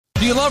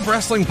you love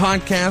wrestling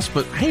podcasts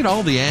but hate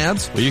all the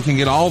ads? Well, you can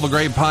get all the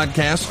great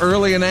podcasts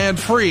early and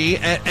ad-free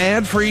at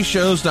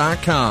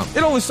adfreeshows.com.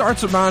 It only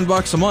starts at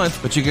 $9 a month,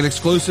 but you get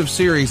exclusive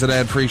series at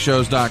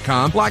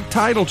adfreeshows.com like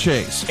Title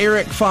Chase,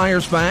 Eric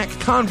Fires Back,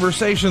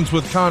 Conversations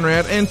with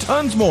Conrad, and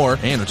tons more,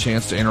 and a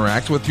chance to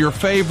interact with your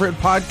favorite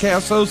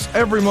podcast hosts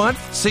every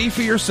month. See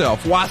for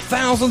yourself why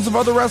thousands of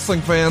other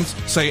wrestling fans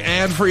say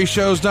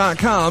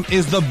adfreeshows.com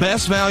is the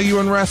best value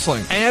in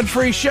wrestling.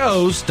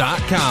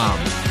 adfreeshows.com.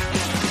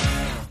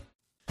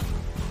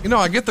 You know,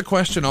 I get the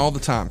question all the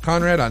time.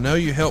 Conrad, I know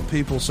you help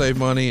people save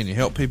money and you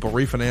help people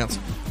refinance,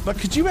 but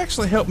could you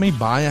actually help me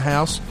buy a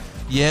house?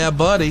 Yeah,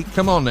 buddy.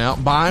 Come on now.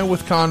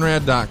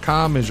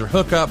 Buywithconrad.com is your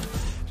hookup.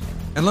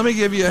 And let me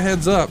give you a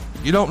heads up.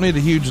 You don't need a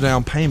huge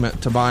down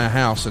payment to buy a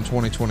house in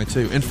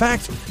 2022. In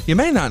fact, you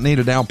may not need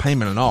a down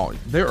payment at all.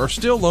 There are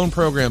still loan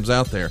programs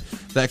out there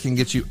that can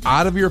get you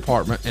out of your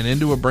apartment and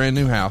into a brand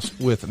new house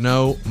with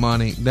no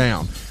money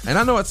down. And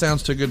I know it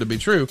sounds too good to be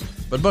true,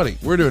 but buddy,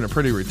 we're doing it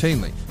pretty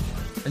routinely.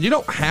 And you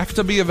don't have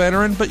to be a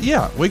veteran, but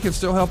yeah, we can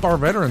still help our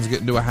veterans get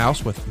into a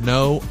house with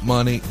no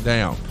money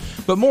down.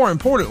 But more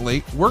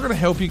importantly, we're going to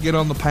help you get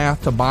on the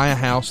path to buy a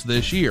house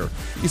this year.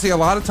 You see, a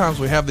lot of times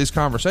we have these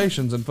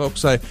conversations and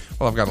folks say,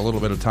 well, I've got a little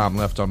bit of time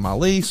left on my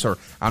lease, or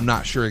I'm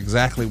not sure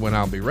exactly when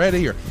I'll be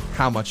ready, or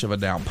how much of a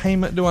down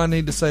payment do I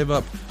need to save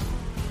up?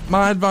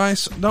 My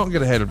advice, don't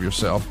get ahead of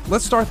yourself.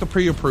 Let's start the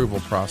pre-approval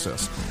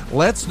process.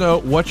 Let's know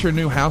what your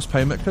new house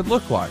payment could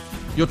look like.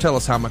 You'll tell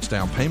us how much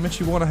down payment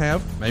you want to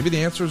have. Maybe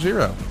the answer is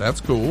 0. That's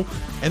cool.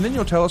 And then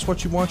you'll tell us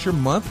what you want your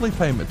monthly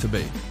payment to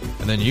be.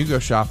 And then you go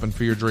shopping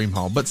for your dream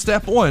home. But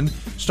step 1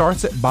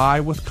 starts at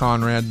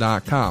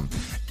buywithconrad.com.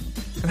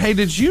 And hey,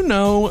 did you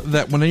know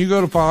that when you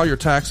go to file your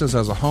taxes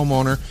as a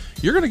homeowner,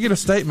 you're going to get a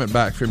statement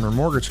back from your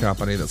mortgage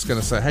company that's going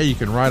to say, hey, you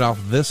can write off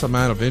this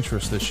amount of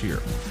interest this year.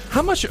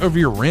 How much of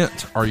your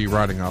rent are you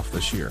writing off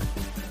this year?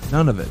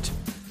 None of it.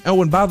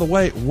 Oh, and by the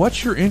way,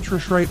 what's your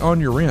interest rate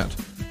on your rent?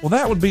 Well,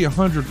 that would be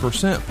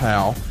 100%,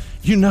 pal.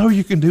 You know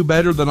you can do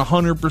better than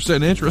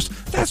 100% interest.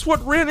 That's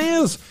what rent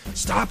is.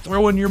 Stop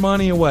throwing your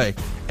money away.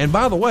 And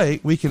by the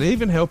way, we can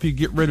even help you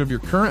get rid of your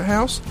current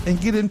house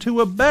and get into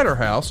a better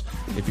house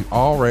if you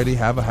already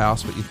have a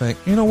house, but you think,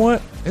 you know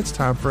what? It's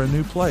time for a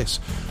new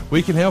place.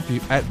 We can help you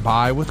at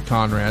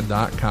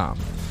buywithconrad.com.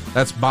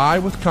 That's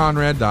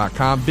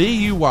buywithconrad.com,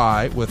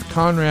 B-U-Y with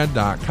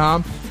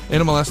Conrad.com.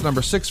 NMLS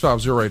number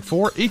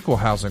 65084, equal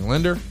housing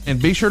lender.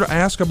 And be sure to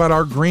ask about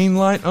our green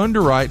light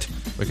underwrite.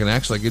 We can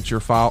actually get your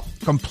file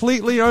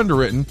completely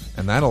underwritten,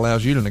 and that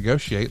allows you to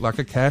negotiate like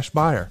a cash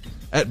buyer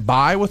at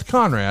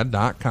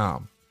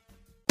buywithconrad.com.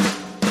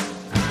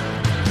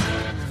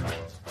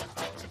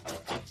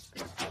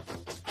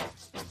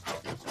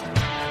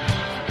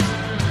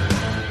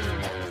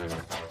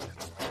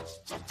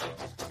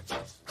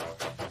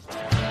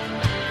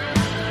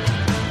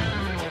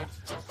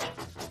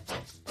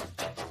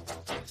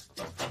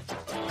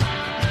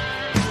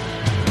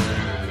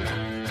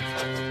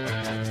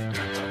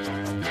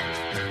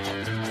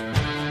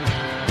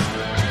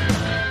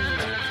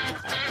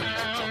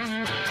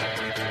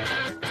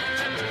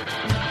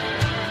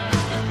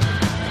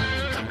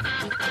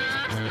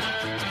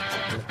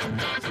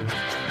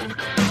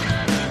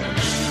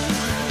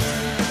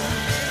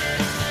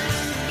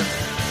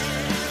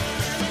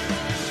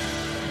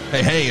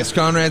 Hey, it's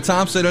Conrad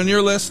Thompson, and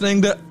you're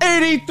listening to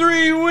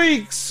 83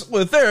 Weeks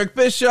with Eric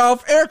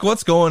Bischoff. Eric,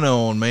 what's going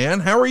on, man?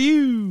 How are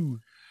you?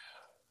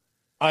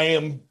 I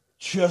am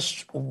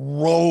just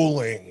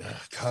rolling,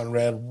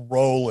 Conrad,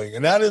 rolling.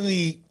 And not in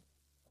the,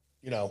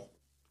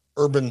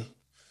 urban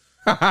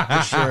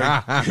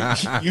dictionary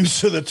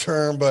use of the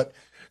term, but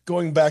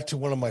going back to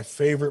one of my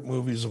favorite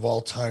movies of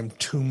all time,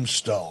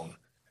 Tombstone.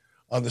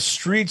 On the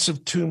streets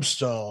of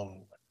Tombstone,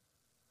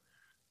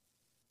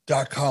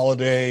 Doc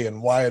Holliday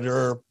and Wyatt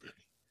Earp,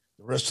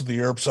 the rest of the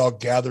Earps all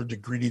gathered to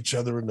greet each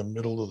other in the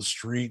middle of the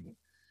street.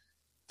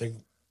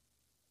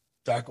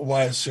 Doc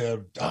Wyatt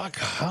said, Doc,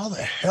 how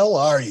the hell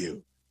are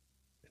you?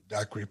 And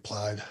Doc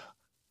replied,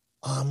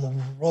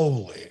 I'm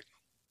rolling.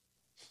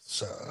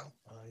 So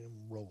I am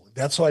rolling.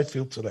 That's how I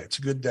feel today. It's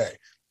a good day.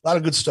 A lot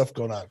of good stuff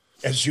going on,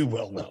 as you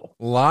well know.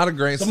 A lot of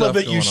great stuff going on.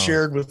 Some of it you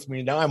shared with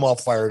me. Now I'm all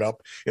fired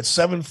up. It's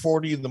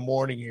 7:40 in the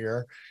morning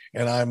here,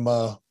 and I'm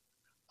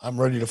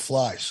ready to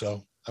fly.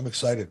 So I'm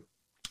excited.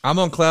 I'm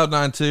on cloud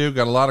 9 too.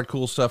 Got a lot of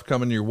cool stuff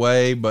coming your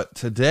way, but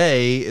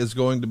today is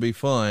going to be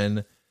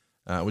fun.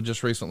 We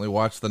just recently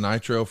watched the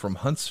Nitro from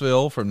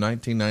Huntsville from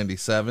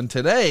 1997.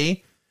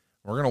 Today,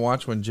 we're going to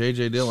watch when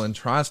J.J. Dillon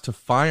tries to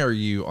fire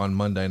you on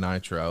Monday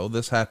Nitro.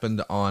 This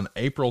happened on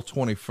April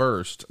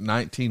 21st,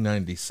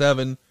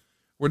 1997.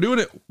 We're doing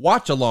it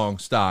watch-along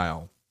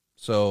style.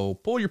 So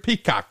pull your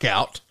peacock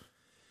out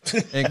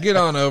and get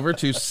on over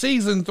to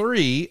Season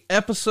 3,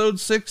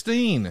 Episode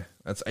 16.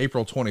 That's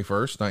April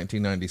 21st,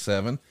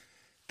 1997.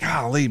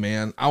 Golly,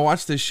 man. I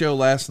watched this show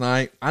last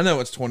night. I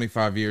know it's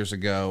 25 years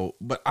ago,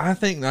 but I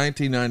think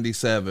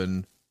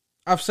 1997,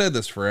 I've said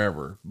this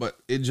forever, but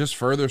it just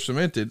further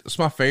cemented. It's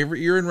my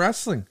favorite year in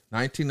wrestling,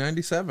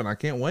 1997. I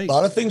can't wait. A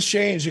lot of things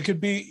change. It could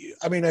be,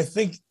 I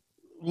think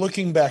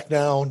looking back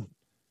now,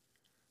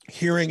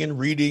 hearing and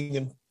reading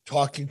and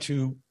talking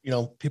to,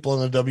 people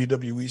on the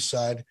WWE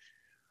side,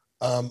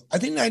 I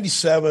think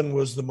 97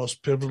 was the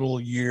most pivotal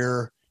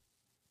year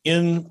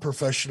in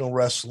professional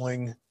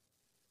wrestling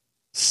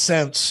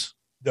since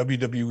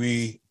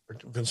WWE, or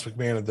Vince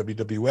McMahon and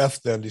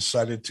WWF then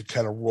decided to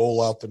kind of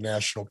roll out the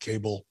national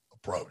cable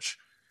approach.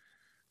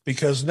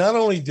 Because not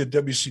only did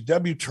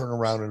WCW turn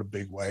around in a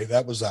big way,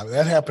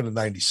 that happened in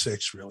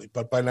 96 really,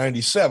 but by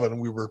 97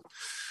 we were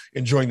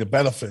enjoying the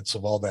benefits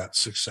of all that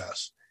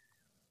success.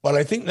 But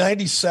I think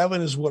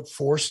 97 is what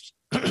forced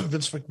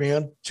Vince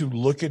McMahon to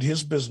look at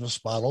his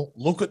business model,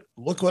 look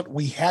what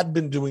we had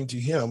been doing to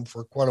him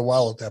for quite a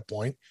while at that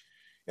point,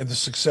 and the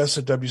success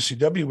that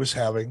WCW was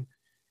having.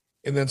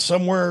 And then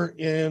somewhere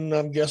in,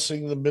 I'm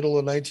guessing, the middle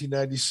of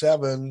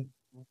 1997,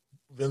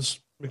 Vince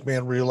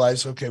McMahon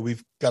realized, okay,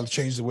 we've got to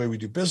change the way we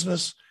do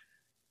business.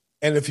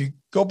 And if you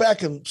go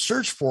back and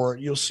search for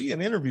it, you'll see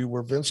an interview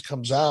where Vince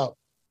comes out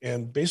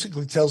and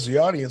basically tells the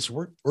audience,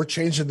 we're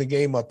changing the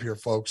game up here,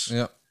 folks.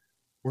 Yeah.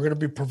 We're going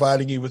to be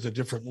providing you with a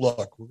different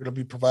look. We're going to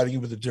be providing you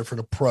with a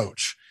different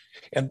approach.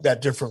 And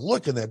that different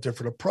look and that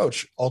different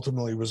approach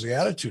ultimately was the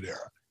Attitude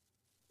Era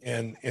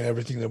and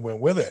everything that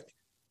went with it.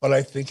 But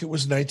I think it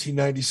was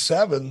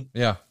 1997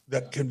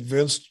 that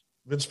convinced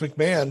Vince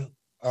McMahon,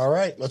 all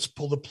right, let's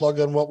pull the plug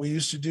on what we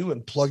used to do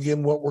and plug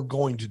in what we're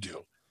going to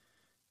do.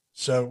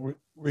 So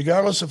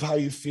regardless of how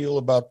you feel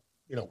about,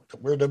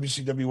 where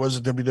WCW was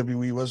and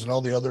WWE was and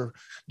all the other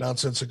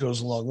nonsense that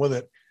goes along with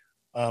it,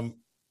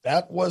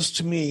 that was,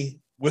 to me,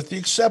 with the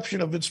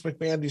exception of Vince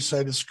McMahon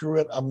decided, screw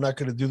it, I'm not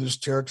going to do this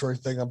territory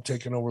thing. I'm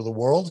taking over the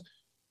world.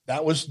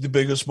 That was the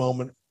biggest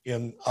moment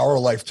in our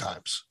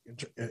lifetimes,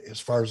 as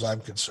far as I'm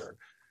concerned.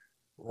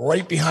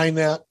 Right behind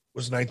that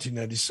was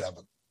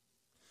 1997.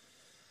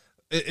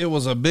 It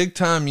was a big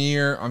time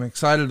year. I'm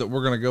excited that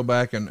we're going to go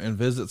back and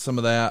visit some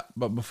of that.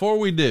 But before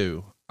we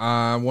do,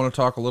 I want to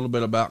talk a little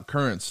bit about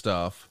current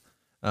stuff.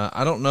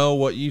 I don't know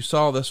what you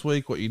saw this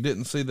week, what you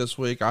didn't see this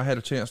week. I had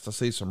a chance to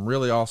see some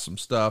really awesome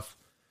stuff.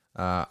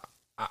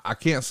 I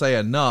can't say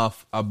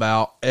enough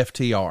about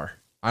FTR.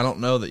 I don't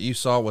know that you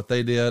saw what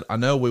they did. I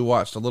know we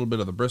watched a little bit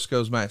of the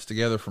Briscoes match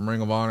together from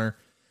Ring of Honor.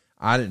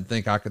 I didn't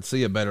think I could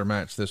see a better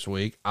match this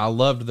week. I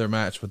loved their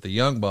match with the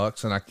Young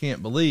Bucks, and I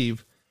can't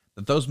believe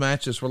that those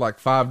matches were like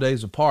 5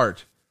 days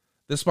apart.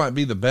 This might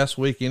be the best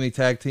week any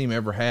tag team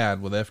ever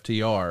had with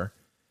FTR.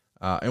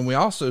 And we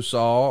also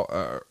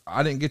saw,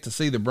 I didn't get to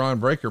see the Braun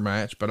Breaker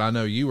match, but I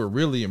know you were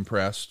really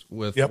impressed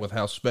with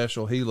how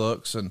special he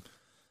looks. And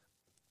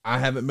I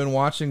haven't been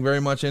watching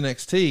very much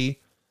NXT,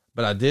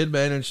 but I did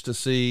manage to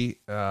see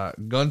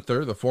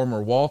Gunther, the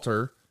former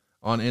Walter,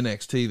 on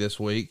NXT this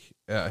week,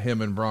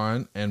 him and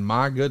Braun. And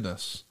my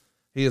goodness,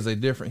 he is a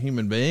different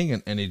human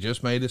being, and he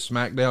just made his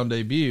SmackDown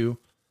debut.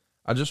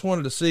 I just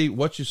wanted to see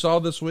what you saw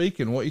this week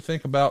and what you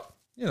think about,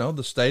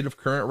 the state of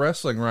current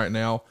wrestling right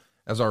now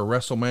as our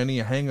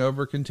WrestleMania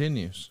hangover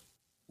continues.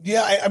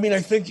 Yeah, I mean,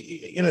 I think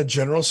in a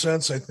general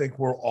sense, I think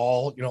we're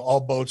all, all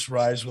boats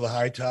rise with a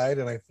high tide.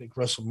 And I think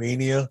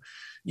WrestleMania,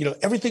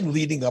 everything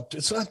leading up to,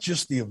 it's not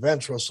just the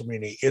event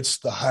WrestleMania, it's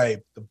the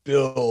hype, the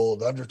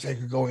build,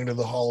 Undertaker going into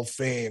the Hall of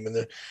Fame.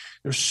 And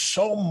there's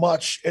so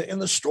much in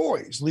the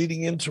stories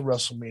leading into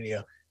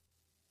WrestleMania.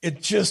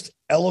 It just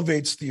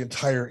elevates the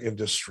entire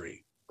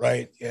industry,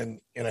 right? And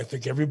I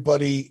think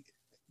everybody,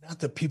 not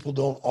that people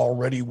don't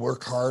already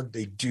work hard,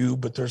 they do,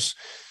 but there's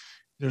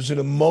an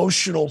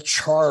emotional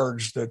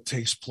charge that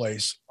takes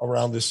place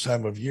around this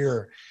time of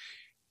year.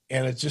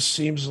 And it just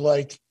seems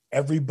like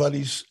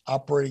everybody's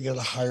operating at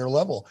a higher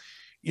level.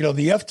 The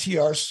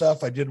FTR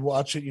stuff, I did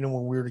watch it,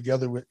 when we were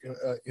together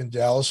in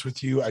Dallas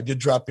with you. I did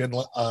drop in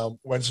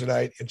Wednesday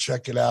night and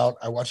check it out.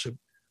 I watched a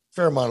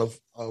fair amount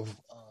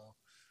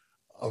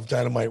of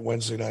Dynamite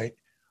Wednesday night.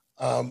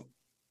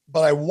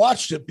 But I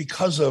watched it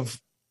because of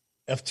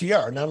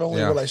FTR, not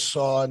only what I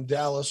saw in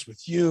Dallas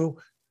with you,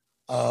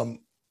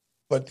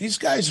 but these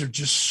guys are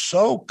just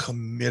so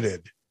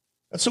committed.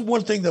 That's the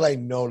one thing that I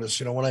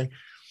noticed,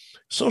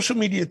 social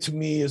media to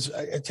me is,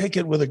 I take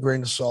it with a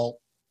grain of salt,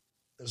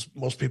 as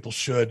most people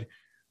should,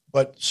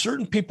 but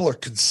certain people are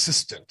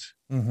consistent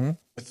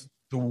with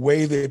the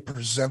way they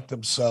present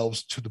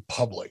themselves to the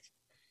public.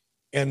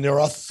 And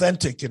they're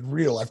authentic and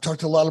real. I've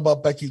talked a lot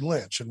about Becky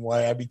Lynch and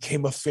why I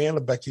became a fan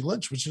of Becky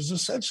Lynch, which is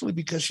essentially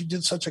because she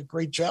did such a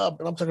great job.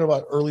 And I'm talking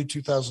about early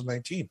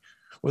 2019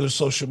 with her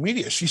social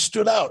media. She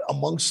stood out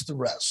amongst the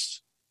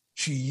rest.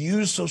 She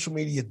used social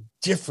media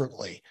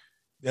differently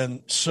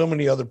than so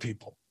many other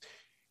people.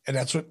 And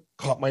that's what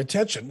caught my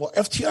attention. Well,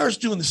 FTR is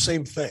doing the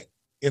same thing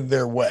in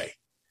their way.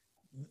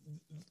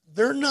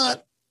 They're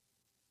not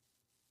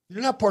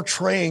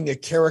portraying a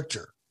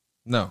character.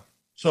 No.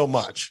 So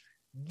much.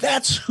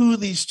 That's who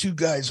these two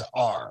guys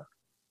are.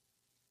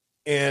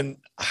 And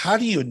how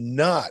do you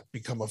not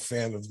become a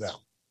fan of them?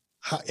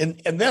 And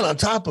then on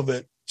top of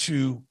it,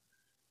 to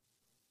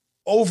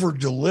over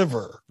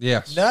deliver.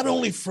 Yes. Not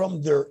only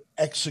from their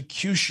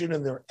execution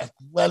and their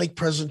athletic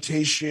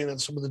presentation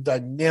and some of the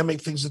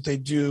dynamic things that they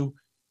do,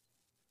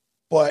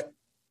 but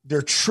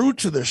they're true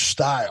to their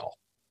style,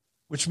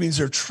 which means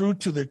they're true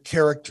to their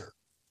character,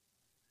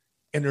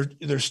 and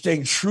they're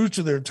staying true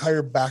to their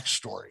entire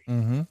backstory.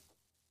 Mm-hmm.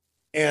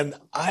 And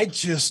I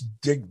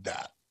just dig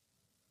that.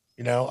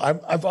 You know,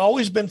 I've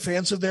always been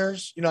fans of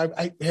theirs. You know,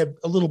 I had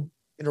a little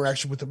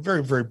interaction with them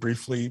very, very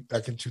briefly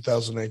back in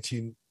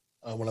 2019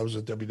 when I was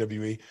at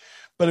WWE,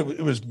 but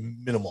it was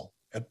minimal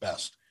at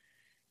best.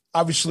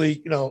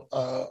 Obviously, you know,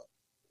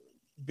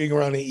 being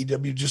around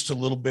AEW just a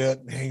little bit,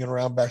 hanging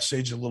around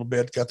backstage a little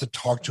bit, got to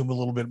talk to them a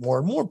little bit more,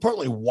 and more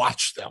importantly,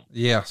 watch them.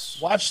 Yes.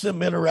 Watch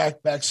them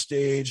interact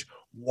backstage,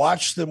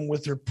 watch them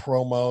with their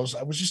promos.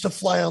 I was just a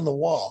fly on the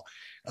wall.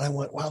 And I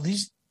went, wow,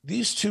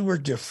 these two are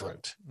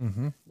different.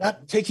 Mm-hmm.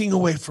 Not taking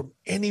away from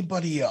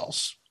anybody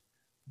else,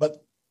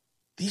 but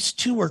these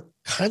two are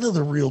kind of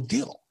the real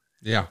deal.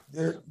 Yeah.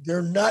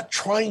 They're not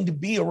trying to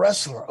be a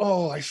wrestler.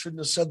 Oh, I shouldn't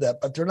have said that,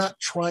 but they're not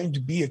trying to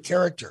be a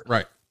character.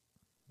 Right.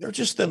 They're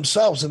just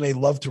themselves, and they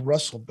love to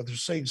wrestle, but they're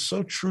staying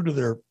so true to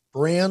their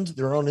brand,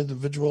 their own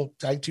individual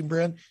tag team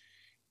brand.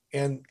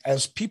 And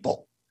as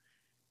people,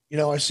 you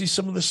know, I see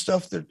some of the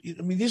stuff that,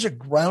 I mean, these are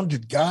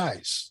grounded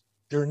guys.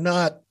 They're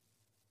not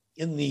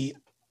in the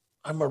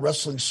I'm a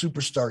wrestling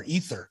superstar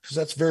ether, because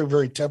that's very,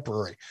 very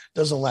temporary. It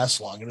doesn't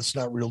last long, and it's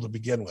not real to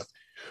begin with.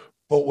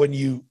 But when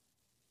you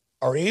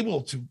are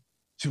able to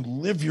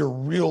live your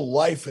real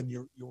life, and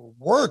your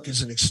work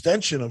is an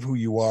extension of who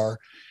you are,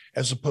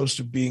 as opposed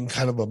to being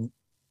kind of a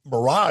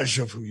mirage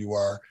of who you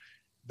are,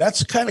 that's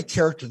the kind of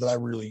character that I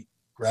really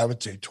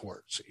gravitate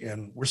towards.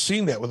 And we're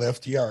seeing that with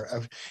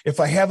FTR. If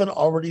I haven't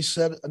already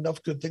said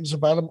enough good things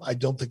about him, I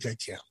don't think I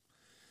can.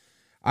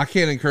 I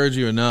can't encourage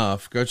you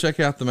enough. Go check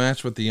out the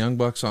match with the Young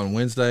Bucks on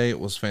Wednesday. It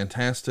was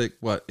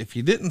fantastic. But if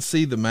you didn't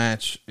see the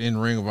match in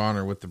Ring of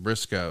Honor with the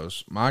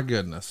Briscoes, my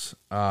goodness.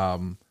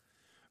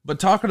 But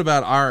talking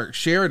about our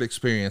shared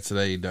experience at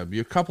AEW,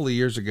 a couple of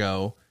years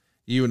ago,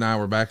 you and I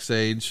were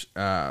backstage.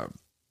 I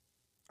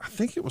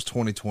think it was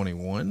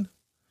 2021.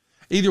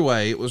 Either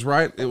way, it was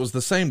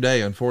the same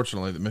day,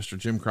 unfortunately, that Mr.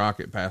 Jim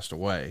Crockett passed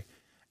away,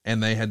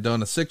 and they had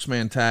done a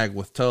 6-man tag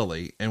with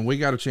Tully, and we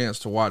got a chance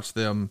to watch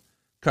them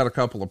cut a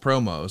couple of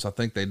promos. I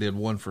think they did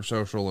one for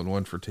social and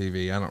one for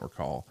TV. I don't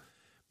recall,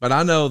 but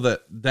I know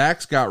that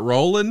Dax got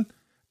rolling,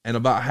 and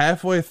about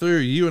halfway through,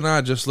 you and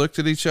I just looked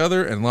at each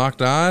other and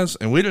locked eyes,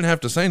 and we didn't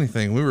have to say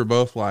anything. We were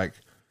both like,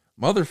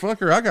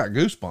 motherfucker, I got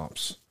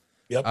goosebumps.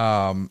 Yep.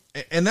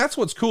 And that's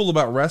what's cool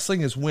about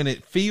wrestling, is when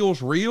it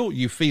feels real,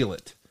 you feel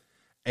it.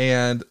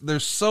 And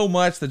there's so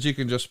much that you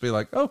can just be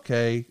like,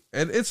 okay,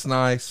 and it's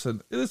nice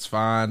and it's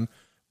fine.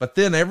 But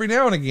then every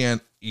now and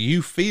again,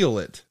 you feel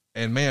it.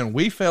 And man,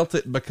 we felt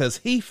it because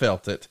he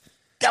felt it.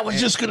 I was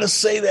just going to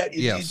say that.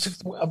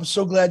 Yes. I'm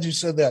so glad you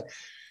said that.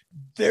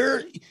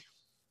 Therein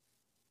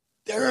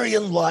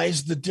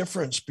lies the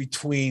difference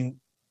between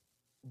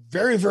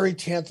very, very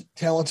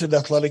talented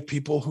athletic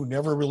people who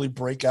never really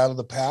break out of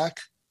the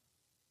pack,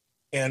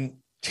 and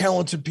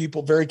talented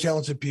people, very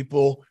talented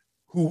people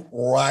who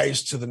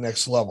rise to the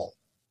next level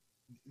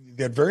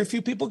that very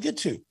few people get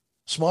to.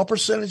 Small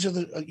percentage of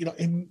the, you know,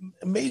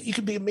 you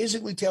can be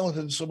amazingly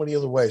talented in so many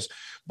other ways.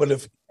 But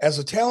if, as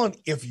a talent,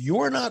 if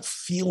you're not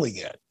feeling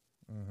it,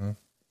 mm-hmm.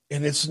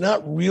 and it's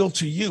not real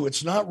to you,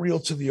 it's not real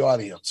to the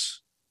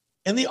audience.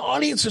 And the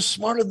audience is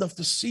smart enough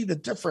to see the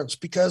difference,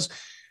 because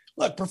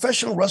look,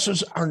 professional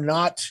wrestlers are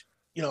not,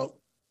 you know,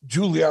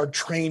 Juilliard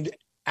trained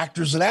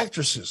actors and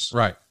actresses.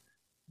 Right.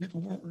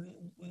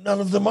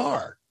 None of them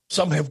are.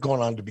 Some have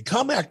gone on to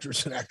become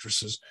actors and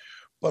actresses,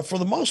 but for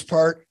the most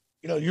part,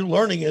 you know, you're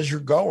learning as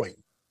you're growing,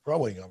 I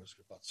was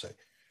about to say.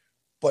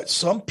 But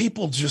some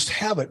people just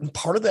have it, and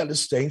part of that is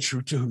staying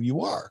true to who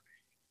you are,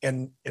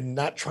 and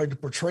not trying to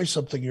portray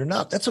something you're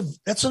not. That's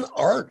an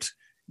art.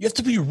 You have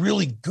to be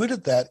really good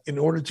at that in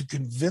order to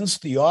convince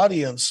the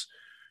audience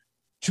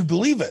to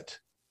believe it.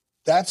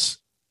 That's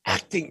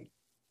acting.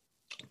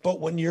 But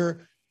when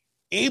you're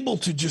able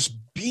to just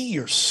be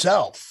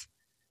yourself,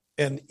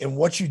 and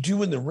what you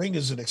do in the ring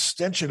is an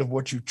extension of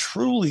what you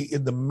truly,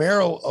 in the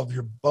marrow of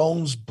your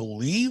bones,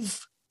 believe,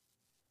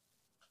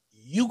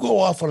 you go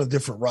off on a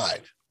different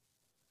ride.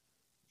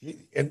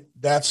 And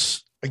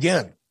that's,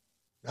 again,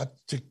 not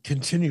to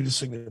continue to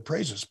sing their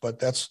praises,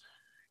 but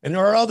and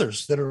there are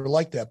others that are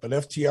like that. But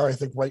FTR, I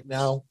think right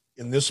now,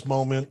 in this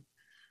moment,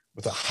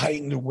 with a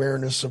heightened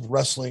awareness of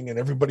wrestling and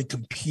everybody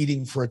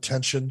competing for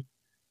attention,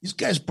 these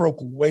guys broke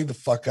way the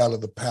fuck out of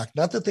the pack.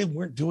 Not that they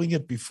weren't doing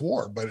it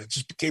before, but it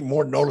just became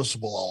more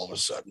noticeable all of a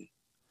sudden.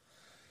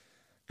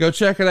 Go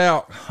check it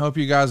out. Hope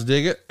you guys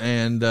dig it.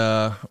 And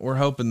we're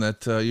hoping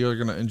that you're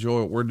going to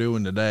enjoy what we're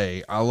doing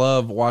today. I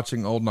love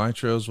watching old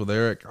Nitros with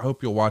Eric. I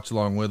hope you'll watch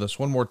along with us.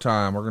 One more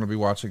time, we're going to be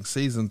watching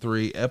season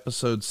 3,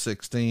 episode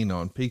 16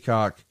 on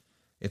Peacock.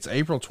 It's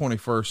April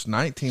 21st,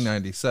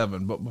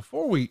 1997. But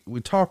before we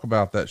talk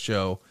about that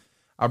show,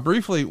 I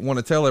briefly want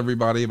to tell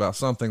everybody about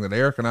something that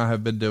Eric and I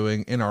have been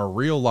doing in our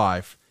real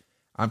life.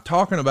 I'm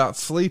talking about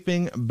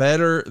sleeping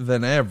better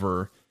than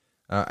ever.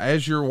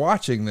 As you're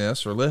watching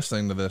this or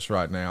listening to this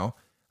right now,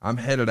 I'm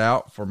headed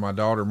out for my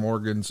daughter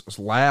Morgan's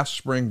last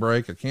spring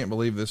break. I can't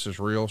believe this is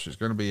real. She's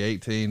going to be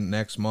 18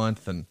 next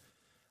month. And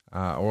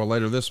or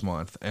later this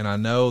month. And I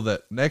know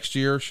that next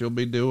year she'll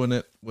be doing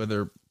it with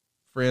her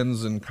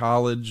friends in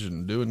college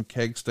and doing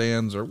keg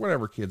stands or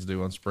whatever kids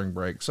do on spring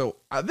break. So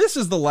this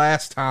is the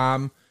last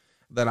time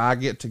that I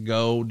get to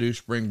go do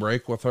spring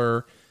break with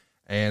her.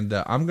 And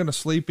I'm going to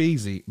sleep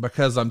easy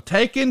because I'm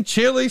taking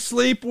Chili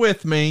Sleep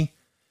with me.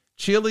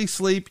 Chili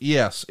Sleep,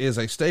 yes, is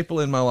a staple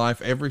in my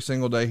life every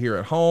single day here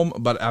at home,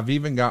 but I've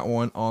even got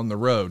one on the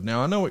road.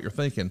 Now, I know what you're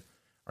thinking.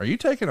 Are you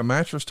taking a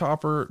mattress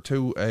topper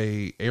to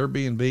a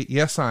Airbnb?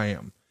 Yes, I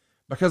am,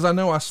 because I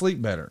know I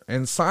sleep better.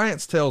 And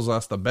science tells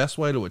us the best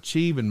way to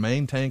achieve and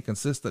maintain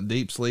consistent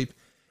deep sleep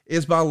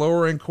is by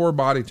lowering core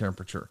body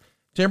temperature.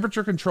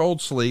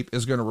 Temperature-controlled sleep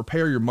is going to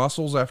repair your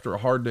muscles after a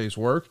hard day's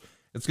work.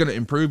 It's going to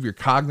improve your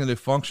cognitive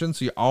function,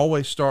 so you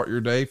always start your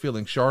day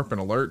feeling sharp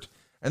and alert.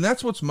 And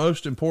that's what's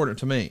most important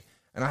to me.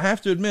 And I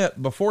have to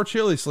admit, before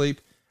Chili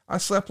Sleep, I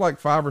slept like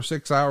 5 or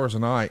 6 hours a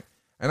night.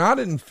 And I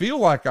didn't feel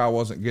like I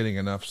wasn't getting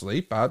enough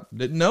sleep. I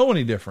didn't know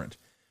any different.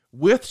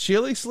 With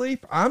Chili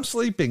Sleep, I'm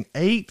sleeping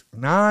 8,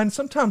 9,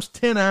 sometimes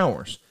 10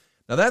 hours.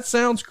 Now that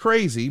sounds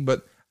crazy,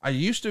 but I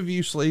used to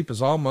view sleep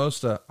as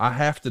almost I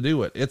have to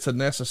do it. It's a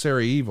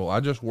necessary evil. I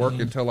just work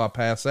until I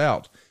pass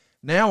out.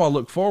 Now I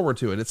look forward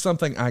to it. It's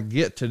something I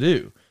get to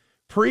do.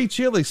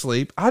 Pre-Chili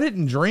Sleep, I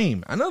didn't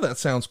dream. I know that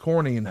sounds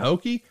corny and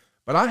hokey,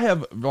 but I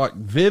have like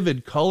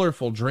vivid,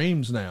 colorful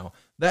dreams now.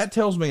 That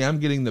tells me I'm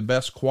getting the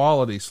best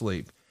quality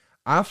sleep.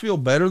 I feel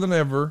better than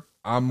ever.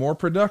 I'm more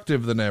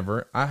productive than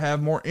ever. I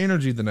have more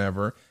energy than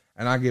ever.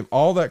 And I give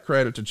all that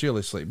credit to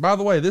Chili Sleep. By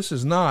the way, this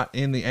is not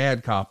in the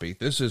ad copy.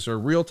 This is a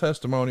real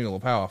testimonial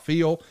of how I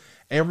feel.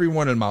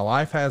 Everyone in my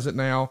life has it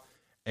now.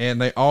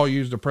 And they all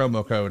used a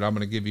promo code I'm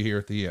going to give you here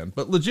at the end.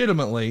 But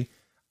legitimately,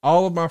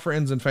 all of my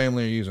friends and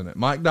family are using it.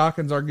 Mike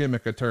Dawkins, our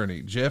gimmick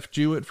attorney. Jeff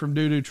Jewett from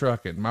Doo Doo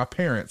Trucking. My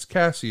parents,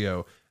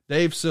 Casio,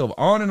 Dave Silva,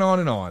 on and on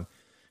and on.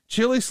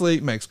 Chili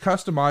Sleep makes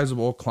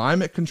customizable,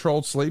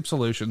 climate-controlled sleep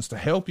solutions to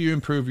help you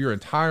improve your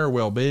entire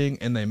well-being,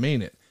 and they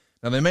mean it.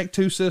 Now, they make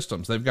 2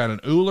 systems. They've got an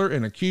Ooler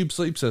and a Cube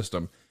sleep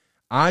system.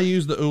 I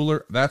use the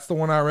Ooler. That's the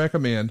one I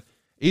recommend.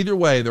 Either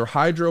way, they're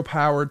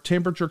hydro-powered,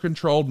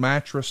 temperature-controlled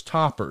mattress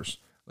toppers.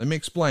 Let me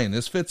explain.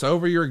 This fits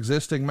over your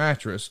existing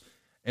mattress,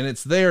 and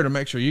it's there to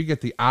make sure you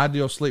get the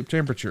ideal sleep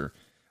temperature.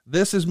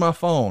 This is my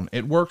phone.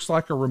 It works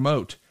like a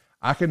remote.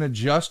 I can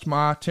adjust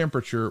my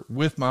temperature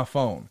with my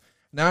phone.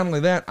 Not only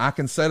that, I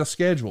can set a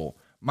schedule.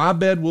 My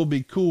bed will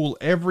be cool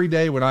every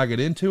day when I get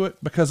into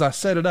it because I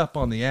set it up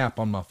on the app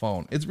on my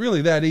phone. It's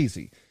really that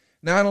easy.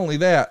 Not only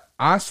that,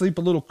 I sleep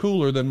a little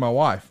cooler than my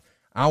wife.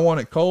 I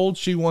want it cold.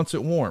 She wants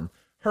it warm.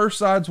 Her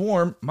side's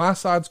warm. My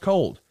side's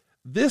cold.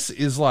 This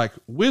is like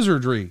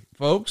wizardry,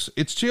 folks.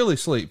 It's Chili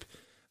Sleep.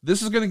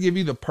 This is going to give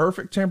you the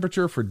perfect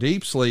temperature for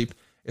deep sleep.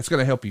 It's going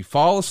to help you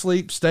fall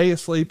asleep, stay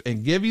asleep,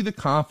 and give you the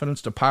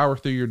confidence to power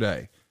through your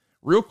day.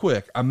 Real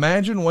quick,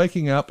 imagine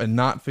waking up and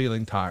not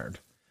feeling tired.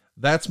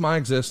 That's my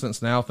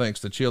existence now thanks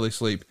to Chili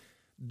Sleep.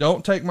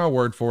 Don't take my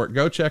word for it.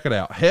 Go check it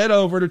out. Head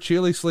over to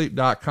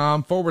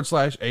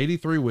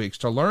chilisleep.com/83 weeks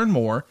to learn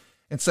more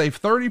and save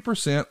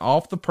 30%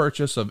 off the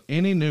purchase of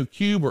any new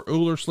Cube or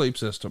Ooler sleep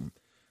system.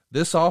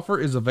 This offer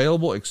is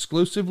available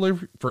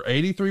exclusively for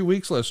 83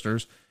 weeks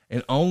listeners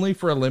and only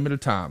for a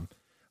limited time.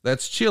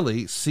 That's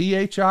Chili,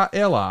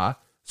 CHILI,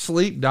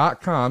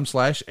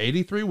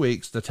 sleep.com/83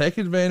 weeks to take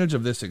advantage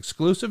of this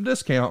exclusive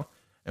discount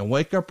and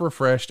wake up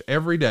refreshed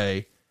every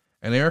day.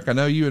 And Eric, I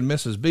know you and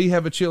Mrs. B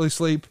have a Chili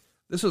Sleep.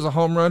 This is a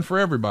home run for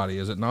everybody,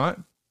 is it not?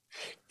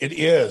 It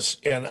is.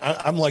 And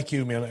I'm like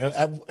you, man.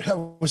 And I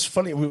was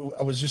funny.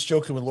 I was just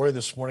joking with Lori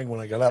this morning when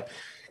I got up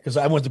because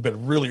I went to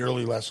bed really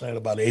early last night,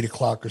 about 8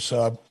 o'clock or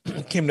so.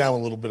 I came down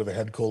with a little bit of a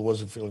head cold,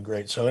 wasn't feeling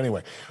great. So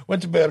anyway,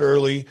 went to bed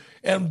early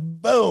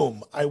and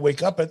boom, I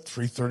wake up at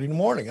 3:30 in the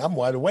morning. I'm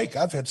wide awake.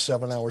 I've had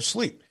 7 hours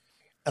sleep.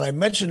 And I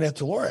mentioned that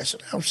to Lori. I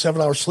said, 7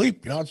 hours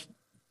sleep, it's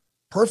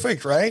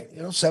perfect, right?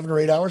 7 or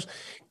 8 hours.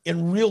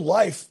 In real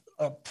life,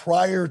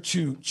 prior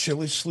to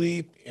Chili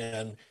Sleep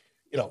and,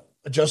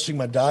 adjusting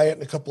my diet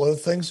and a couple other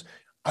things,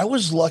 I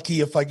was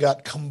lucky if I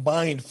got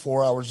combined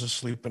 4 hours of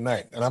sleep a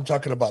night. And I'm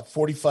talking about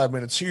 45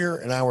 minutes here,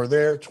 an hour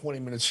there, 20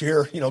 minutes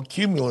here,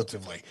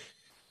 cumulatively.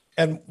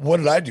 And what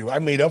did I do? I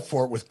made up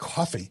for it with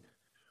coffee,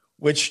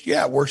 which,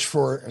 works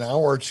for an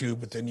hour or two,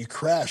 but then you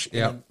crash.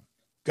 Yeah. And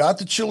got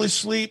the Chili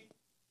Sleep,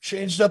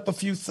 changed up a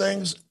few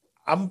things.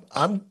 I'm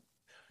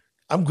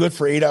good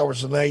for 8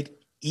 hours a night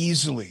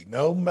easily.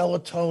 No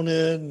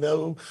melatonin,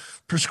 no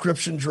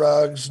prescription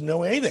drugs,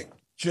 no anything.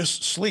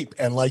 Just sleep.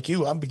 And like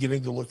you, I'm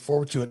beginning to look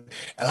forward to it.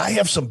 And I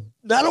have some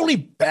not only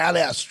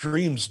badass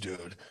dreams,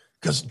 dude,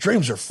 because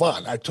dreams are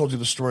fun. I told you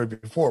the story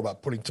before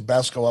about putting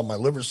Tabasco on my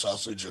liver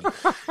sausage and,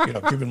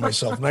 giving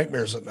myself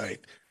nightmares at night.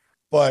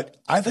 But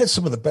I've had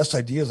some of the best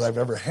ideas I've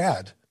ever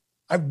had.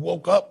 I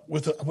woke up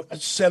with a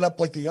set up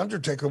like the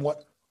Undertaker.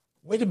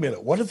 Wait a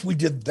minute. What if we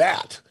did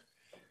that?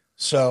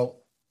 So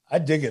I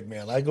dig it,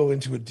 man. I go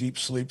into a deep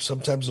sleep.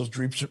 Sometimes those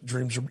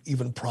dreams are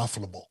even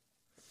profitable.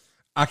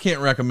 I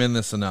can't recommend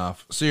this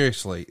enough.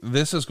 Seriously,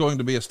 this is going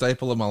to be a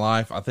staple of my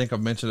life. I think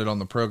I've mentioned it on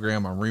the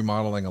program. I'm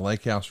remodeling a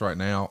lake house right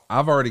now.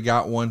 I've already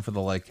got one for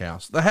the lake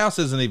house. The house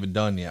isn't even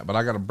done yet, but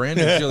I got a brand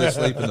new Chili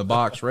Sleep in the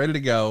box ready to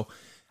go.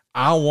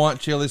 I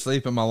want Chili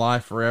Sleep in my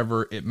life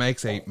forever. It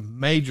makes a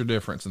major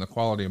difference in the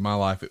quality of my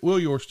life. It will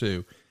yours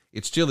too.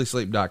 It's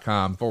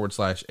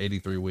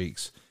chilisleep.com/83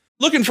 weeks.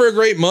 Looking for a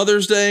great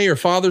Mother's Day or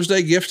Father's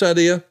Day gift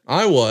idea?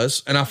 I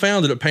was, and I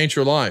found it at Paint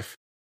Your Life.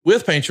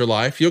 With Paint Your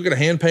Life, you'll get a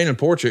hand-painted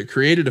portrait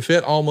created to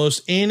fit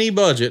almost any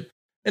budget,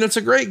 and it's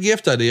a great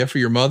gift idea for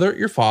your mother,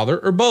 your father,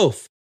 or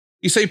both.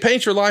 You see,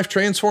 Paint Your Life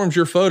transforms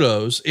your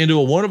photos into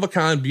a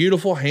one-of-a-kind,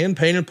 beautiful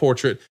hand-painted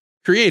portrait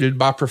created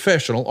by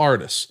professional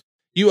artists.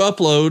 You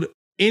upload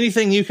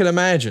anything you can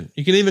imagine.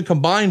 You can even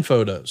combine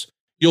photos.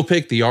 You'll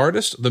pick the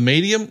artist, the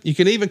medium. You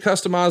can even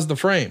customize the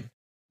frame.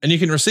 And you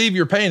can receive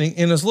your painting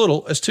in as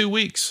little as 2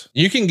 weeks.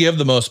 You can give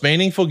the most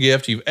meaningful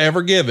gift you've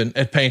ever given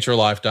at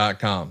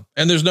paintyourlife.com.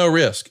 And there's no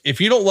risk. If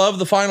you don't love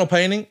the final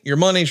painting, your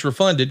money's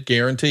refunded,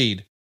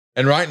 guaranteed.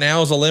 And right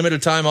now is a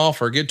limited time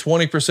offer. Get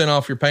 20%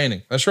 off your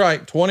painting. That's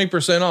right,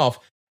 20% off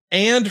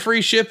and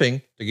free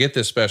shipping. To get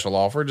this special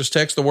offer, just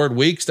text the word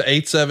weeks to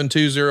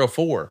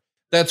 87204.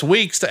 That's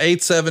weeks to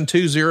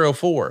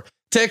 87204.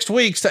 Text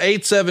weeks to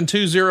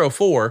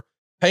 87204.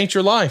 Paint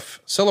Your Life.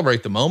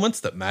 Celebrate the moments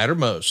that matter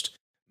most.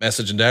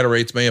 Message and data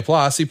rates may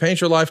apply. See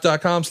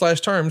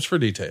paintyourlife.com/terms for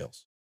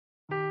details.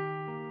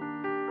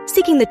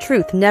 Seeking the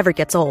truth never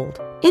gets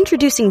old.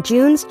 Introducing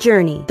June's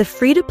Journey, the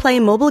free-to-play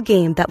mobile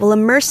game that will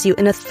immerse you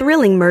in a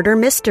thrilling murder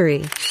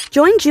mystery.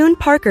 Join June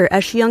Parker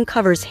as she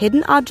uncovers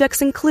hidden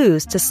objects and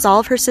clues to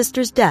solve her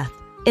sister's death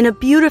in a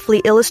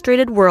beautifully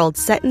illustrated world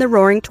set in the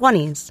Roaring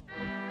 '20s.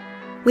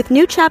 With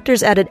new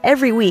chapters added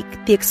every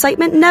week, the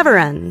excitement never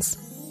ends.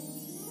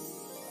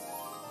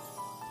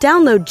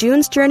 Download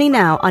June's Journey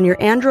now on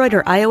your Android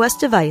or iOS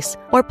device,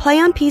 or play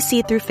on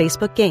PC through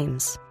Facebook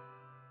Games.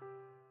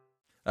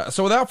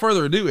 So without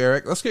further ado,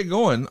 Eric, let's get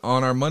going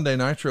on our Monday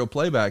Nitro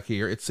playback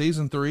here. It's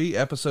season 3,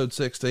 episode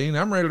 16.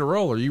 I'm ready to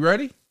roll. Are you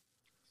ready?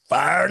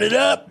 Fired it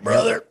up,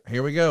 brother.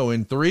 Here we go.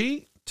 In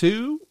 3,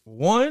 2,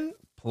 1,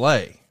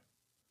 play.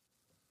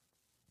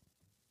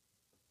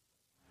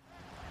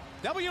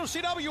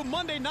 WCW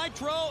Monday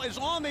Nitro is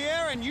on the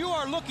air, and you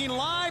are looking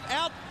live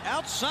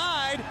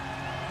outside.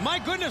 My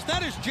goodness,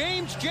 that is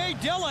James J.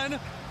 Dillon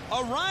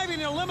arriving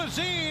in a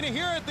limousine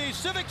here at the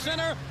Civic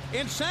Center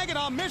in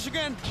Saginaw,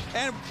 Michigan.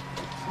 And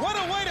what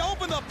a way to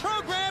open the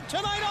program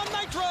tonight on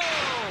Nitro!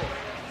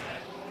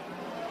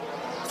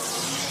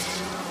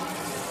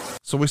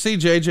 So we see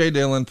J.J.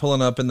 Dillon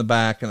pulling up in the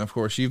back, and of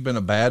course, you've been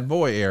a bad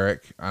boy,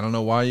 Eric. I don't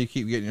know why you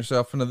keep getting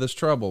yourself into this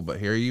trouble, but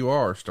here you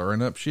are,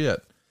 stirring up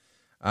shit.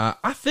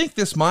 I think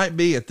this might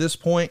be, at this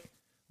point,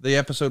 the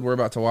episode we're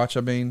about to watch,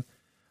 maybe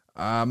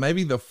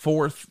the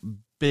 4th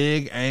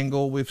big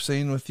angle we've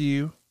seen with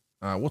you.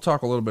 We'll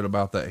talk a little bit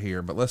about that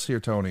here, but let's hear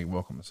Tony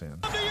welcome us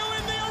in.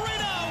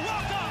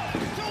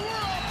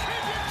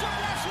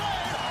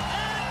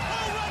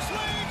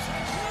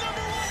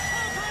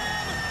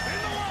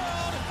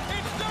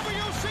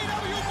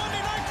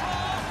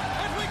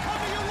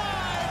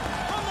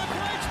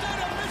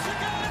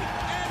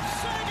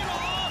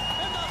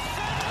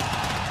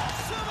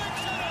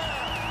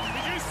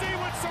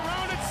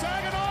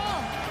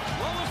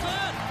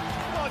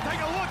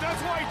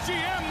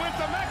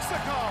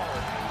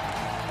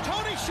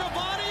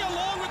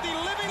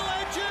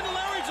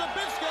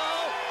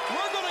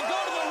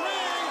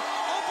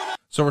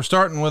 So we're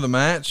starting with a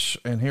match,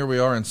 and here we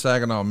are in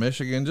Saginaw,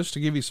 Michigan. Just to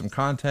give you some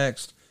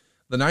context,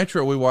 the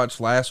Nitro we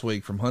watched last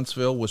week from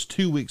Huntsville was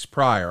 2 weeks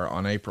prior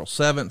on April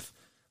 7th.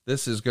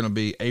 This is going to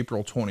be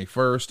April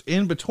 21st.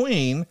 In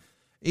between,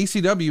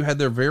 ECW had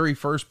their very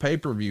first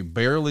pay-per-view,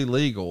 Barely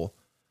Legal.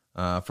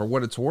 For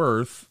what it's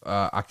worth,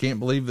 I can't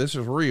believe this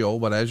is real,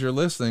 but as you're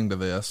listening to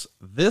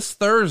this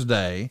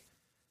Thursday,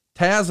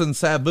 Taz and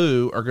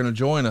Sabu are going to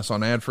join us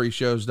on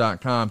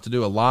adfreeshows.com to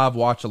do a live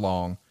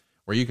watch-along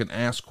where you can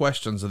ask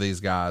questions of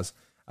these guys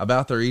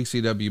about their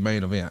ECW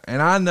main event.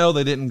 And I know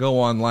they didn't go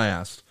on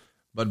last,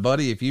 but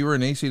buddy, if you were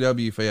an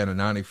ECW fan in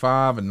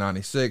 95 and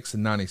 96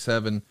 and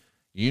 97,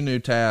 you knew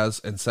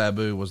Taz and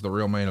Sabu was the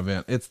real main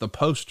event. It's the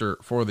poster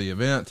for the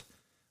event.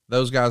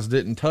 Those guys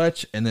didn't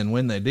touch, and then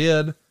when they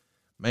did,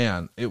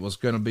 man, it was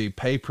going to be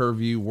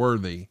pay-per-view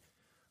worthy.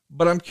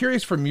 But I'm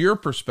curious from your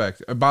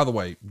perspective. By the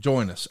way,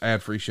 join us,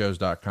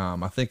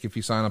 adfreeshows.com. I think if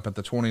you sign up at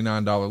the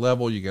 $29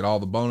 level, you get all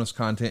the bonus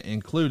content,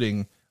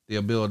 including the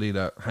ability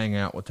to hang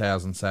out with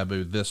Taz and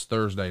Sabu this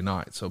Thursday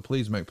night. So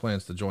please make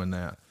plans to join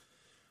that.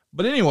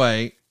 But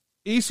anyway,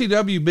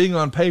 ECW being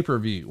on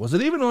pay-per-view, was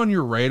it even on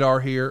your radar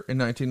here in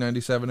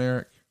 1997,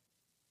 Eric?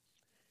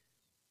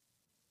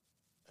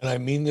 And I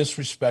mean this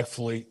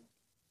respectfully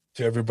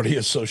to everybody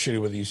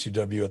associated with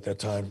ECW at that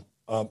time.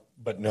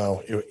 But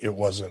no, it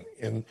wasn't.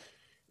 And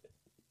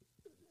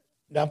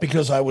not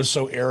because I was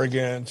so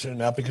arrogant and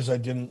not because I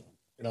didn't,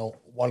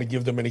 want to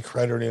give them any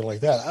credit or anything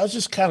like that. I was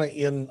just kind of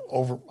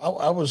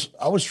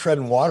I was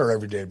treading water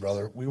every day,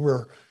 brother. We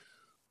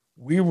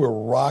we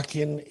were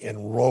rocking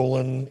and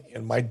rolling,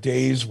 and my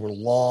days were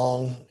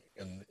long,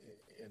 and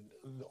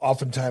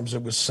oftentimes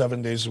it was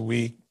 7 days a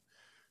week,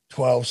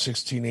 12,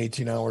 16,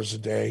 18 hours a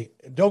day.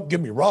 And don't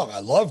get me wrong,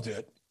 I loved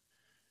it,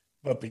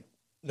 but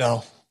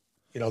no,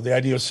 the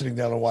idea of sitting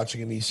down and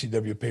watching an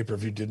ECW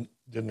pay-per-view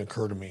didn't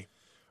occur to me.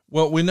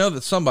 Well, we know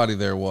that somebody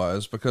there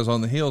was, because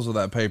on the heels of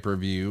that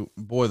pay-per-view,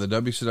 boy, the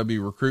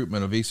WCW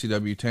recruitment of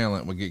ECW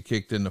talent would get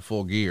kicked into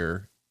full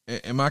gear.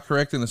 Am I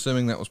correct in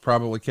assuming that was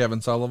probably Kevin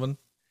Sullivan?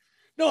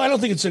 No, I don't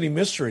think it's any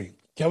mystery.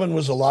 Kevin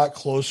was a lot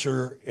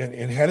closer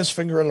and had his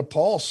finger on the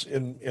pulse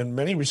in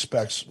many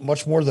respects,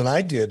 much more than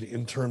I did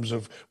in terms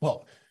of,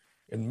 well,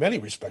 in many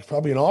respects,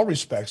 probably in all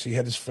respects, he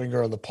had his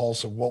finger on the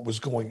pulse of what was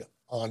going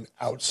on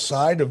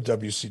outside of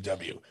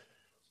WCW,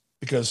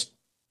 because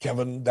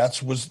Kevin,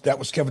 that was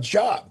Kevin's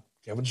job.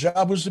 Kevin's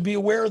job was to be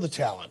aware of the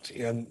talent.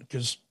 And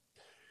because,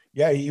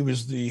 yeah, he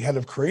was the head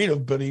of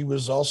creative, but he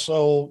was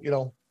also,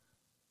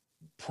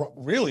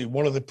 really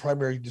one of the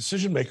primary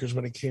decision makers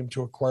when it came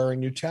to acquiring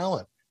new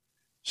talent.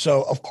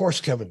 So of course,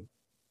 Kevin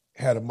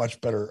had a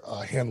much better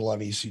handle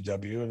on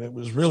ECW, and it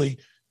was really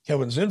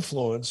Kevin's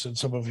influence and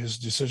some of his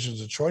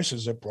decisions and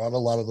choices that brought a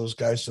lot of those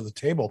guys to the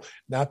table,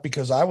 not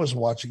because I was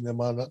watching them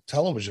on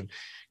television.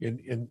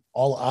 In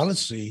all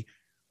honesty,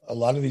 a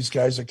lot of these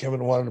guys that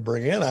Kevin wanted to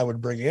bring in, I would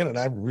bring in, and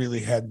I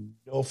really had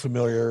no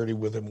familiarity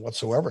with him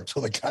whatsoever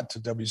until they got to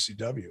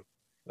WCW.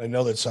 I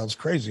know that sounds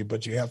crazy,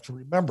 but you have to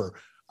remember,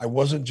 I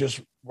wasn't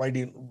just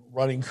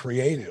running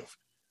creative.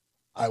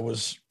 I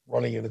was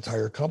running an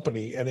entire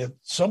company. And at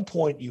some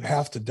point you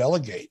have to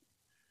delegate,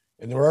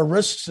 and there are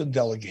risks in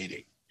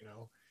delegating.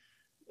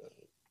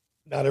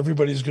 Not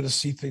everybody's going to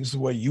see things the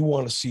way you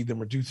want to see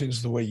them or do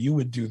things the way you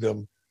would do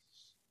them.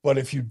 But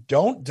if you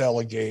don't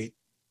delegate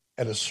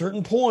at a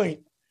certain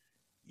point,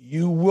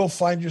 you will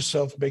find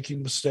yourself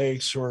making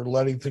mistakes or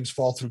letting things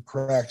fall through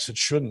cracks it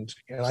shouldn't.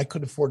 And I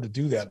couldn't afford to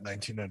do that in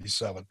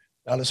 1997,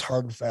 not as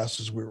hard and fast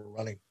as we were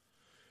running.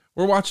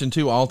 We're watching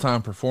two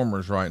all-time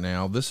performers right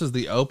now. This is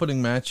the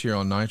opening match here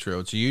on Nitro.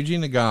 It's Yuji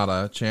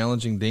Nagata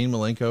challenging Dean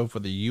Malenko for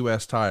the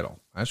U.S. title.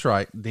 That's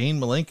right. Dean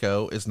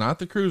Malenko is not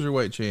the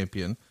Cruiserweight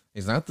champion.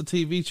 He's not the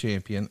TV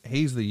champion.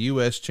 He's the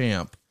U.S.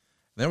 champ.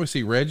 And then we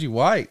see Reggie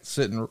White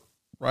sitting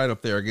right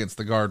up there against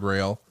the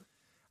guardrail.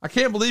 I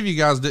can't believe you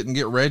guys didn't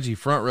get Reggie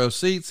front row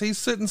seats. He's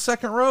sitting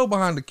second row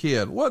behind the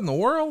kid. What in the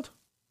world?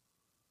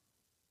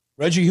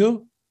 Reggie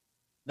who?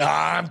 No,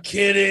 I'm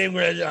kidding,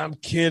 Reggie. I'm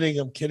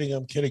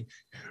kidding.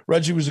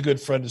 Reggie was a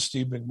good friend of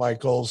Steve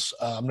McMichael's.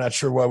 I'm not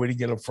sure why we didn't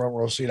get him front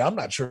row seat. I'm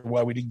not sure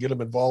why we didn't get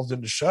him involved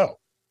in the show.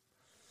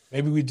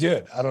 Maybe we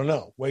did. I don't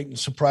know. Wait and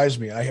surprise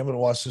me. I haven't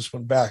watched this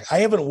one back. I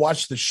haven't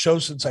watched the show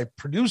since I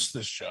produced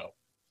this show.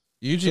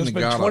 Eugene It's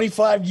been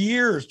 25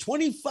 years.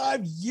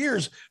 25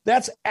 years.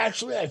 That's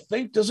actually, I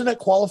think, doesn't that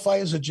qualify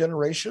as a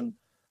generation?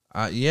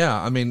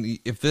 Yeah. I mean,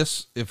 if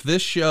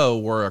this show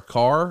were a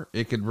car,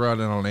 it could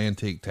run it on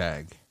antique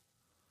tag.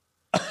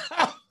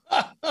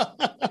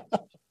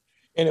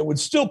 And it would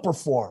still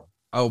perform.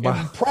 Oh, it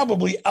would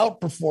probably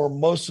outperform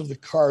most of the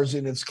cars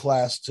in its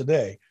class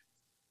today.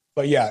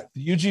 But yeah,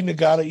 Yuji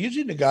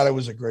Nagata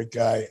was a great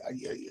guy.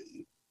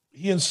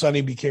 He and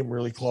Sonny became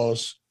really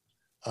close,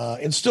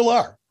 and still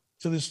are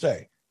to this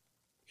day.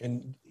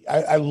 And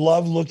I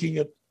love looking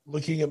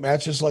at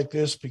matches like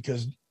this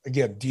because,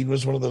 again, Dean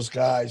was one of those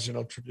guys,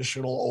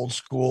 traditional, old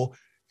school,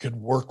 could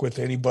work with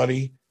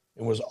anybody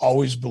and was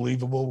always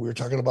believable. We were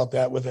talking about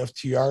that with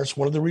FTR. It's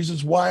one of the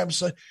reasons why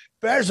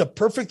that is a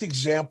perfect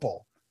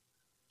example.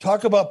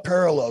 Talk about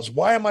parallels.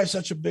 Why am I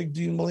such a big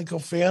Dean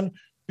Malenko fan?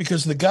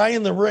 Because the guy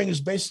in the ring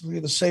is basically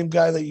the same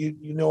guy that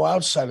you know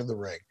outside of the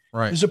ring.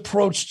 Right. His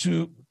approach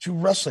to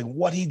wrestling,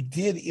 what he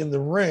did in the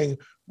ring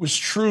was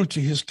true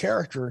to his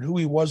character and who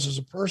he was as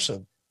a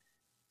person.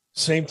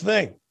 Same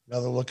thing.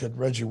 Another look at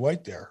Reggie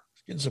White there.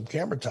 He's getting some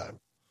camera time.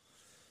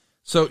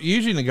 So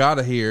Yuji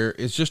Nagata here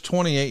is just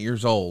 28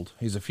 years old.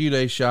 He's a few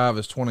days shy of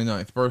his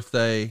 29th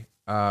birthday.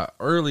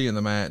 Early in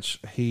the match,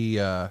 he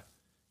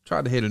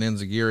tried to hit an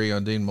enziguri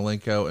on Dean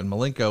Malenko, and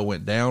Malenko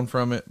went down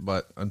from it,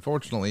 but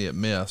unfortunately it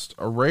missed.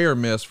 A rare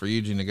miss for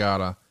Yuji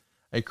Nagata,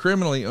 a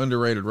criminally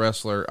underrated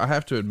wrestler. I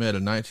have to admit,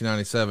 in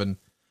 1997,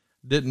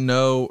 didn't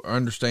know,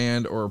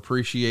 understand, or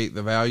appreciate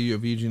the value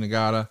of Yuji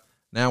Nagata.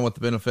 Now, with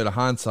the benefit of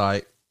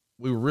hindsight,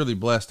 we were really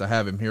blessed to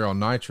have him here on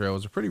Nitro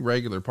as a pretty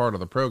regular part of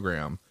the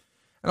program.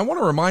 And I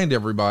want to remind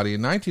everybody,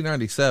 in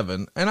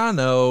 1997, and I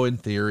know in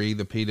theory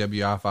the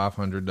PWI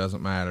 500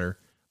 doesn't matter,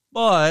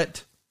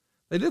 but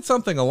they did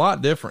something a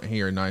lot different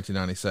here in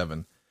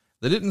 1997.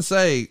 They didn't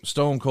say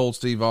Stone Cold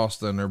Steve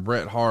Austin or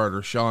Bret Hart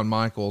or Shawn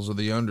Michaels or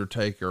The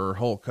Undertaker or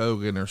Hulk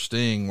Hogan or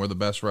Sting were the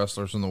best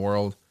wrestlers in the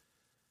world.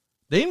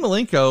 Dean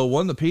Malenko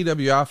won the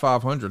PWI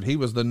 500. He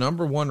was the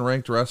number one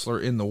ranked wrestler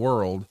in the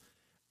world.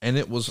 And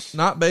it was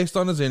not based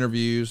on his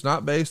interviews,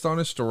 not based on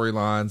his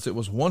storylines. It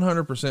was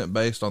 100%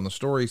 based on the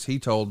stories he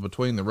told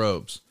between the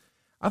ropes.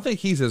 I think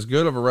he's as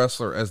good of a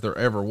wrestler as there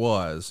ever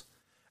was.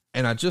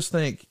 And I just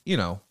think,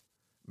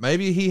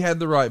 maybe he had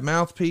the right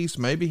mouthpiece.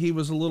 Maybe he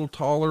was a little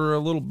taller or a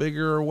little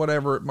bigger or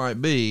whatever it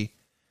might be.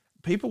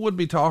 people would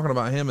be talking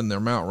about him in their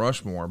Mount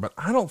Rushmore, but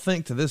I don't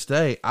think to this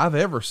day I've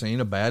ever seen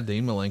a bad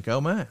Dean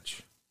Malenko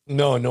match.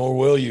 No, nor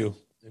will you.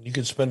 And you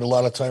can spend a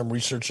lot of time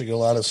researching a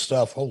lot of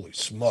stuff. Holy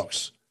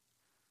smokes.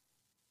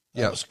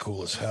 That was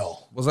cool as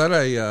hell. Was that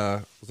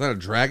a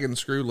dragon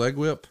screw leg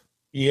whip?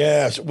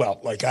 Yes.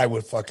 Well, like I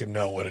would fucking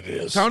know what it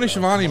is. Tony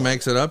Schiavone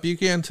makes it up. You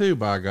can too,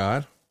 by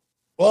God.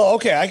 Well,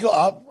 okay.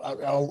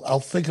 I'll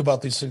think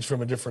about these things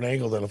from a different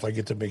angle than if I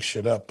get to make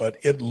shit up, but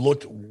it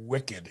looked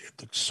wicked. It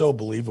looked so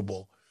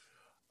believable.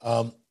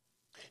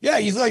 Yeah.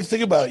 You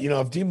think about it,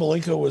 if Dean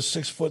Malenko was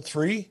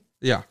 6'3",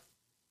 yeah,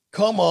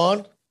 come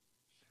on,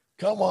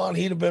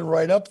 he'd have been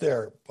right up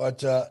there.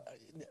 But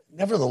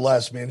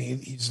nevertheless, man,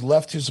 he's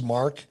left his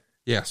mark.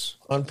 Yes,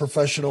 on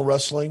professional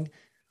wrestling.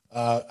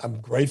 I'm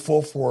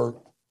grateful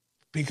for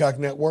Peacock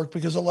Network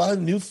because a lot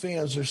of new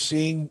fans are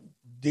seeing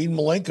Dean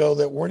Malenko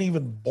that weren't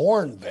even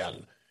born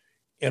then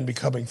and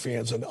becoming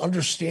fans and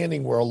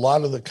understanding where a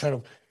lot of the kind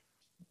of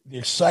the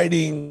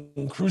exciting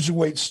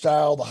cruiserweight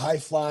style, the high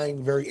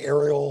flying, very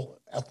aerial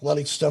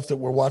athletic stuff that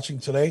we're watching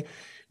today,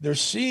 they're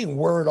seeing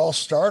where it all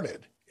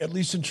started, at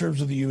least in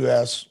terms of the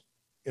U.S.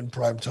 in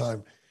prime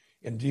time.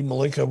 And Dean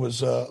Malenko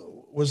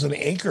was an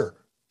anchor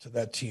to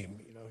that team.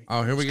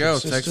 Oh, here we go.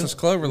 Texas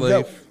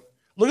Cloverleaf.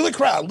 Look at the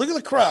crowd. Look at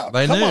the crowd.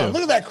 They Come knew. on.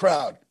 Look at that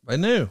crowd. They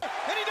knew. And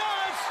he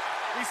does.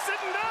 He's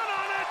sitting down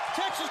on it.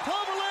 Texas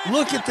Cloverleaf.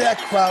 Look at that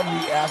crowd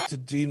react to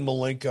Dean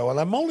Malenko. And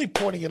I'm only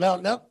pointing it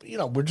out now.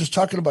 We're just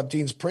talking about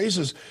Dean's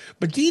praises,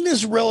 but Dean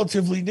is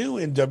relatively new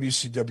in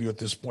WCW at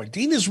this point.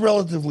 Dean is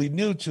relatively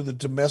new to the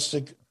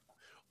domestic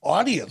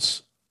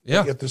audience.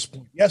 Yeah. At this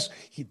point. Yes,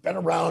 he'd been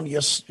around.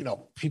 Yes,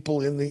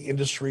 people in the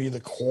industry, the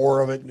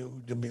core of it knew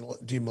who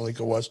Dean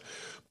Malenko was.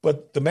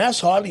 But the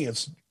mass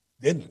audience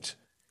didn't.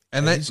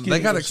 And they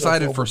got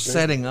excited for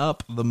setting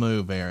up the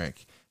move,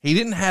 Eric. He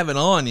didn't have it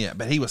on yet,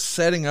 but he was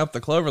setting up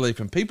the Cloverleaf,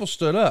 and people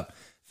stood up.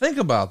 Think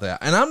about that.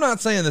 And I'm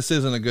not saying this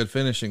isn't a good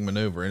finishing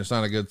maneuver, and it's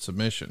not a good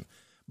submission.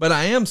 But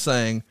I am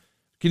saying,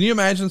 can you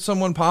imagine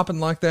someone popping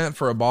like that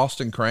for a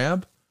Boston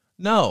Crab?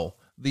 No.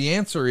 The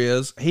answer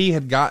is he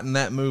had gotten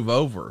that move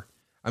over.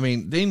 I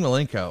mean, Dean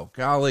Malenko,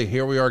 golly,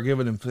 here we are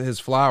giving him his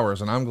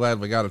flowers, and I'm glad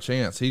we got a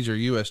chance. He's your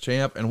U.S.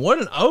 champ. And what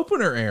an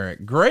opener,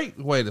 Eric. Great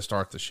way to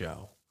start the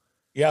show.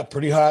 Yeah,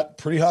 pretty hot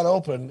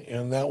open.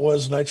 And that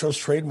was Nitro's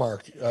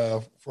trademark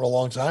for a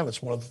long time.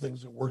 It's one of the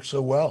things that works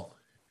so well.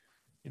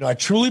 I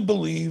truly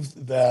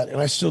believe that, and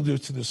I still do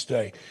to this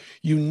day,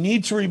 you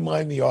need to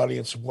remind the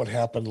audience of what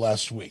happened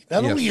last week.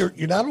 Only you're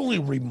not only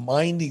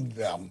reminding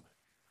them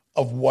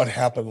of what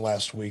happened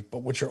last week, but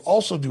what you're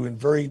also doing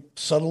very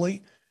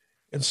subtly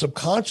and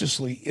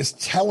subconsciously is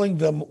telling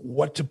them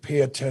what to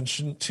pay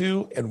attention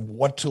to and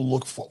what to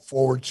look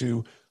forward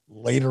to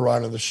later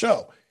on in the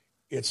show.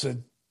 It's a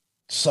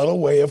subtle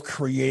way of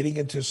creating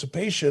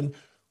anticipation,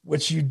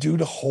 which you do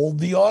to hold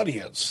the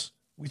audience.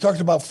 We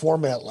talked about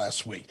format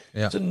last week.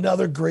 Yeah. It's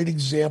another great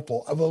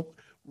example of a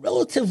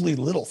relatively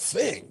little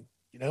thing.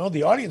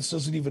 The audience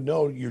doesn't even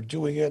know you're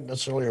doing it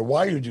necessarily or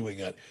why you're doing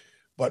it.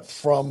 But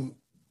from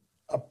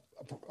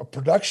a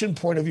production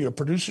point of view, a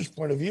producer's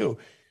point of view,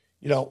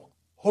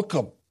 hook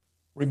them,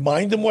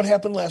 remind them what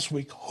happened last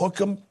week, hook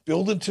them,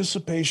 build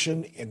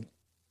anticipation, and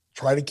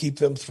try to keep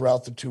them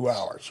throughout the 2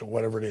 hours or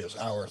whatever it is,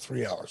 hour,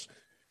 3 hours.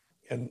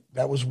 And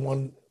that was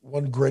one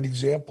great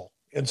example.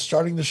 And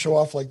starting the show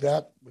off like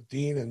that with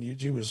Dean and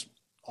Yuji was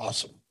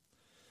awesome.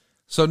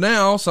 So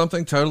now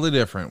something totally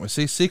different. We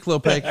see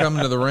Cyclope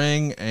coming to the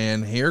ring,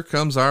 and here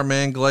comes our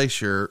man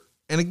Glacier.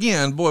 And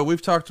again, boy,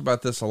 we've talked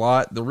about this a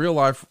lot. The real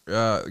life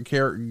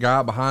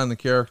guy behind the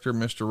character,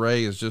 Mr.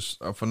 Ray, is just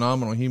a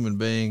phenomenal human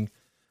being.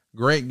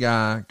 Great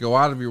guy. Go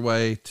out of your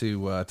way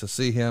to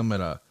see him at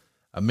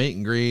a meet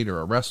and greet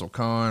or a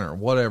WrestleCon or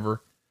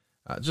whatever.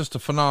 Just a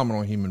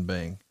phenomenal human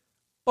being.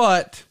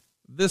 But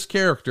this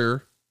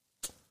character,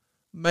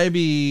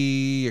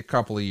 maybe a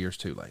couple of years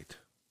too late.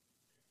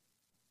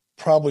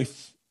 Probably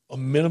a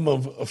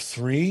minimum of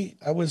 3,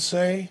 I would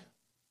say.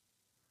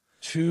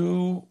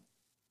 2,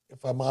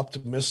 if I'm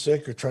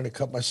optimistic or trying to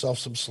cut myself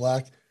some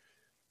slack.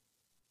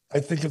 I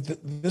think if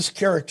this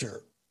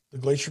character, the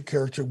Glacier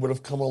character, would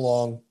have come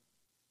along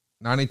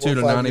 92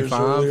 to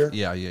 95.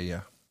 Yeah.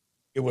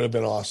 It would have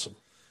been awesome.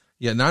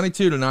 Yeah,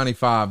 92 to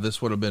 95,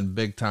 this would have been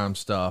big time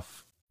stuff.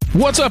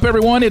 What's up,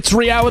 everyone? It's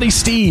Reality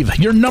Steve,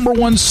 your number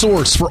one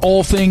source for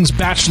all things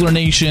Bachelor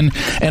Nation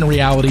and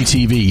reality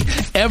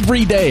TV.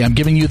 Every day, I'm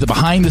giving you the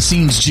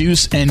behind-the-scenes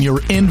juice and your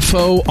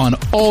info on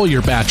all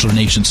your Bachelor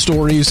Nation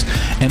stories,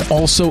 and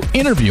also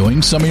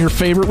interviewing some of your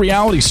favorite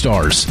reality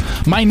stars.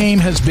 My name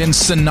has been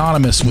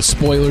synonymous with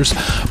spoilers,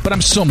 but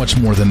I'm so much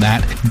more than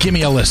that. Give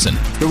me a listen.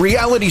 The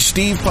Reality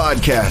Steve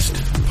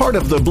Podcast, part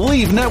of the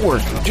Believe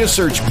Network. Just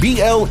search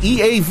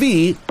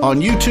BLEAV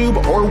on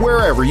YouTube or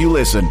wherever you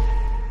listen.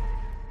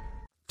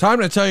 Time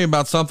to tell you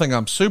about something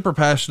I'm super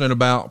passionate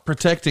about: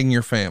 protecting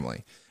your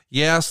family.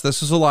 Yes,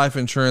 this is a life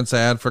insurance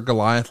ad for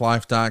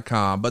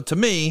GoliathLife.com, but to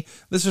me,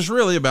 this is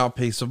really about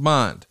peace of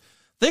mind.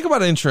 Think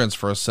about insurance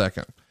for a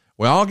second.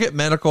 We all get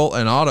medical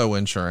and auto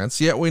insurance,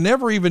 yet we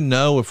never even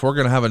know if we're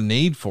going to have a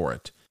need for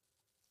it.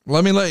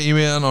 Let me let you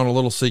in on a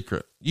little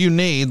secret. You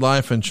need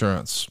life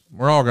insurance.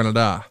 We're all going to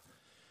die.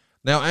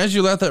 Now, as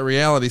you let that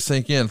reality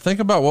sink in, think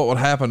about what would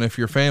happen if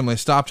your family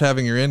stopped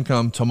having your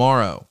income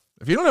tomorrow.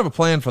 If you don't have a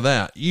plan for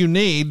that, you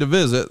need to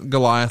visit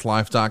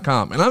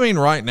Goliathlife.com. And I mean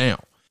right now.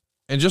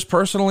 And just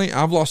personally,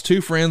 I've lost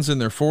 2 friends in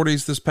their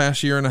 40s this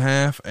past year and a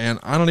half, and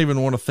I don't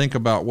even want to think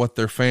about what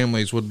their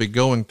families would be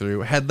going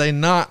through had they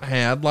not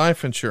had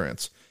life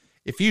insurance.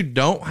 If you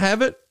don't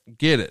have it,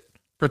 get it.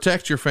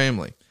 Protect your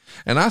family.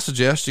 And I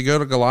suggest you go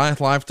to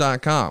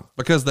Goliathlife.com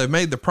because they've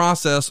made the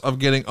process of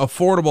getting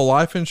affordable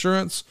life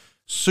insurance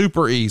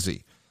super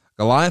easy.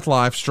 Goliath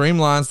Life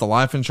streamlines the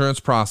life insurance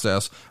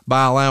process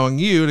by allowing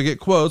you to get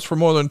quotes for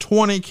more than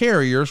 20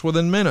 carriers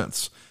within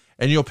minutes.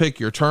 And you'll pick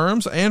your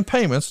terms and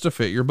payments to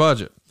fit your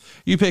budget.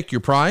 You pick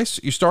your price,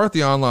 you start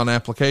the online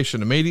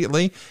application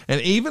immediately, and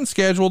even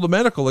schedule the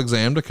medical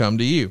exam to come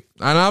to you.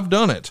 And I've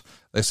done it.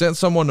 They sent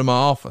someone to my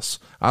office.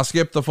 I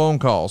skipped the phone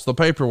calls, the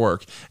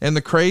paperwork, and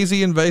the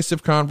crazy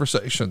invasive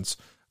conversations.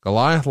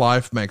 Goliath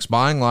Life makes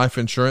buying life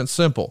insurance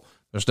simple.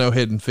 There's no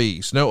hidden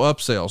fees, no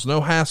upsells,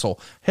 no hassle.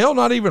 Hell,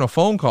 not even a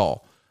phone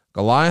call.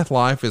 Goliath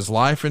Life is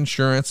life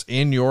insurance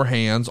in your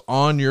hands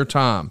on your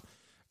time.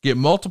 Get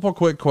multiple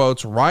quick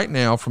quotes right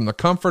now from the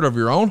comfort of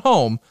your own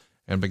home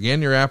and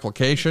begin your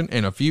application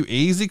in a few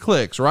easy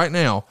clicks right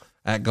now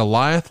at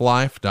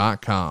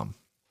Goliathlife.com.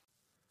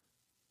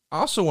 I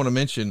also want to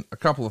mention a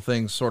couple of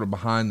things sort of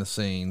behind the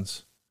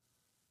scenes.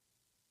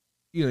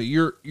 You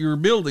know, you're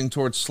building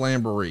towards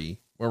Slamboree,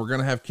 where we're going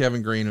to have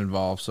Kevin Green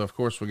involved. So of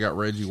course we got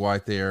Reggie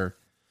White there.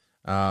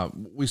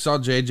 We saw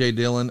JJ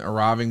Dillon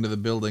arriving to the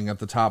building at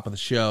the top of the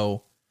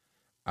show.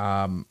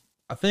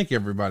 I think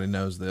everybody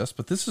knows this,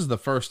 but this is the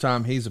first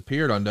time he's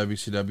appeared on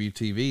WCW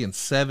TV in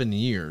 7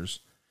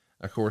 years.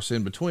 Of course,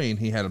 in between,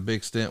 he had a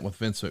big stint with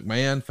Vince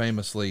McMahon,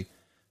 famously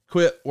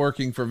quit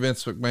working for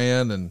Vince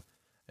McMahon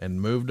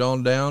and moved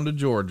on down to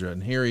Georgia.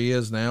 And here he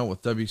is now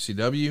with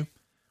WCW.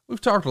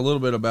 We've talked a little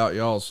bit about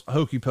y'all's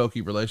hokey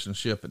pokey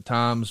relationship at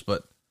times,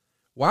 but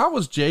why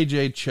was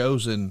JJ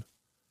chosen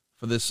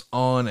for this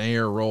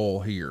on-air role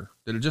here?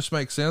 Did it just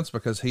make sense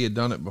because he had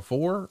done it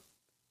before?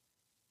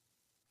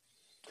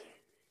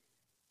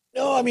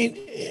 No, I mean,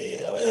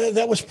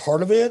 that was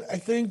part of it, I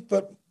think,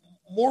 but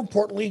more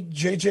importantly,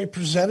 JJ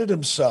presented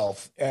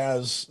himself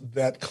as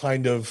that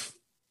kind of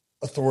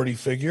authority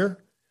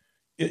figure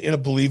in a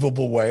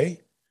believable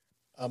way.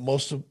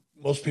 Most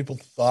people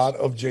thought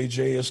of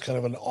JJ as kind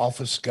of an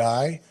office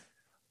guy.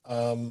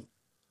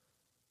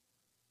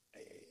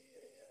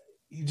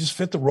 He just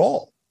fit the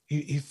role.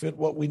 He fit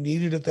what we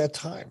needed at that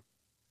time.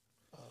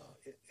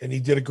 And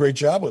he did a great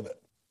job with it.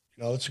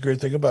 You know, that's a great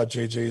thing about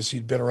JJ is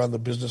he'd been around the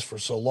business for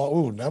so long.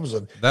 Ooh, that was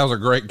a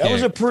great kick. That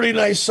was a pretty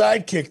nice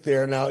sidekick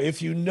there. Now,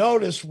 if you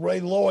notice,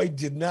 Ray Lloyd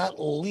did not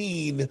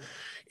lean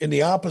in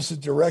the opposite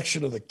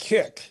direction of the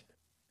kick.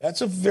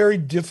 That's a very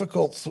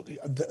difficult,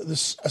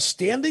 a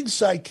standing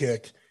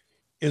sidekick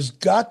is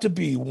got to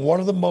be one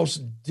of the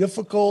most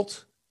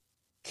difficult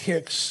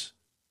kicks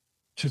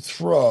to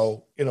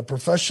throw in a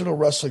professional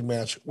wrestling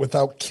match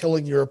without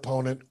killing your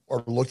opponent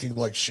or looking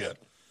like shit.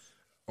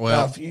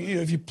 Well, now,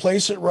 if you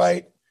place it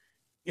right,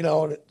 you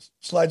know, and it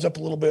slides up a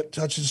little bit,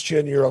 touches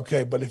chin, you're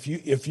okay. But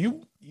if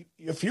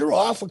you're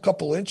off a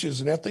couple inches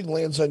and that thing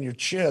lands on your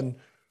chin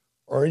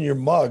or in your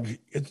mug,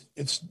 it's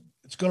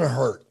going to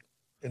hurt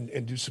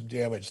and do some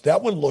damage.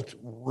 That one looked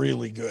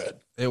really good.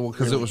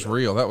 Because it was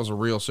real. That was a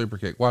real super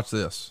kick. Watch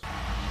this.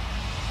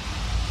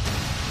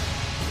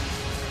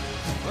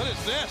 What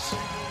is this?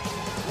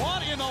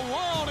 What in the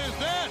world is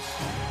this?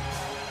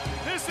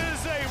 This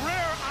is a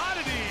rare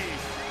oddity.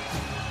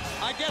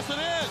 I guess it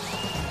is.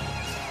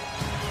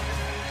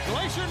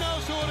 Glacier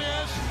knows who it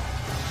is.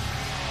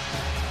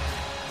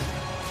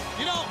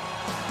 You know,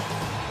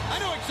 I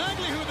know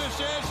exactly who this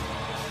is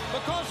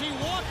because he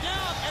walked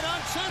out and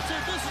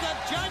uncensored. This is that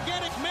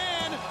gigantic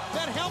man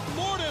that helped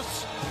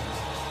Mortis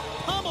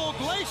pummel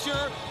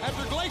Glacier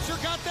after Glacier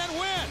got that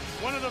win.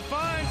 One of the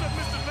finds of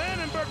Mr.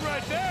 Vandenberg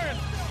right there. And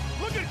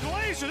look at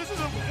Glacier. This is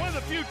one of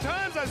the few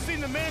times I've seen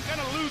the man kind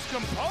of lose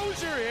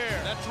composure here.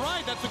 That's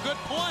right. That's a good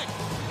point.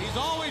 He's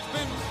always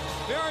been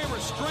very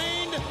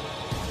restrained,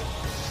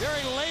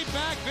 very laid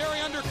back,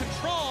 very under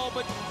control,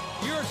 but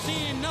you're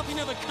seeing nothing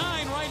of the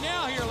kind right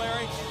now here,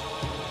 Larry.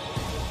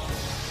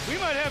 We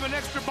might have an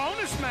extra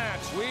bonus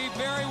match. We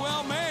very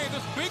well may.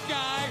 This big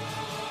guy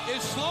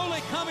is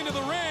slowly coming to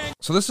the ring.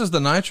 So this is the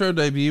Nitro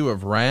debut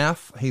of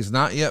Wrath. He's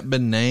not yet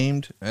been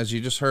named. As you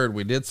just heard,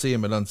 we did see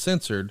him at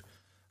Uncensored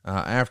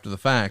after the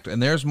fact.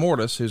 And there's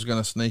Mortis, who's going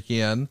to sneak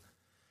in.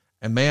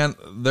 And man,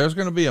 there's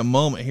going to be a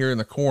moment here in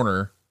the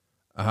corner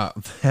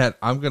that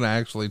I'm going to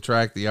actually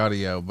track the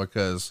audio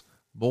because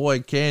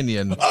boy,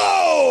 Canyon.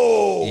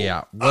 Oh!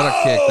 Yeah, what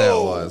a kick that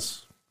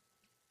was.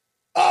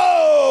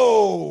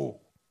 Oh!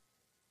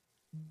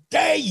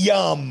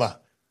 Damn!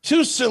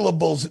 2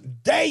 syllables,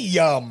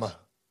 damn!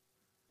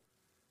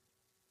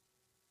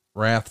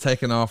 Wrath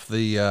taking off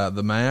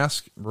the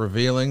mask,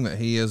 revealing that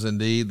he is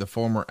indeed the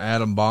former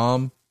Adam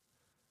Bomb.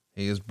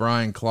 He is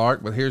Brian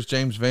Clark, but here's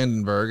James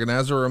Vandenberg. And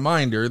as a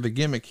reminder, the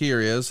gimmick here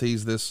is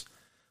he's this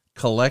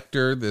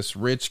collector, this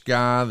rich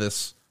guy,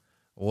 this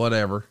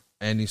whatever,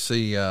 and you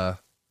see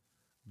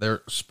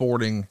they're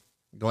sporting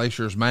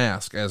Glacier's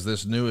mask as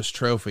this newest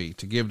trophy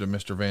to give to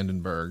Mr.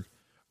 Vandenberg.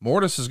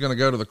 Mortis is going to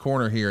go to the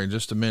corner here in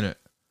just a minute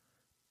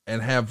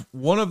and have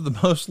one of the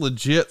most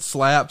legit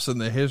slaps in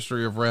the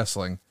history of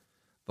wrestling,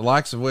 the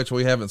likes of which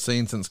we haven't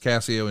seen since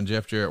Cassio and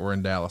Jeff Jarrett were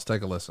in Dallas.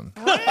 Take a listen.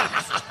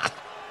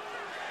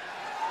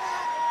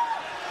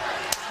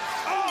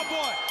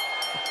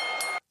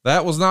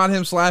 That was not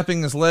him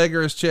slapping his leg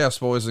or his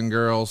chest, boys and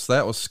girls.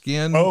 That was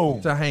skin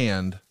to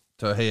hand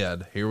to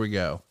head. Here we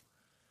go.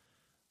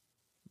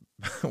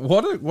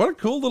 What a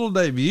cool little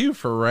debut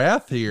for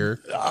Wrath here.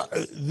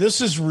 This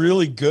is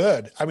really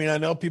good. I mean, I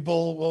know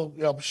people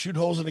will shoot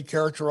holes in the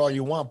character all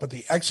you want, but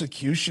the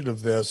execution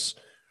of this,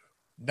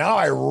 now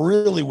I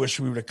really wish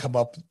we would have come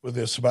up with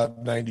this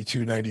about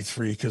 92,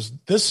 93, because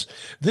this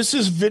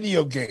is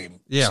video game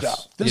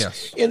stuff.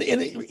 Yes.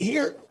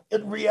 Here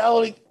in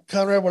reality,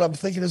 Conrad, what I'm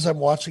thinking as I'm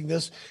watching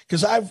this,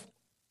 because I've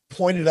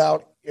pointed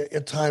out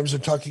at times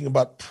in talking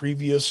about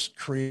previous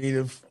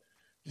creative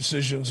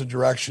decisions and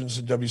directions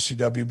in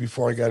WCW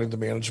before I got into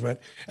management.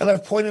 And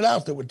I've pointed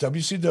out that what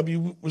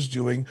WCW was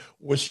doing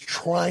was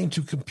trying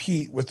to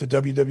compete with the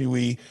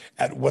WWE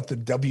at what the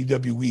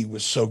WWE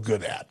was so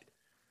good at,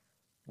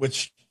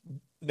 which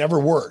never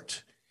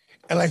worked.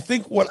 And I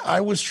think what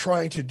I was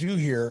trying to do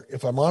here,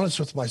 if I'm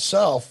honest with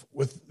myself,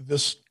 with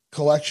this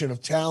collection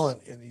of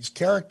talent and these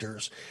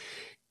characters,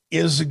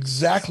 is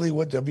exactly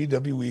what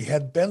WWE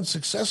had been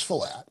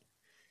successful at.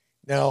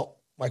 Now,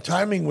 my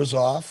timing was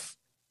off,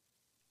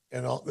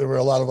 and there were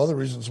a lot of other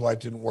reasons why it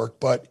didn't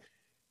work. But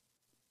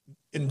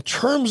in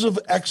terms of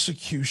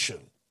execution,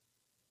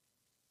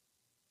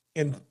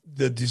 in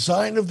the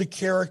design of the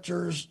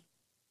characters,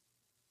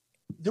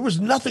 there was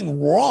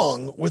nothing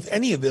wrong with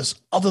any of this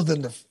other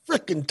than the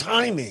frickin'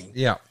 timing.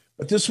 Yeah.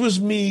 But this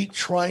was me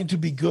trying to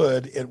be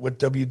good at what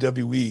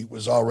WWE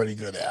was already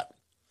good at.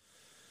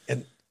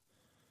 And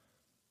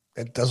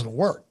it doesn't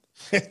work.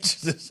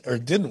 It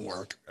didn't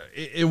work.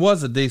 It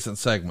was a decent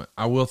segment,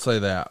 I will say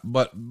that.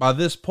 But by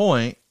this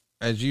point,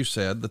 as you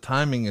said, the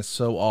timing is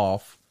so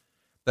off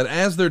that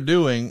as they're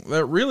doing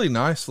that really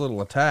nice little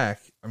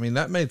attack, I mean,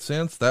 that made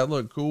sense. That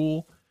looked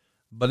cool.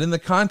 But in the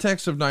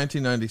context of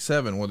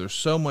 1997, where there's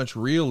so much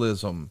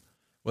realism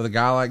with a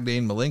guy like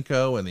Dean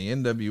Malenko and the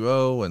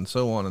NWO and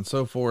so on and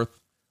so forth,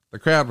 the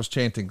crowd was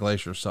chanting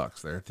Glacier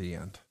sucks there at the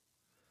end.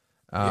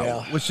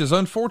 Which is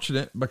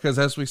unfortunate because,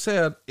 as we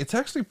said, it's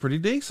actually pretty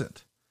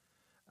decent.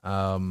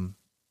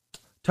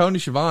 Tony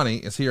Schiavone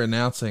is here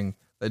announcing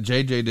that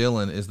J.J.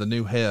 Dillon is the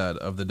new head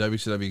of the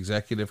WCW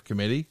Executive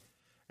Committee.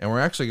 And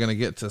we're actually going to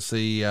get to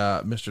see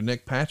Mr.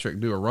 Nick Patrick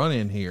do a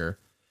run-in here.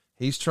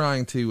 He's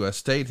trying to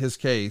state his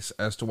case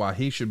as to why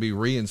he should be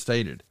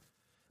reinstated.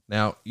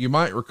 Now, you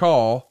might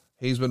recall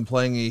he's been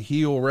playing a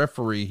heel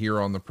referee here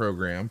on the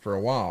program for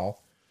a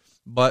while,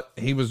 but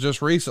he was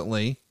just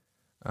recently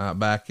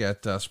back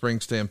at Spring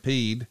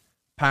Stampede,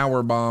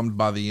 power bombed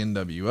by the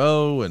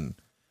NWO, and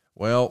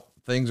well,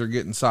 things are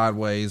getting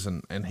sideways,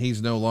 and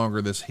he's no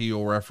longer this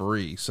heel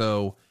referee.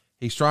 So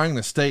he's trying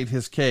to state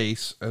his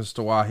case as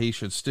to why he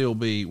should still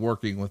be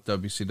working with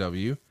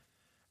WCW.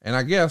 And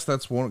I guess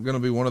that's going to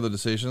be one of the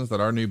decisions that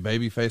our new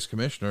babyface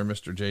commissioner,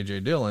 Mr.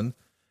 J.J. Dillon,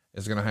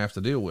 is going to have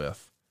to deal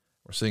with.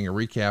 We're seeing a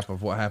recap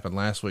of what happened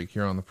last week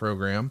here on the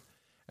program.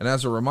 And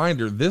as a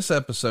reminder, this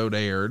episode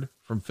aired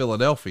from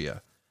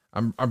Philadelphia.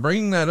 I'm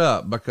bringing that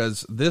up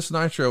because this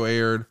Nitro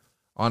aired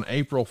on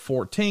April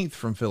 14th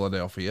from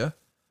Philadelphia.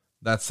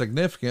 That's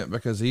significant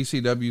because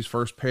ECW's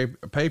first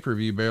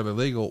pay-per-view, Barely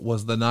Legal,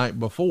 was the night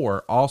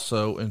before,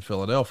 also in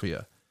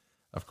Philadelphia.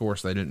 Of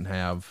course, they didn't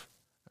have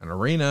an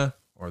arena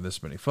or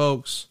this many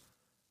folks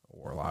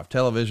or live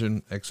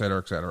television, et cetera,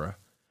 et cetera.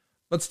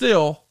 But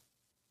still,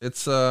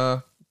 it's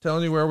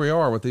telling you where we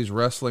are with these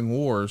wrestling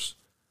wars.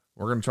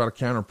 We're going to try to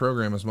counter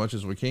program as much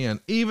as we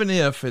can, even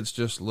if it's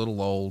just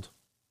little old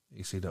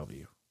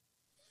ECW.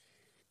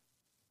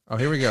 Oh,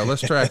 here we go.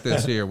 Let's track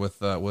this here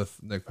with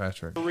Nick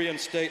Patrick.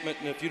 Reinstatement,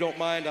 and if you don't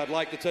mind, I'd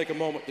like to take a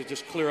moment to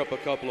just clear up a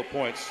couple of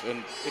points.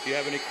 And if you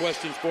have any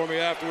questions for me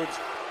afterwards,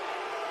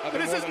 but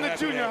this isn't a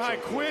junior high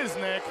quiz,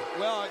 Nick.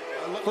 Well,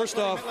 first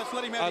off,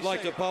 I'd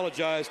like to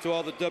apologize to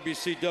all the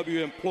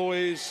WCW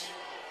employees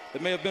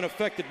that may have been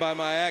affected by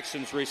my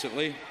actions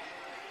recently.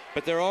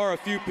 But there are a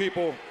few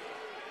people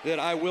that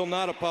I will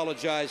not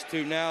apologize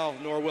to now,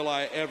 nor will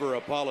I ever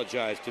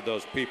apologize to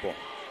those people.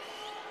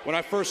 When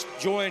I first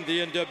joined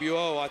the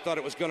NWO, I thought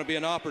it was going to be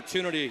an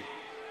opportunity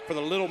for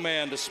the little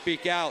man to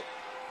speak out,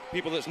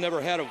 people that's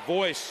never had a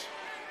voice,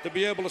 to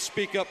be able to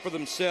speak up for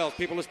themselves,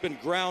 people that's been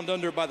ground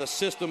under by the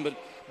system, but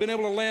been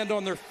able to land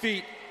on their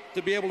feet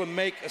to be able to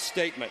make a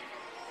statement.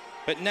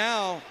 But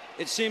now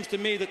it seems to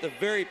me that the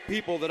very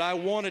people that I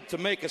wanted to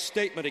make a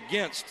statement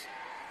against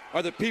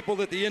are the people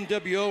that the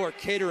NWO are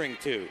catering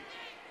to.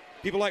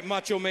 People like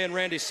Macho Man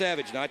Randy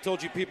Savage. Now, I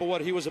told you people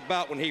what he was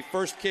about when he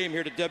first came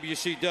here to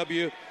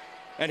WCW,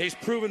 and he's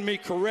proven me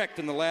correct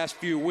in the last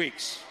few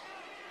weeks.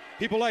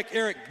 People like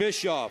Eric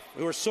Bischoff,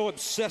 who are so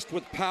obsessed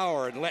with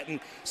power and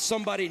letting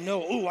somebody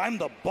know, ooh, I'm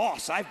the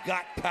boss, I've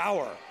got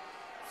power.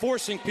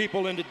 Forcing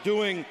people into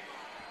doing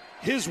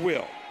his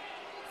will.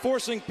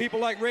 Forcing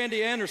people like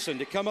Randy Anderson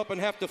to come up and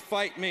have to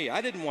fight me.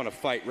 I didn't want to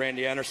fight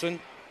Randy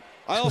Anderson.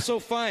 I also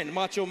fined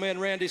Macho Man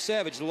Randy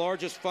Savage, the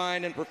largest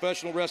fine in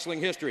professional wrestling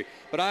history.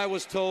 But I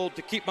was told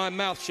to keep my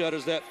mouth shut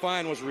as that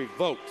fine was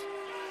revoked.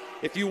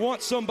 If you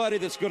want somebody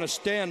that's going to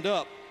stand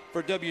up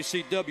for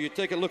WCW,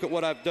 take a look at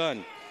what I've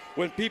done.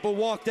 When people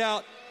walked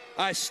out,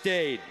 I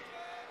stayed.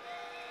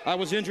 I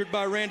was injured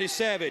by Randy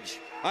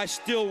Savage. I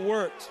still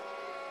worked.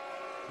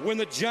 When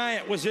the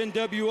Giant was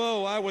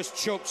NWO, I was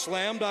choke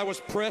slammed, I was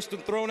pressed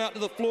and thrown out to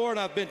the floor, and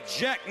I've been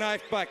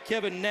jackknifed by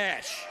Kevin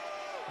Nash.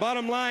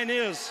 Bottom line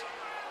is,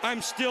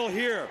 I'm still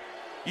here.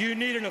 You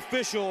need an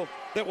official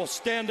that will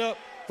stand up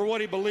for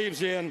what he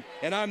believes in,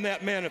 and I'm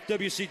that man. If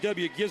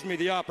WCW gives me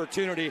the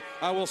opportunity,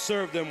 I will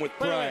serve them with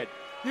pride.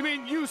 Wait. You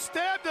mean you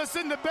stabbed us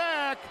in the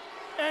back,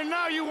 and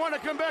now you want to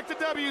come back to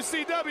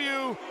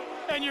WCW,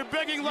 and you're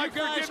begging like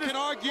you guys forgiveness? Can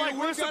argue. Like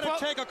We've got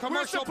to take a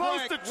commercial break.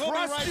 We're supposed to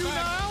trust you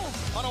now?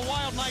 On a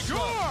Wild Nitro.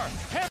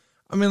 Sure.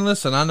 I mean,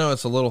 listen, I know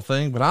it's a little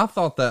thing, but I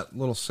thought that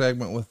little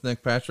segment with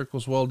Nick Patrick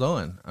was well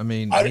done. I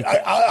mean,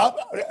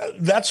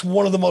 that's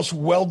one of the most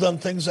well done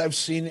things I've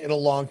seen in a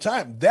long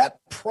time. That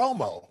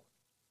promo,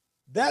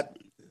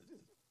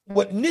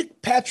 what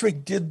Nick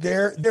Patrick did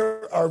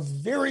there are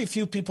very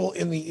few people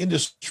in the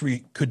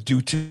industry could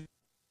do too.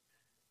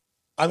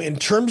 I mean, in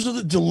terms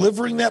of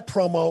delivering that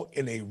promo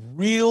in a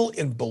real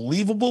and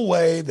believable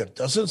way that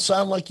doesn't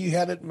sound like you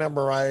had it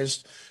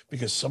memorized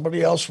because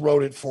somebody else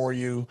wrote it for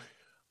you,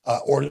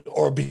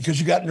 or because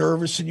you got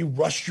nervous and you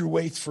rushed your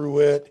way through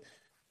it.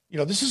 You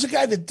know, this is a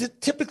guy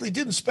that typically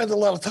didn't spend a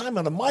lot of time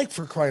on the mic,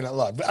 for crying out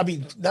loud. I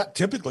mean, not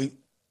typically,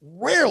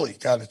 rarely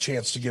got a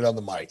chance to get on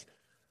the mic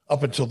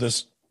up until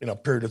this,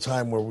 period of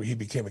time where he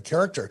became a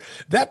character.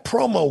 That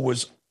promo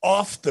was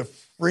off the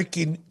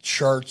freaking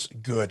charts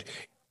good.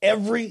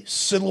 Every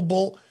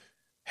syllable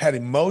had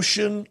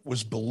emotion,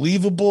 was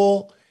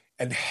believable,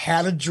 and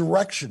had a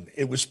direction.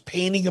 It was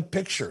painting a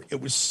picture. It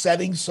was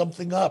setting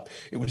something up.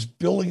 It was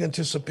building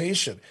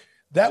anticipation.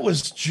 That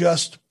was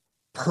just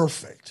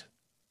perfect.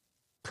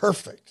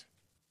 Perfect.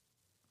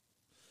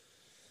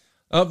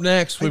 Up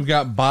next, we've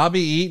got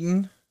Bobby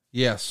Eaton.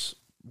 Yes,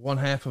 one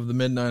half of the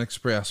Midnight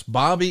Express.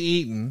 Bobby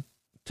Eaton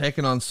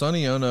taking on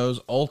Sonny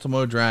Ono's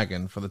Ultimo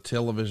Dragon for the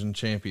television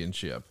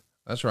championship.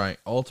 That's right.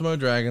 Ultimo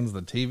Dragon's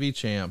the TV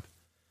champ,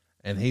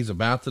 and he's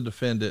about to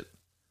defend it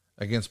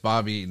against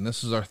Bobby Eaton.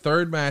 This is our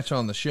third match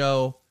on the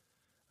show.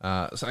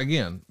 So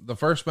again, the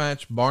first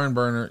match, Barn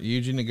Burner,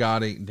 Yuji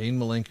Nagata, Dean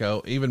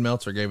Malenko, even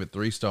Meltzer gave it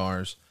 3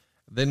 stars.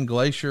 Then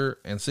Glacier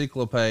and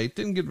Cyclope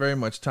didn't get very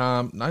much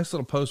time. Nice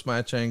little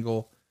post-match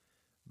angle,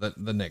 the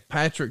Nick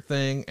Patrick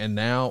thing, and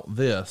now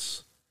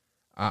this.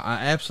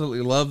 I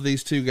absolutely love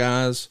these two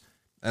guys.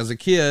 As a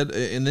kid,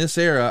 in this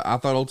era, I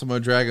thought Ultimo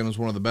Dragon was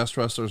one of the best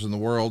wrestlers in the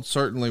world,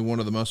 certainly one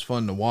of the most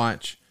fun to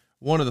watch.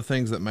 One of the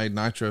things that made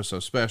Nitro so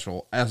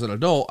special. As an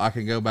adult, I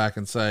can go back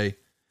and say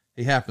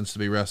he happens to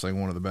be wrestling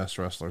one of the best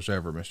wrestlers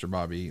ever, Mr.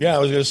 Bobby Eaton. Yeah, I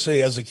was going to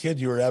say, as a kid,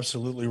 you were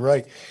absolutely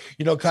right.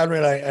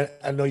 Conrad,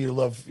 I know you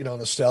love,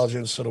 nostalgia,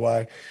 and so do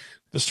I.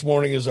 This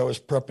morning as I was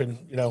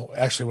prepping,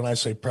 actually when I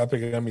say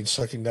prepping, I mean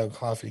sucking down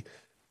coffee.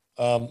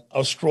 I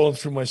was scrolling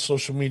through my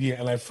social media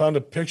and I found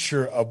a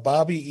picture of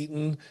Bobby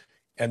Eaton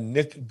and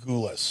Nick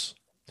Gulas.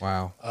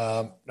 Wow.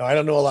 Now, I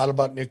don't know a lot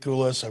about Nick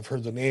Gulas. I've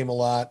heard the name a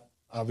lot,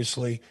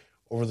 obviously,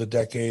 over the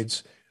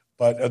decades.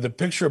 But the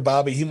picture of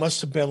Bobby, he must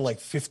have been like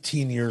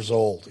 15 years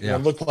old. Yeah.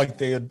 It looked like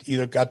they had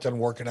either got done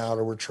working out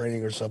or were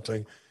training or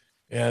something.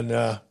 And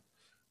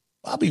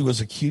Bobby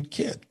was a cute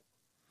kid.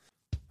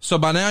 So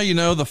by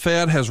now, the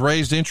Fed has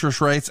raised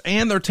interest rates,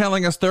 and they're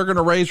telling us they're going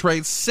to raise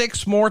rates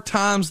 6 more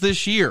times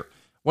this year.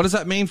 What does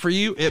that mean for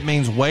you? It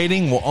means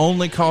waiting will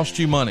only cost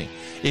you money.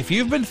 If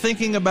you've been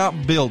thinking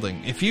about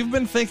building, if you've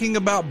been thinking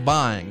about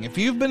buying, if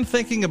you've been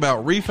thinking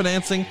about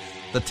refinancing,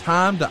 the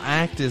time to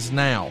act is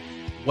now.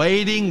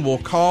 Waiting will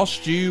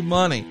cost you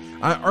money.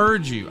 I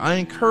urge you, I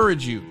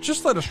encourage you,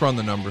 just let us run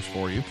the numbers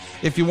for you.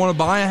 If you want to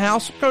buy a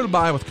house, go to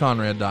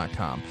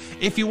buywithconrad.com.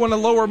 If you want a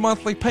lower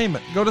monthly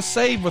payment, go to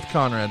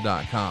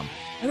savewithconrad.com.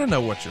 And I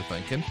know what you're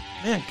thinking.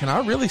 Man, can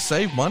I really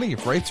save money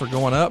if rates are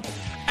going up?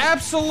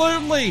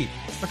 Absolutely!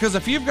 Because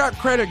if you've got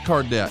credit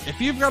card debt, if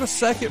you've got a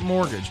second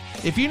mortgage,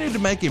 if you need to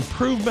make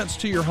improvements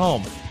to your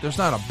home, there's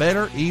not a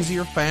better,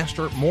 easier,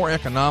 faster, more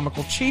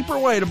economical, cheaper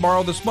way to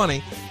borrow this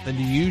money than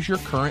to use your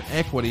current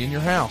equity in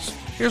your house.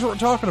 Here's what we're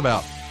talking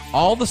about.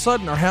 All of a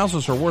sudden, our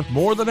houses are worth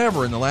more than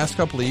ever in the last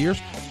couple of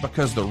years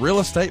because the real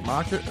estate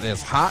market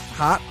is hot,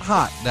 hot,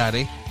 hot,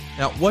 Daddy.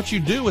 Now, what you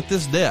do with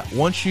this debt,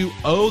 once you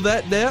owe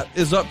that debt,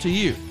 is up to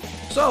you.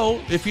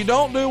 So, if you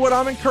don't do what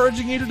I'm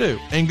encouraging you to do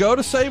and go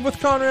to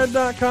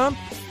savewithconrad.com,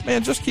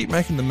 man, just keep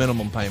making the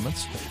minimum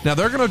payments. Now,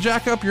 they're going to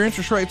jack up your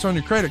interest rates on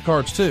your credit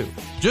cards, too.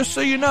 Just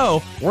so you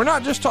know, we're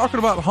not just talking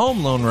about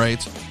home loan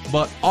rates,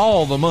 but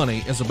all the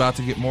money is about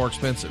to get more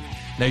expensive.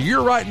 Now,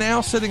 you're right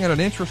now sitting at an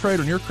interest rate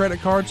on your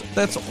credit cards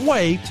that's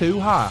way too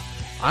high.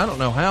 I don't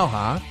know how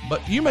high,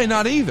 but you may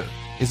not either.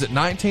 Is it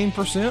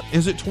 19%?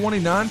 Is it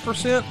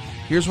 29%?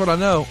 Here's what I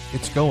know.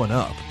 It's going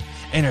up.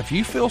 And if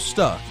you feel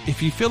stuck,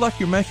 if you feel like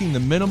you're making the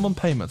minimum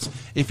payments,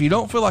 if you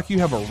don't feel like you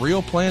have a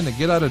real plan to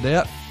get out of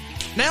debt,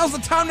 now's the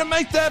time to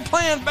make that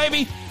plan,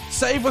 baby.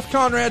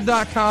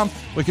 SaveWithConrad.com.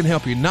 We can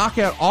help you knock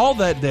out all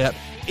that debt,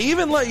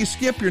 even let you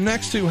skip your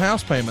next 2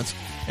 house payments,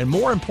 and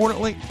more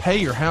importantly, pay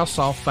your house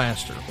off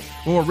faster.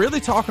 When we're really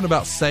talking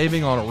about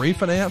saving on a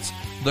refinance,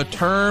 the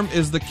term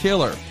is the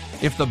killer.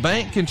 If the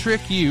bank can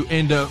trick you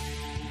into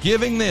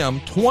giving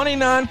them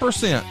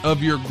 29%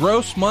 of your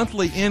gross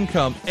monthly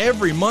income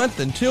every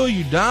month until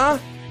you die,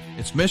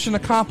 it's mission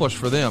accomplished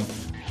for them.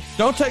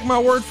 Don't take my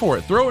word for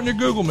it. Throw it in your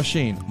Google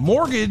machine.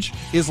 Mortgage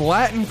is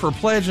Latin for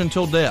pledge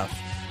until death.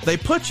 They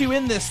put you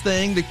in this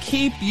thing to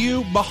keep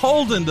you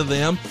beholden to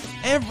them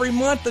every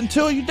month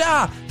until you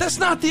die. That's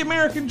not the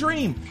American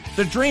dream.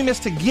 The dream is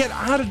to get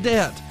out of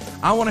debt.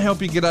 I want to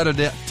help you get out of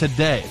debt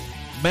today.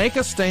 Make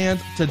a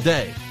stand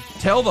today.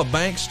 Tell the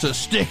banks to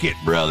stick it,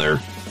 brother.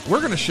 We're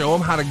going to show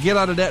them how to get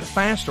out of debt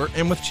faster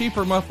and with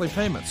cheaper monthly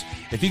payments.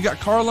 If you got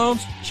car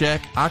loans,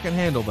 check, I can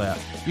handle that.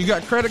 You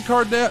got credit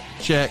card debt?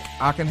 Check,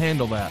 I can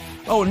handle that.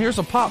 Oh, and here's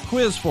a pop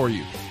quiz for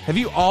you. Have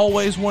you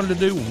always wanted to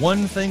do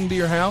one thing to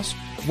your house?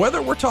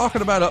 Whether we're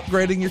talking about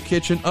upgrading your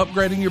kitchen,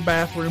 upgrading your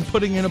bathroom,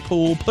 putting in a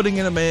pool, putting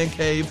in a man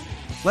cave,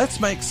 let's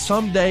make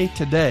someday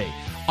today.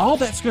 All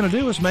that's going to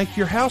do is make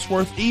your house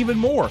worth even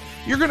more.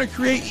 You're going to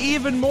create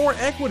even more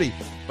equity.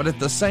 But at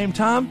the same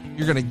time,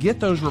 you're going to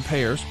get those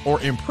repairs or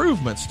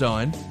improvements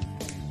done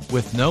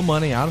with no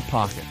money out of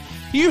pocket.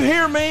 You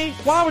hear me?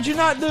 Why would you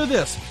not do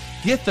this?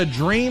 Get the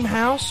dream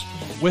house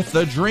with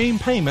the dream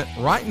payment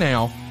right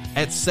now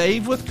at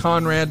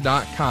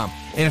SaveWithConrad.com.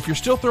 And if you're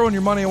still throwing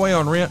your money away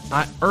on rent,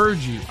 I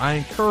urge you, I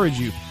encourage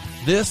you,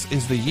 this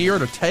is the year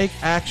to take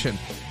action.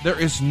 There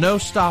is no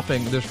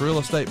stopping this real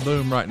estate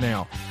boom right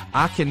now.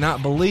 I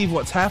cannot believe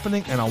what's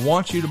happening, and I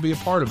want you to be a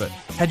part of it.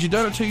 Had you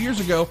done it 2 years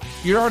ago,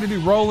 you'd already be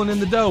rolling in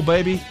the dough,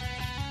 baby.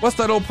 What's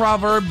that old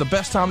proverb? The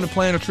best time to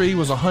plant a tree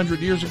was 100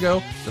 years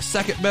ago. The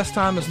second best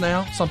time is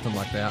now. Something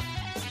like that.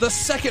 The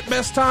second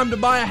best time to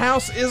buy a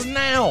house is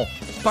now.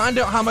 Find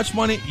out how much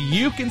money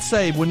you can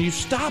save when you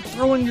stop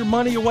throwing your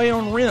money away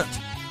on rent,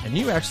 and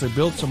you actually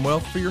build some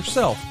wealth for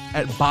yourself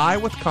at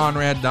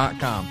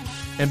buywithconrad.com.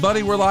 And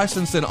buddy, we're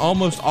licensed in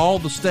almost all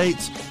the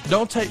states.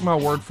 Don't take my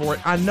word for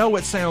it. I know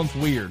it sounds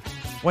weird.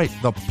 Wait,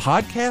 the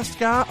podcast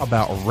guy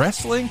about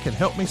wrestling can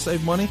help me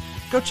save money?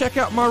 Go check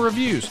out my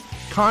reviews,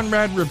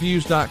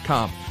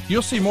 ConradReviews.com.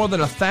 You'll see more than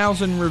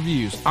 1,000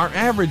 reviews. Our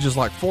average is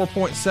like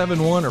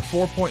 4.71 or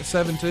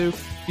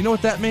 4.72. You know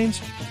what that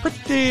means?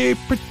 Pretty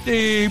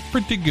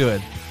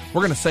good.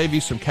 We're going to save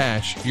you some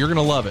cash. You're going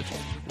to love it.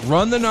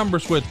 Run the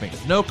numbers with me.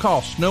 No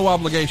cost, no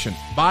obligation.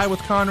 Buy with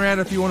Conrad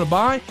if you want to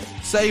buy.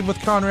 Save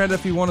with Conrad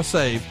if you want to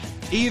save.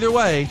 Either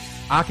way,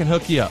 I can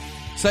hook you up.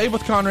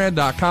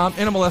 SaveWithConrad.com,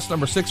 NMLS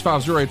number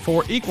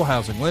 65084, equal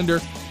housing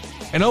lender.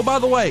 And oh, by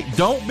the way,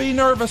 don't be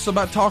nervous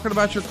about talking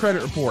about your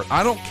credit report.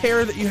 I don't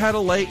care that you had a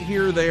late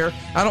here or there.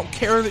 I don't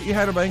care that you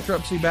had a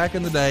bankruptcy back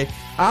in the day.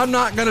 I'm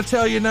not going to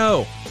tell you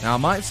no. Now, I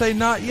might say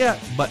not yet,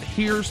 but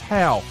here's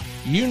how.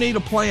 You need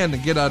a plan to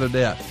get out of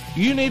debt.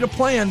 You need a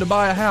plan to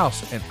buy a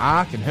house, and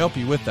I can help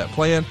you with that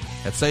plan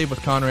at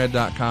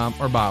SaveWithConrad.com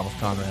or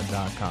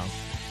BuyWithConrad.com.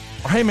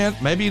 Or hey man,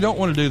 maybe you don't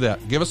want to do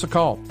that. Give us a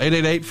call,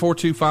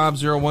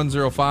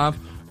 888-425-0105,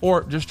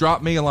 or just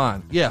drop me a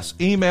line. Yes,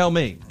 email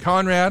me,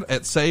 Conrad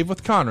at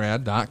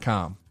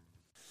SaveWithConrad.com.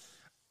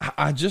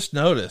 I just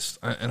noticed,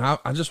 and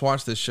I just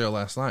watched this show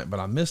last night, but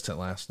I missed it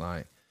last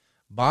night.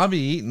 Bobby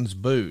Eaton's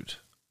boot,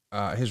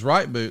 his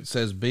right boot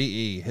says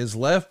BE. His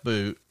left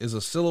boot is a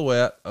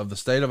silhouette of the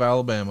state of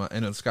Alabama,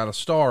 and it's got a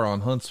star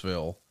on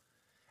Huntsville.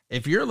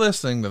 If you're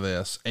listening to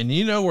this and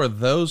you know where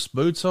those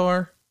boots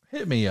are,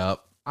 hit me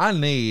up. I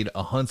need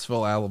a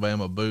Huntsville,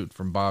 Alabama boot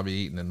from Bobby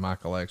Eaton in my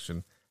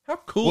collection. How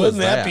cool is that?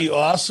 Wouldn't that be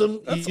awesome?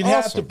 That's You'd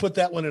have to put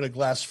that one in a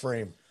glass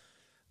frame.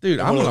 Dude,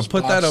 I'm going to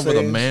put that over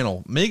the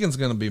mantle. Megan's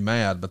going to be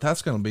mad, but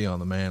that's going to be on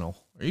the mantle.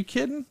 Are you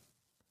kidding?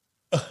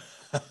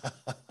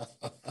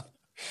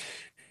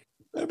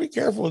 Gotta be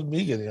careful with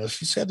Megan. You know,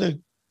 she's had to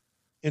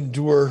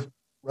endure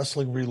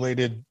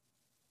wrestling-related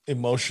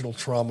emotional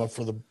trauma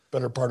for the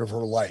better part of her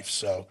life.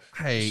 So,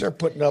 hey, start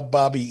putting up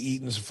Bobby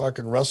Eaton's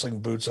fucking wrestling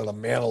boots on a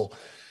mantle.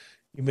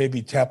 You may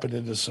be tapping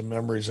into some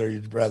memories, or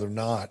you'd rather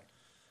not.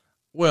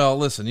 Well,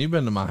 listen, you've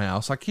been to my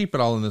house. I keep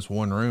it all in this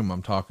one room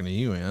I'm talking to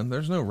you in.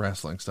 There's no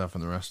wrestling stuff in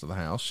the rest of the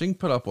house. She can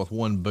put up with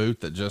one boot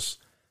that just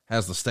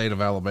has the state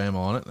of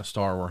Alabama on it and the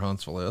star where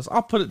Huntsville is.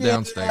 I'll put it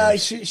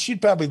downstairs.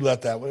 She'd probably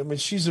let that. I mean,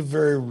 she's a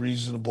very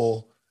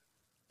reasonable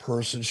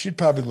person. She'd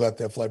probably let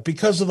that fly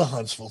because of the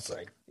Huntsville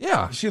thing.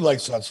 Yeah. She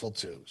likes Huntsville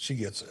too. She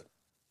gets it.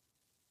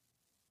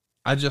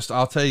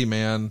 I'll tell you,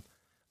 man,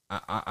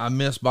 I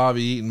miss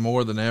Bobby Eaton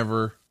more than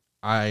ever.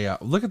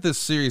 Look at this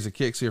series of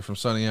kicks here from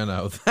Sonny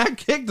Ono. That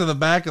kick to the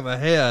back of the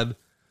head.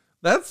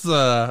 That's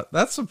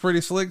some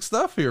pretty slick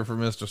stuff here for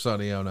Mr.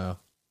 Sonny Ono.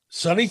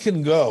 Sonny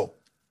can go.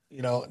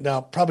 You know,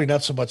 now probably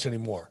not so much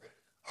anymore.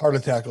 Heart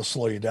attack will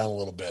slow you down a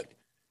little bit,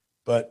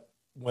 but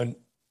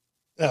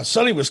now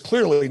Sonny was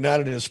clearly not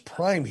in his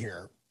prime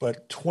here,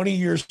 but 20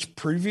 years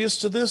previous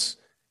to this,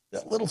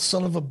 that little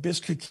son of a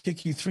bitch could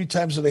kick you 3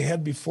 times in the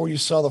head before you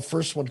saw the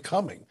first one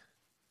coming.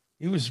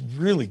 He was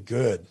really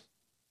good.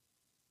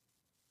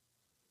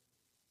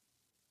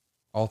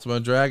 Ultimo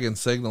Dragon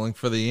signaling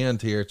for the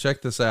end here.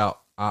 Check this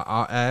out.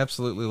 I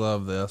absolutely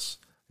love this.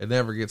 It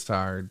never gets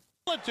tired.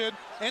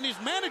 And his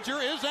manager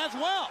is as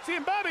well. See,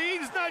 and Bobby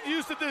Eaton's not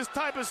used to this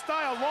type of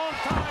style. Long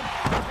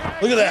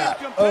time. Look at that.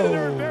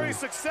 Competitor, very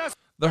successful.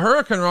 The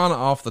Hurricane Rana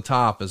off the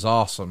top is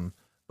awesome,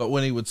 but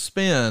when he would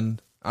spin,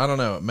 I don't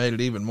know, it made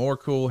it even more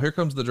cool. Here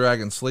comes the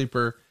Dragon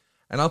Sleeper.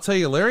 And I'll tell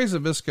you, Larry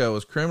Zbyszko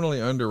is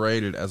criminally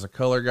underrated as a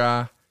color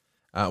guy.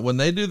 When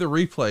they do the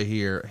replay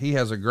here, he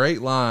has a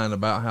great line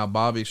about how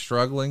Bobby's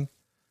struggling.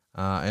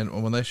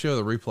 And when they show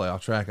the replay, I'll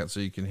track it so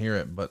you can hear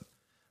it. But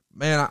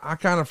man, I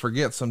kind of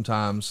forget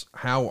sometimes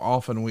how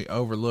often we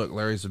overlook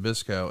Larry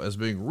Zbyszko as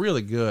being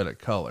really good at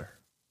color.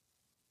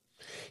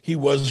 He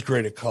was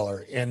great at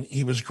color, and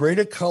he was great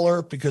at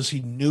color because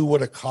he knew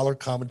what a color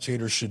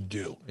commentator should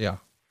do. Yeah.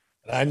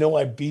 And I know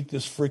I beat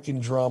this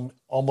freaking drum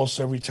almost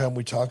every time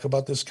we talk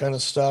about this kind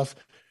of stuff,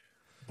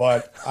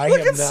 but I look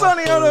have at not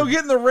Sonny heard... Ono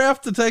getting the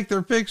ref to take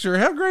their picture.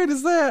 How great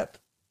is that?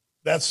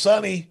 That's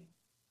Sonny.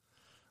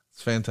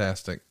 It's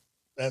fantastic.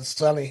 That's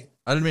Sonny.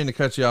 I didn't mean to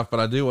cut you off, but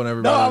I do want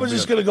everybody. No, I was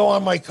just going to go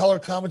on. My color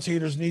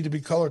commentators need to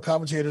be color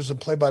commentators, and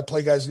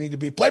play-by-play guys need to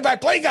be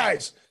play-by-play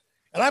guys.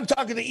 And I'm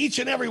talking to each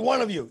and every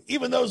one of you,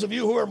 even those of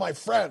you who are my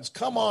friends.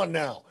 Come on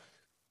now.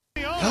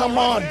 Come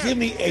on, give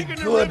me a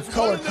good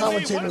color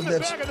commentator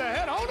that's...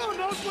 Ono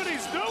knows what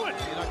he's doing.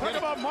 Talk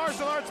about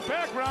martial arts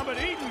background, but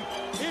Eaton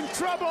in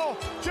trouble,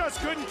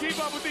 just couldn't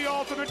keep up with the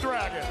Ultimate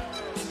Dragon.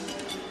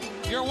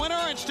 Your winner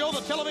and still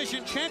the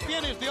television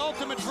champion is the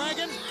Ultimate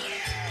Dragon.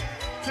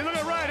 See, look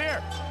at right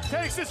here.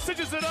 Takes it,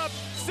 stitches it up,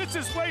 sits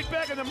his weight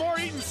back, and the more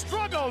Eaton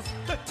struggles,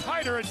 the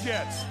tighter it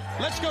gets.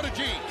 Let's go to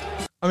Gene.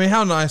 I mean,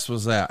 how nice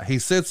was that? He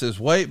sits his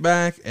weight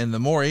back, and the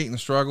more Eaton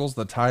struggles,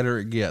 the tighter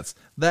it gets.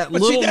 But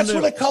see, that's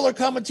what a color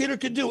commentator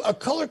can do. A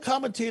color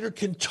commentator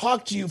can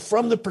talk to you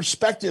from the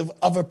perspective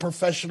of a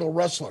professional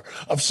wrestler,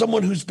 of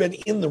someone who's been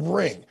in the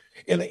ring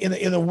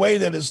in a way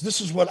that is, this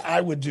is what I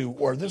would do,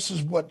 or this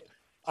is what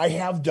I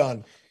have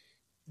done.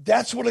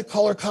 That's what a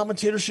color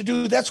commentator should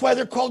do. That's why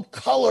they're called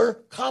color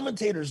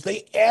commentators.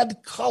 They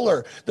add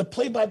color. The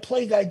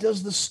play-by-play guy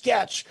does the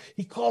sketch.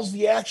 He calls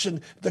the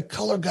action. The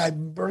color guy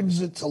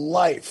brings it to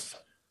life.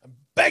 I'm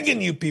begging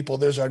you people.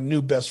 There's our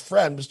new best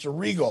friend, Mr.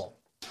 Regal.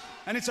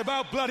 And it's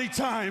about bloody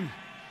time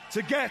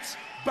to get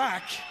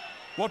back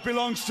what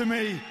belongs to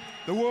me,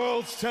 the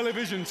world's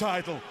television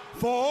title,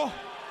 for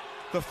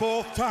the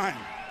 4th time.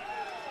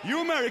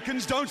 You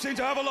Americans don't seem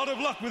to have a lot of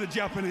luck with the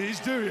Japanese,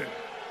 do you?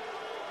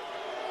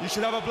 You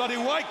should have a bloody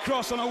white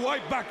cross on a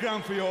white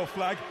background for your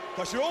flag,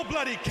 because you're all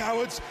bloody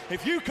cowards.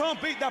 If you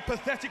can't beat that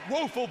pathetic,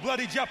 woeful,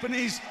 bloody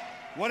Japanese,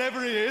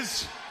 whatever he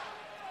is,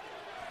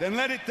 then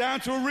let it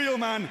down to a real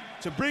man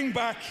to bring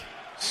back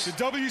to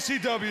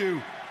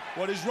WCW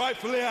what is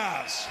rightfully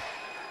ours.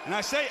 And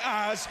I say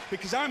ours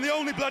because I'm the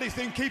only bloody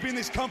thing keeping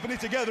this company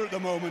together at the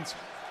moment.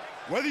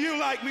 Whether you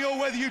like me or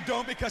whether you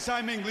don't because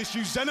I'm English,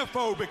 you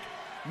xenophobic,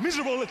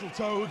 miserable little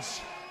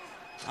toads,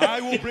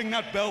 I will bring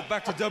that belt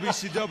back to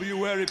WCW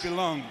where it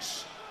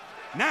belongs.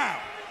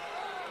 Now,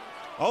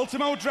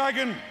 Ultimo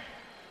Dragon,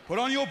 put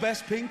on your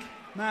best pink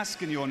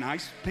mask and your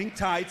nice pink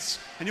tights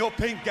and your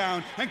pink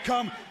gown and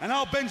come and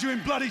I'll bend you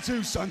in bloody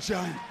two,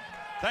 sunshine.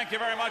 Thank you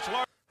very much,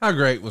 Lord. How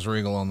great was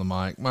Regal on the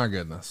mic? My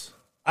goodness.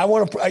 I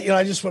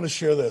just want to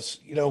share this.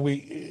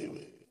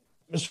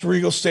 Mr.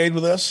 Regal stayed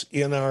with us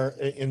in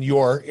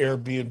your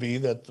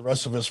Airbnb that the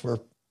rest of us were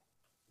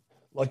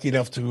lucky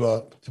enough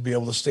to be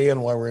able to stay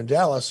in while we're in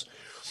Dallas.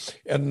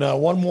 And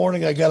one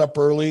morning I got up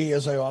early,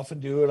 as I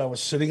often do, and I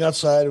was sitting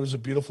outside. It was a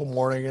beautiful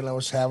morning, and I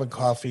was having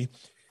coffee.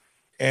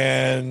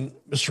 And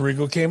Mr.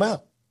 Regal came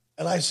out.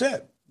 And I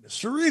said,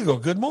 Mr. Regal,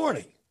 good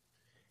morning.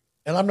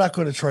 And I'm not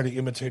going to try to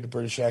imitate a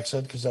British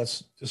accent because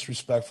that's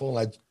disrespectful,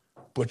 and I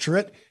butcher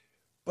it.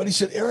 But he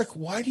said, Eric,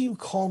 why do you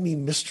call me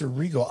Mr.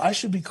 Regal? I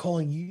should be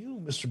calling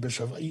you Mr.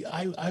 Bischoff.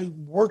 I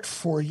worked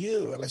for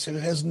you. And I said,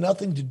 it has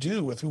nothing to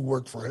do with who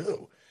worked for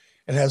who.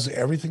 It has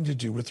everything to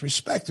do with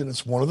respect. And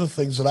it's one of the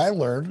things that I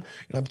learned,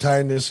 and I'm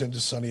tying this into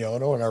Sonny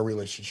Ono and our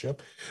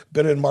relationship.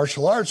 But in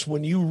martial arts,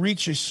 when you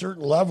reach a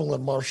certain level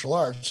in martial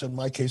arts, in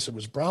my case, it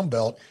was brown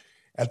belt.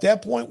 At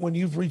that point, when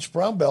you've reached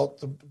brown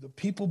belt, the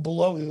people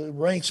below, the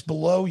ranks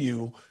below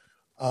you,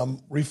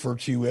 refer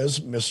to you as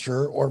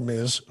Mr. or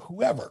Ms.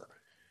 whoever.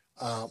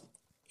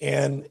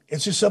 And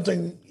it's just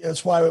something,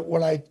 that's why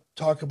when I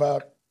talk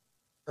about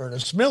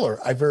Ernest Miller,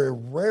 I very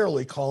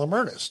rarely call him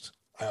Ernest.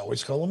 I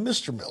always call him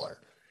Mr. Miller.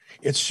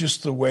 It's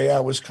just the way I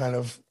was kind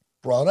of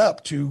brought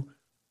up to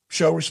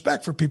show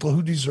respect for people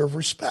who deserve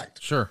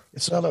respect. Sure.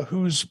 It's not a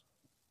who's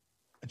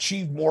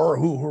achieved more or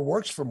who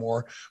works for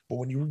more, but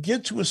when you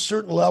get to a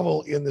certain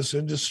level in this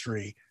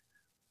industry,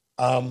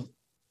 no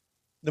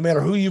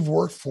matter who you've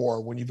worked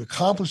for, when you've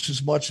accomplished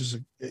as much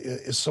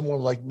as someone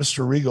like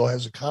Mr. Regal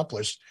has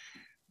accomplished,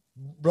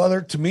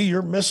 brother, to me,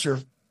 you're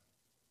Mr.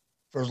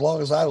 for as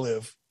long as I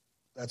live.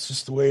 That's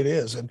just the way it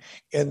is.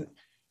 And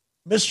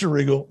Mr.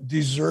 Regal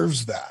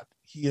deserves that.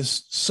 He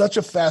is such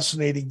a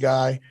fascinating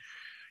guy.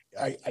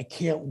 I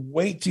can't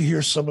wait to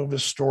hear some of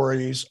his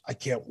stories. I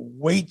can't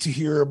wait to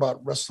hear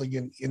about wrestling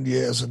in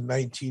India as a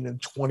 19 and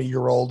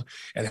 20-year-old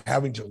and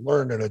having to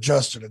learn and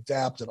adjust and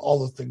adapt and all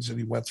the things that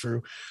he went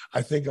through.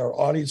 I think our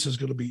audience is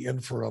going to be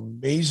in for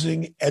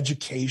amazing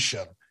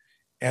education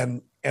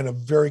and a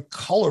very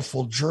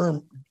colorful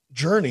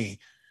journey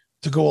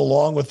to go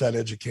along with that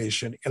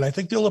education. And I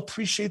think they'll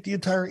appreciate the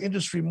entire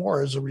industry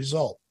more as a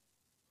result.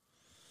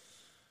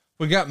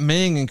 We got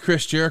Ming and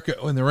Chris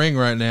Jericho in the ring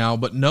right now,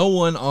 but no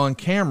one on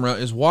camera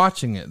is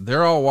watching it.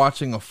 They're all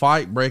watching a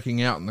fight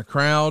breaking out in the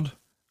crowd.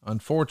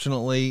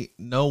 Unfortunately,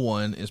 no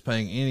one is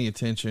paying any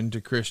attention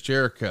to Chris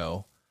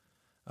Jericho.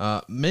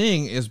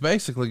 Ming is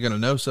basically going to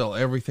no-sell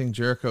everything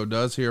Jericho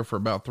does here for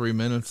about 3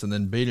 minutes and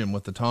then beat him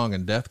with the tongue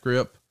and death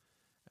grip.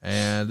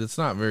 And it's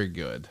not very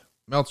good.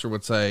 Meltzer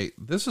would say,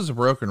 this is a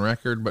broken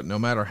record, but no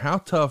matter how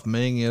tough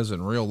Ming is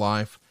in real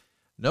life,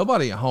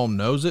 nobody at home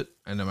knows it,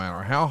 and no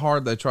matter how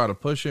hard they try to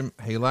push him,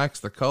 he lacks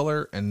the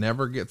color and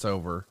never gets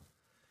over.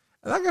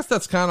 And I guess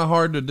that's kind of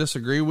hard to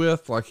disagree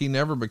with. Like, he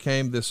never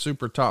became this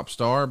super top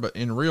star, but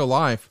in real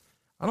life,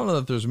 I don't know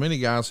that there's many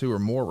guys who are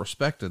more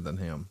respected than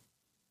him.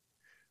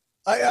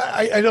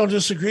 I don't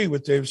disagree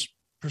with Dave's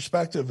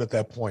perspective at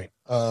that point,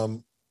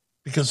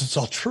 because it's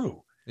all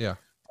true. Yeah.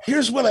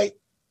 Here's what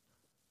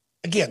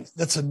again,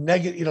 that's a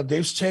negative,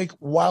 Dave's take,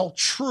 while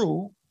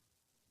true,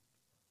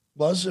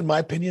 was, in my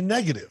opinion,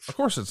 negative. Of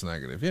course it's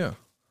negative, yeah.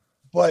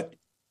 But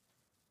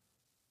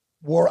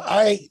where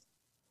I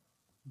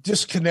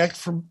disconnect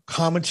from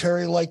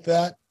commentary like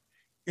that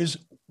is,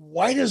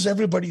 why does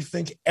everybody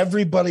think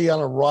everybody on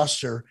a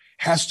roster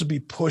has to be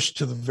pushed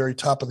to the very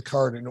top of the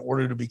card in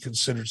order to be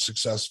considered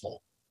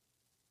successful?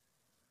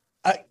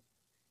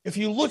 If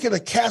you look at a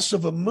cast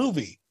of a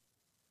movie,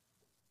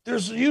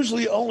 there's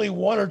usually only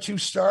one or two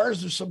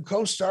stars. There's some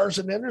co-stars,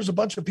 and then there's a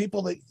bunch of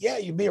people that, yeah,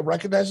 you may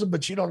recognize them,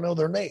 but you don't know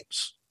their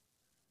names.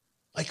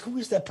 Like, who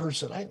is that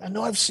person? I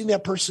know I've seen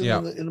that person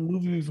in a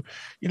movie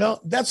before.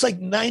 That's like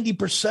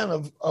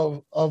 90%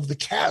 of the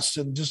cast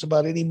in just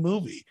about any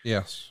movie.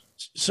 Yes.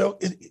 So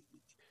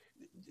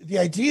the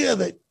idea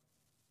that,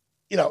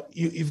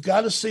 you've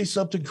got to say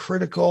something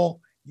critical.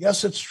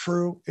 Yes, it's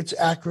true. It's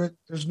accurate.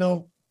 There's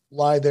no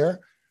lie there.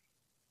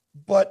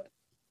 But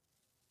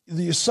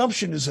the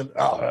assumption is that,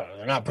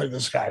 they're not putting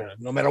this guy,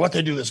 no matter what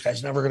they do, this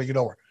guy's never going to get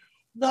over.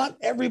 Not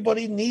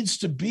everybody needs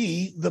to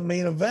be the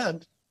main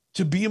event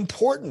to be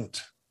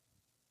important.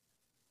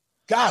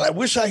 God, I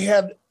wish I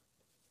had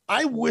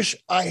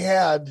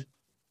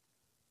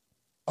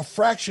a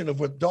fraction of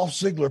what Dolph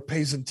Ziggler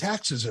pays in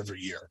taxes every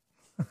year.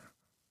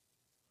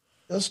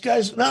 Those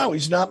guys, no,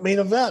 he's not main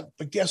event,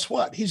 but guess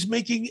what? He's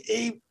making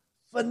a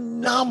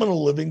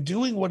phenomenal living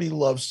doing what he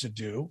loves to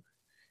do,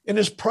 and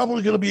is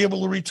probably going to be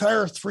able to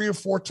retire 3 or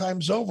 4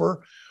 times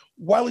over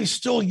while he's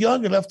still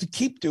young enough to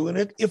keep doing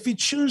it if he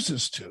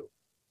chooses to.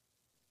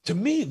 To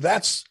me,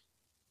 that's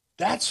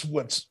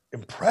what's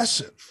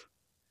impressive,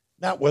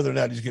 not whether or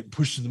not he's getting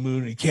pushed to the moon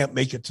and he can't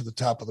make it to the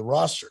top of the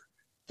roster.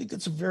 I think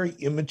it's a very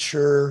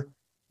immature,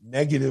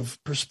 negative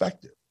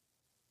perspective.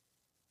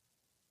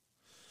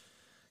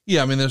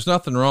 Yeah, I mean, there's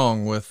nothing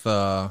wrong with,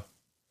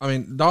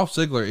 Dolph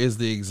Ziggler is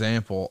the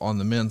example on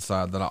the men's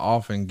side that I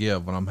often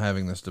give when I'm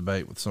having this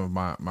debate with some of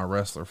my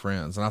wrestler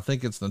friends. And I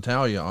think it's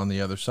Natalya on the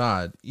other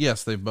side.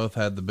 Yes, they've both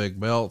had the big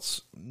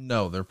belts.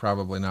 No, they're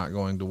probably not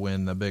going to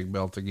win the big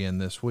belt again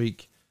this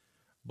week.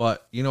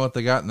 But you know what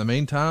they got in the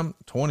meantime?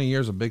 20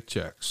 years of big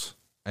checks.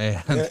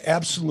 And yeah,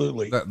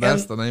 absolutely.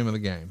 That's the name of the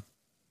game.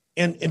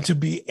 And to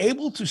be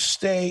able to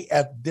stay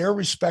at their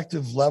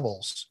respective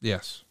levels.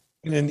 Yes.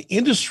 In an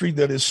industry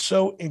that is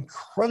so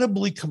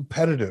incredibly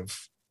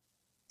competitive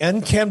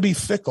and can be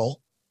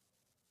fickle,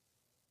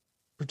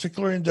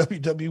 particularly in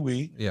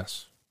WWE.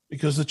 Yes.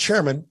 Because the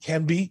chairman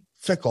can be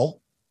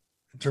fickle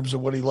in terms of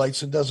what he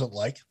likes and doesn't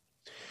like.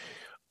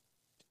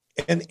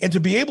 And to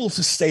be able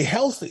to stay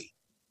healthy.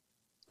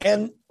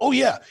 And,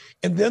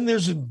 and then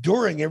there's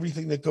enduring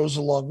everything that goes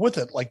along with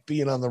it, like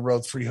being on the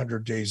road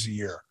 300 days a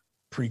year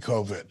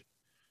pre-COVID.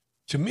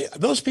 To me,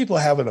 those people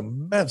have an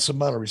immense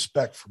amount of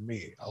respect for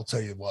me. I'll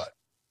tell you what.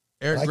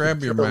 Eric,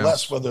 grab your mouse.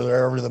 Less whether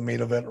they're ever the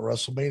main event of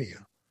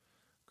WrestleMania.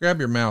 Grab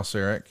your mouse,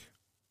 Eric,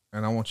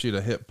 and I want you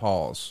to hit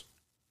pause.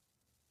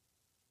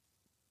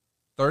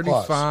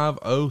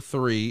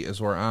 35:03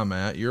 is where I'm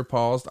at. You're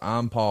paused.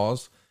 I'm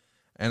paused.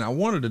 And I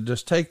wanted to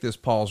just take this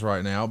pause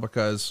right now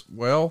because,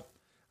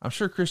 I'm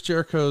sure Chris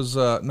Jericho's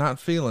not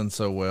feeling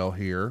so well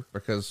here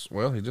because,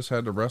 he just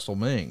had to wrestle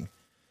Ming.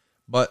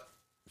 But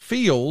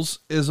feels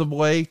is a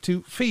way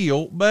to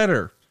feel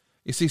better.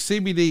 You see,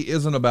 CBD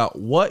isn't about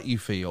what you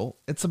feel.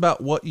 It's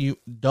about what you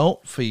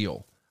don't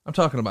feel. I'm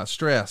talking about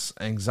stress,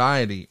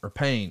 anxiety, or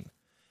pain.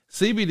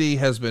 CBD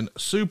has been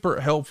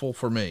super helpful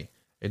for me.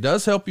 It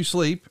does help you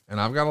sleep,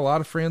 and I've got a lot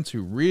of friends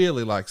who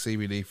really like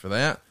CBD for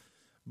that.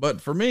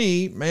 But for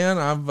me, man,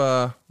 I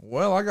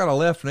got a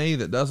left knee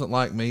that doesn't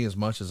like me as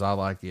much as I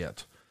like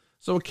it.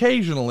 So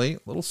occasionally, a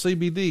little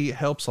CBD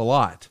helps a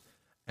lot.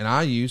 And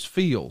I use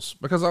Feels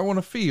because I want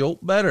to feel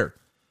better.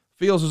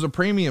 Feels is a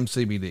premium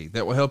CBD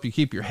that will help you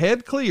keep your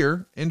head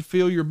clear and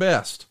feel your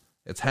best.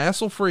 It's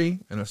hassle-free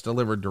and it's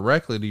delivered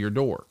directly to your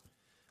door.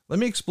 Let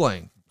me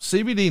explain.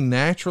 CBD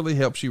naturally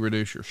helps you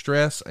reduce your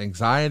stress,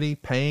 anxiety,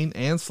 pain,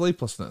 and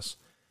sleeplessness.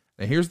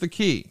 Now here's the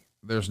key.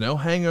 There's no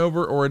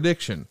hangover or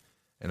addiction.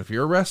 And if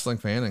you're a wrestling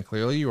fan, and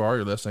clearly you are,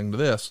 you're listening to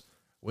this,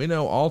 we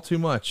know all too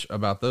much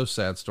about those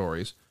sad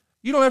stories.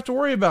 You don't have to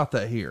worry about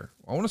that here.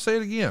 I want to say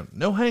it again.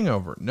 No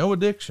hangover, no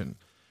addiction.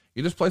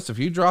 You just place a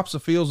few drops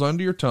of Feels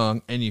under your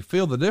tongue and you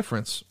feel the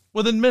difference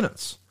within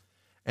minutes.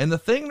 And the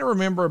thing to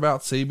remember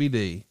about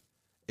CBD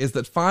is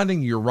that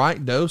finding your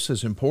right dose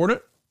is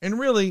important, and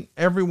really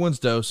everyone's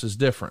dose is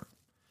different.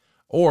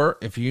 Or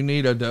if you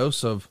need a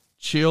dose of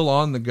chill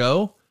on the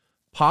go,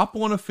 pop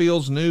one of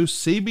Feels' new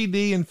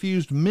CBD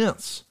infused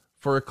mints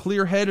for a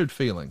clear-headed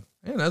feeling.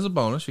 And as a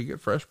bonus, you get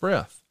fresh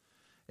breath.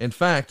 In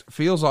fact,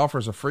 Feels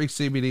offers a free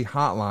CBD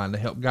hotline to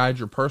help guide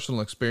your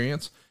personal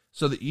experience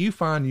so that you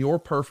find your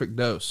perfect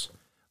dose.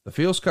 The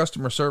Feels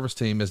customer service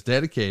team is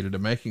dedicated to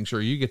making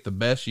sure you get the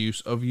best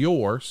use of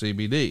your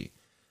CBD.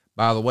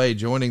 By the way,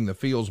 joining the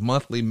Feels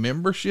monthly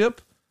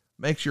membership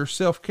makes your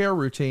self-care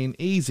routine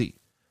easy.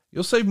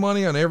 You'll save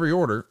money on every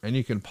order, and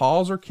you can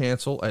pause or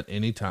cancel at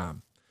any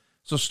time.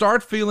 So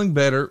start feeling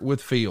better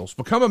with Feels.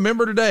 Become a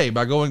member today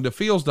by going to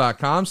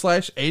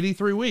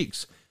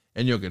feels.com/83weeks,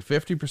 and you'll get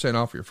 50%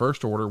 off your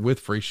first order with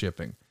free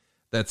shipping.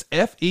 That's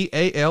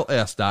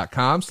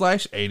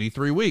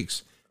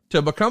FEALS.com/83weeks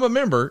to become a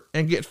member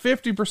and get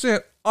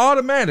 50%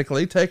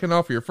 automatically taken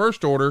off your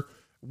first order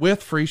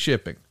with free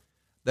shipping.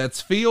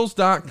 That's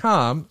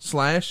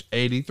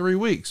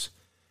feals.com/83weeks.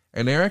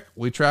 And Eric,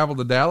 we traveled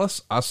to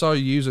Dallas. I saw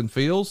you using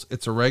Feels.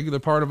 It's a regular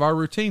part of our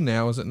routine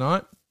now, is it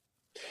not?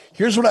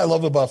 Here's what I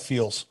love about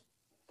Feels.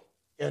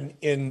 And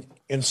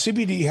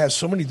CBD has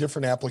so many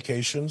different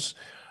applications.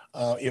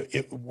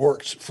 It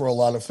works for a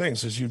lot of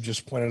things, as you've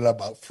just pointed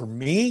out. For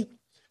me,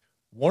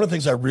 one of the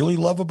things I really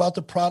love about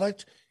the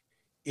product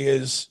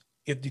is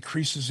it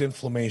decreases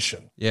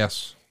inflammation.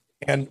 Yes.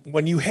 And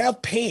when you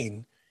have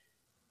pain,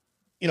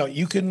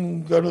 you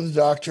can go to the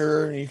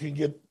doctor and you can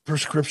get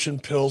prescription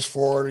pills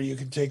for it, or you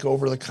can take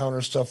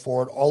over-the-counter stuff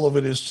for it. All of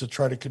it is to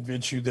try to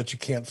convince you that you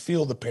can't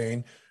feel the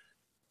pain,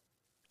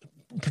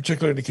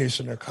 particularly in the case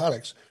of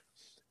narcotics.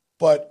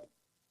 But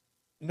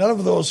none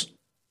of those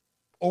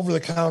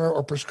over-the-counter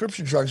or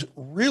prescription drugs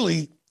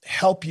really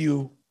help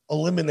you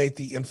eliminate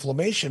the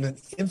inflammation, and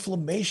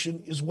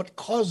inflammation is what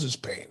causes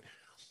pain.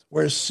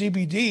 Whereas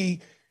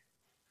CBD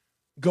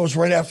goes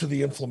right after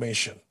the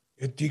inflammation.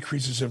 It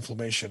decreases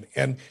inflammation.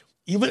 And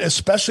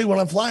especially when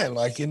I'm flying,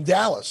 like in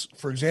Dallas,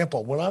 for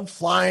example, when I'm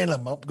flying,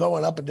 I'm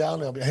going up and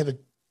down. I had to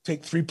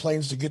take 3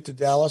 planes to get to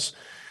Dallas.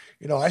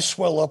 I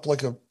swell up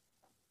like a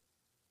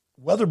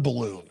weather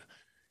balloon,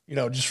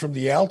 just from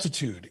the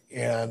altitude,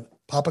 and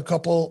pop a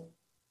couple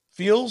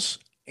Feels,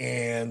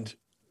 and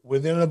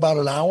within about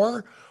an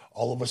hour,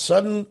 all of a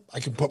sudden I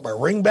can put my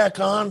ring back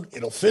on.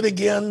 It'll fit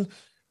again.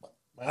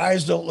 My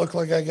eyes don't look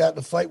like I got in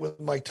a fight with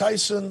Mike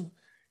Tyson.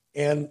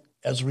 And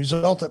as a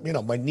result of,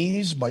 my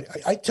knees,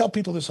 I tell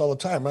people this all the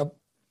time. I've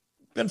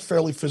been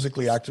fairly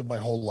physically active my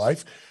whole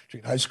life,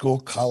 high school,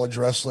 college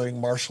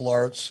wrestling, martial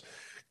arts,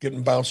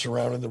 getting bounced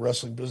around in the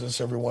wrestling business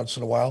every once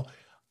in a while.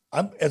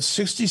 I'm at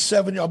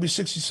 67. I'll be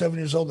 67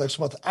 years old next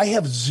month. I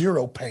have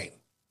zero pain,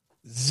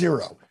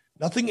 zero.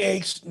 Nothing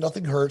aches,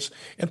 nothing hurts.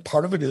 And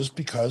part of it is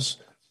because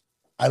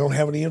I don't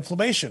have any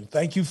inflammation.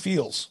 Thank you,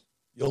 Feels.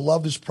 You'll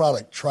love this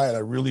product. Try it. I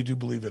really do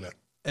believe in it.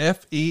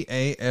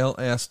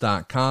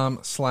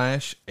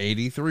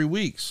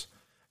 FEALS.com/83weeks.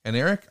 And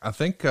Eric, I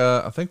think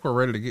we're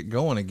ready to get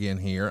going again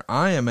here.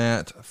 I am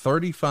at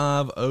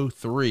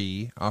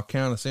 3503. I'll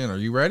count us in. Are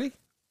you ready?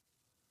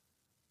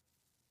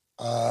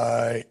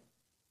 I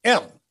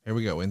am. Here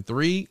we go. In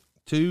 3,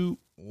 2,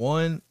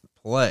 1,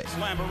 play.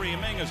 Slamboree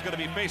Ming is going to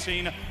be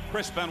facing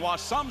Chris Benoit.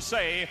 Some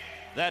say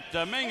that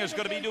Ming is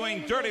going to be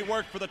doing dirty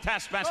work for the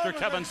Taskmaster,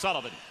 Kevin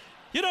Sullivan.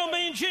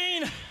 Mean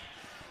Gene,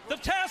 the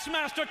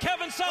Taskmaster,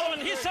 Kevin Sullivan,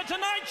 he said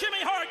tonight,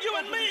 Jimmy Hart, you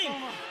and me,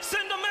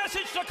 send a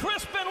message to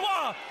Chris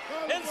Benoit.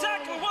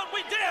 Exactly what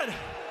we did.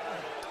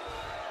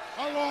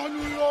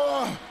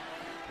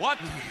 What?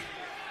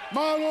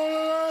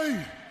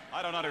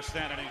 I don't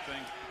understand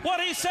anything. What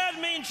he said,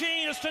 Mean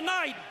Gene, is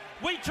tonight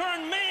we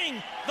turn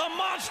Ming, the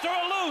monster,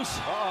 loose.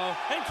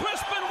 And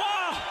Chris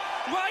Benoit,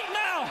 right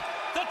now,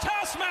 the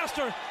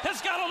Taskmaster,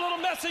 has got a little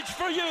message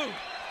for you.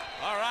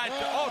 All right.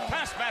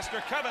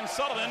 Taskmaster Kevin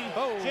Sullivan.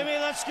 Jimmy,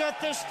 let's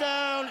get this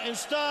down and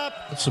stop.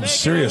 That's some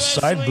serious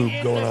side boob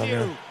going on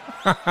there.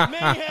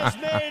 Ming has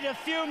made a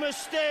few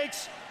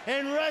mistakes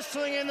in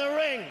wrestling in the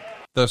ring.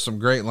 There's some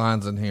great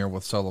lines in here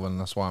with Sullivan.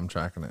 That's why I'm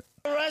tracking it.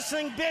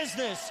 Wrestling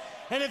business.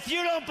 And if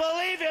you don't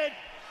believe it,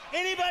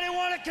 anybody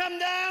want to come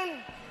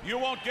down? You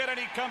won't get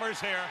any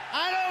comers here.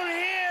 I don't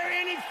hear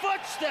any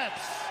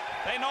footsteps.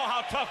 They know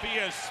how tough he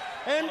is.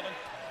 And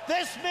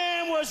this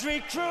man was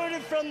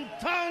recruited from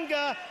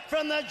Tonga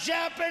from the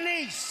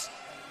Japanese.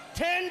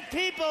 10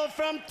 people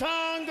from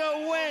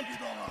Tonga went.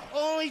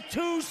 Only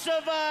 2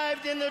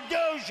 survived in the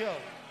dojo.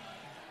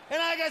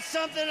 And I got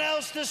something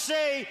else to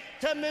say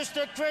to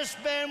Mr. Chris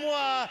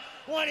Benoit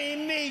when he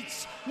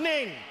meets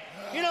Ming.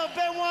 You know,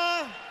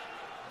 Benoit,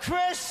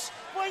 Chris,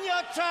 when you're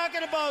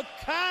talking about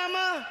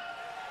karma,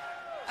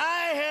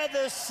 I had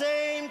the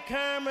same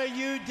karma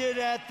you did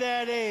at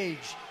that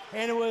age,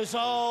 and it was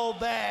all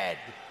bad.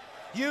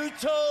 You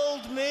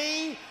told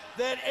me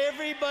that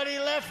everybody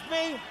left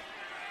me.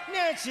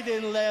 Nancy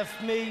didn't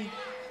left me.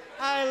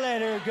 I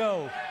let her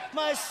go.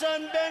 My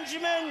son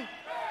Benjamin,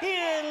 he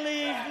didn't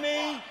leave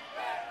me.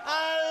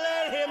 I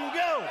let him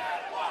go.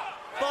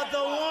 But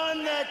the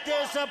one that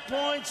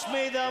disappoints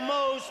me the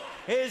most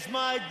is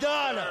my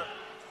daughter.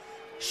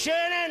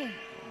 Shannon,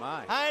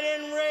 I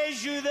didn't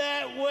raise you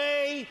that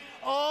way.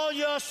 All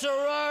your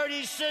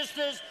sorority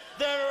sisters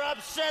that are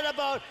upset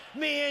about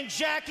me and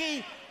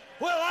Jackie,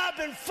 well, I've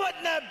been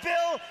footing that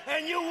bill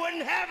and you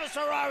wouldn't have a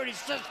sorority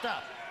sister.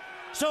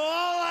 So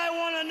all I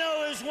want to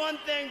know is one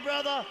thing,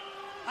 brother.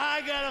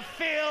 I got to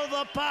feel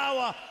the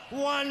power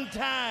one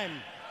time.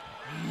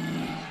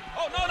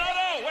 Oh,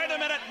 no. Wait a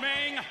minute,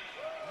 Ming.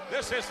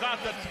 This is not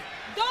the...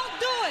 Don't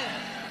do it.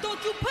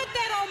 Don't you put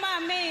that on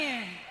my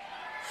man.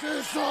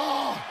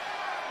 Sister!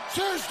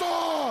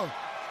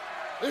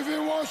 If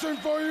it wasn't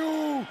for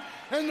you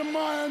and the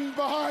man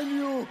behind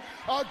you,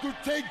 I could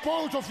take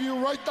both of you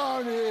right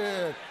down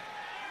here.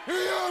 You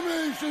hear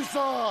me,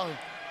 sister?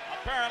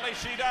 Apparently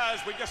she does.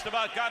 We just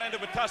about got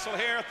into a tussle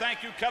here.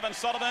 Thank you, Kevin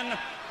Sullivan.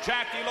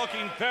 Jackie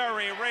looking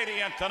very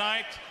radiant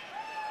tonight.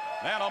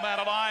 Man, oh man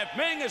alive.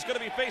 Ming is going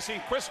to be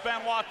facing Chris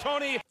Benoit.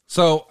 Tony.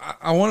 So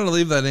I wanted to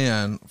leave that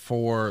in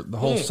for the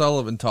whole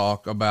Sullivan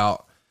talk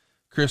about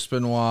Chris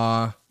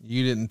Benoit.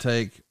 You didn't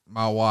take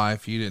my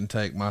wife. You didn't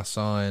take my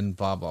son,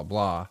 blah, blah,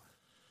 blah.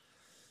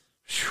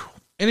 Whew.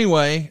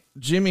 Anyway,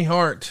 Jimmy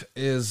Hart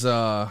is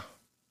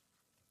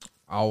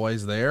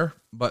always there,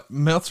 but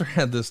Meltzer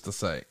had this to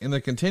say. In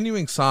the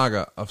continuing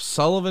saga of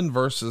Sullivan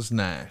versus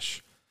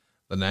Nash,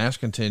 the Nash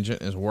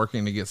contingent is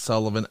working to get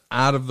Sullivan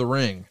out of the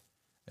ring.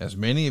 As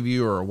many of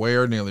you are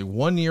aware, nearly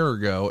 1 year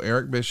ago,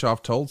 Eric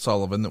Bischoff told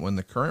Sullivan that when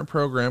the current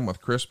program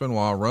with Chris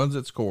Benoit runs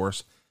its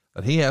course,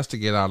 that he has to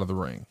get out of the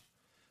ring.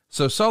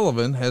 So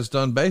Sullivan has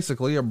done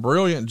basically a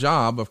brilliant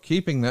job of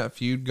keeping that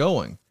feud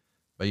going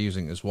by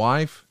using his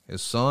wife,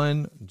 his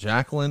son,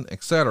 Jacqueline,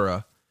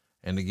 etc.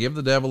 And to give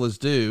the devil his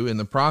due, in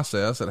the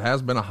process, it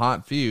has been a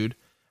hot feud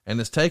and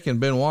has taken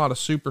Benoit to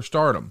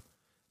superstardom.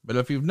 But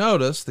if you've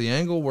noticed, the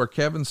angle where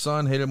Kevin's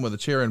son hit him with a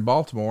chair in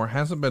Baltimore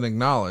hasn't been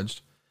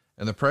acknowledged,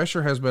 and the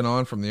pressure has been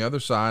on from the other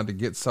side to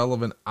get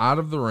Sullivan out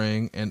of the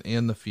ring and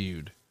in the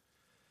feud.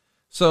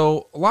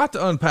 So, a lot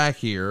to unpack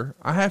here.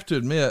 I have to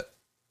admit,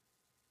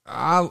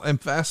 I am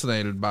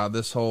fascinated by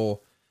this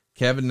whole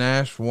Kevin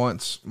Nash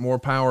wants more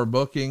power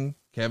booking.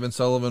 Kevin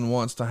Sullivan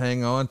wants to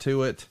hang on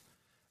to it.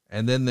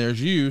 And then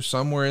there's you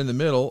somewhere in the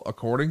middle,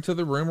 according to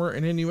the rumor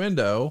and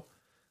innuendo,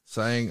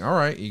 saying, all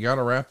right, you got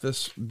to wrap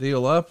this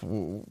deal up.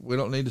 We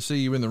don't need to see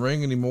you in the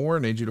ring anymore. I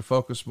need you to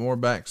focus more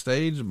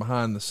backstage and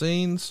behind the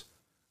scenes.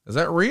 Is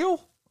that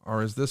real,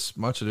 or is this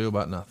much ado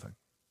about nothing?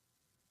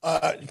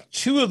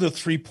 2 of the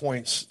 3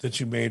 points that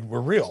you made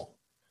were real.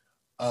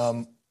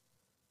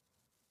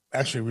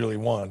 Actually, really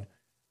one.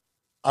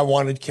 I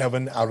wanted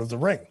Kevin out of the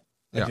ring.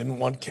 I didn't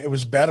want, it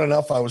was bad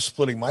enough I was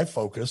splitting my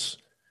focus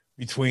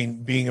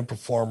between being a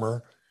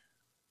performer,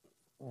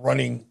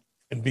 running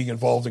and being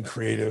involved in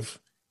creative,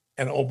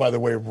 and, oh, by the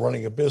way,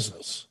 running a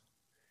business.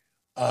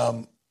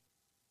 But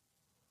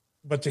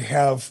to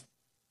have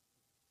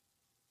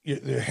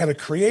the head of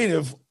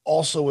creative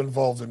also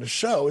involved in the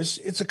show,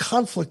 it's a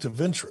conflict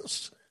of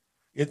interest.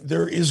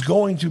 There is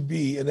going to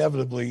be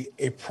inevitably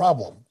a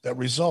problem that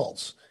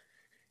results.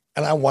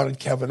 And I wanted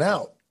Kevin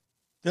out.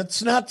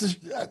 That's not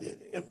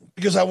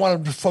because I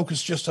wanted to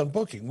focus just on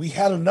booking. We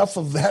had enough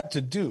of that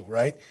to do,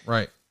 right?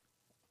 Right.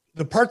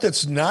 The part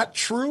that's not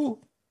true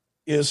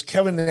is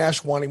Kevin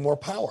Nash wanting more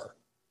power.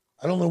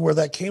 I don't know where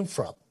that came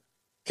from.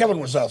 Kevin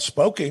was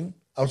outspoken.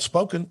 A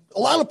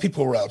lot of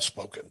people were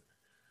outspoken.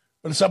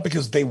 But it's not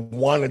because they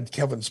wanted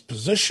Kevin's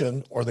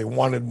position or they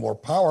wanted more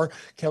power.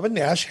 Kevin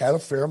Nash had a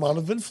fair amount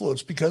of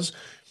influence because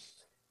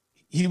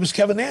he was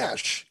Kevin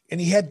Nash and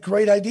he had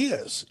great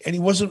ideas and he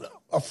wasn't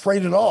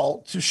afraid at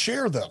all to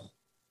share them.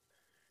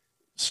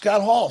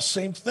 Scott Hall,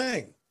 same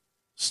thing.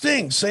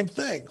 Sting, same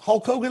thing.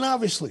 Hulk Hogan,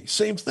 obviously,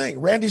 same thing.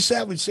 Randy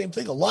Savage, same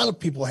thing. A lot of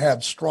people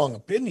had strong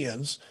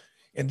opinions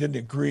and didn't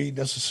agree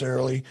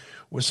necessarily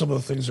with some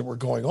of the things that were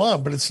going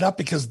on, but it's not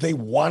because they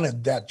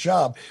wanted that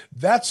job.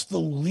 That's the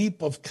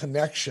leap of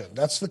connection.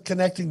 That's the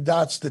connecting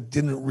dots that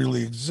didn't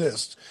really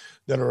exist,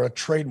 that are a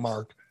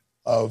trademark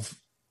of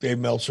Dave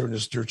Meltzer and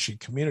his Dirt Sheet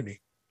community.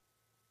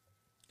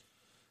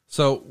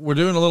 So we're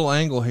doing a little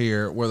angle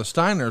here where the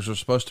Steiners are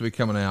supposed to be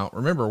coming out.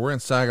 Remember, we're in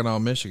Saginaw,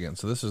 Michigan,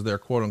 so this is their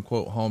quote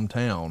unquote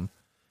hometown.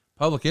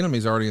 Public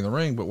Enemy's already in the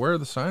ring, but where are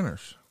the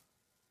Steiners?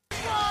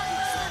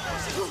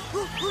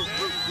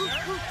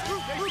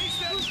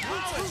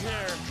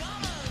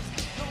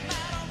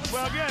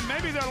 Well, again,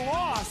 maybe they're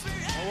lost.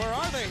 Well, where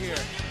are they here?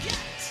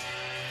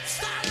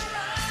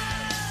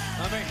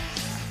 Jimmy. I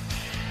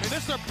mean,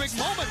 this is their big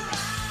moment.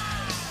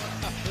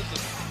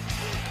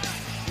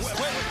 Wait.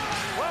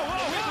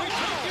 Whoa. We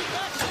take you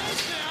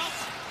backstage now.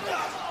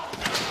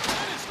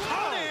 That is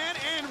Conan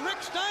and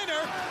Rick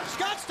Steiner,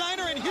 Scott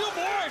Steiner and Hugh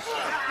Morris.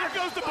 Here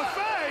goes the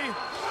buffet.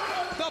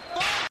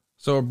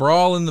 So a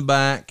brawl in the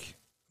back,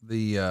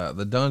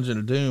 the Dungeon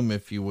of Doom,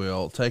 if you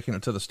will, taking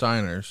it to the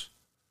Steiners.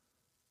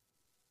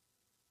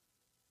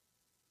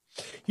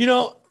 You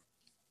know,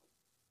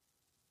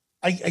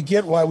 I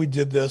get why we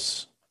did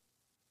this.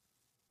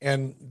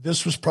 And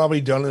this was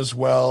probably done as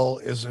well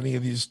as any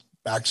of these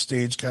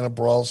backstage kind of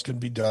brawls can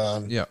be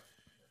done. Yeah.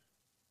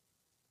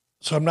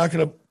 So I'm not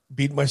going to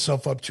beat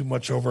myself up too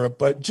much over it,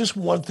 but just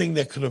one thing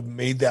that could have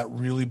made that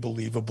really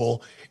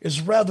believable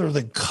is rather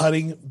than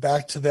cutting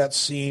back to that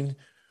scene,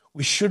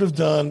 we should have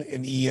done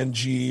an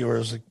ENG or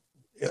as an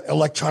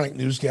electronic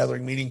news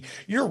gathering meeting.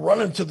 You're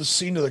running to the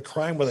scene of the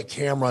crime with a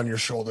camera on your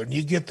shoulder, and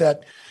you get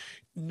that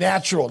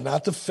natural,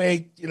 not the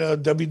fake,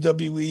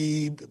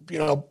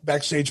 WWE,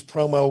 backstage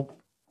promo,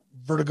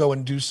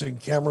 vertigo-inducing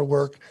camera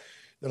work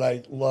that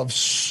I love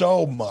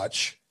so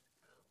much.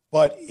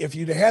 But if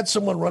you'd had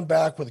someone run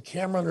back with a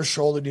camera on their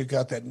shoulder, and you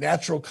got that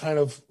natural kind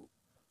of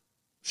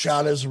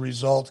shot as a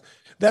result,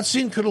 that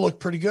scene could have looked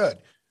pretty good.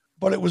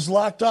 But it was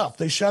locked up.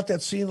 They shot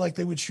that scene like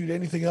they would shoot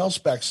anything else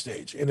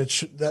backstage, and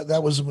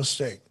that was a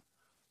mistake.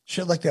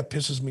 Shit like that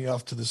pisses me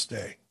off to this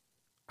day.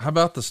 How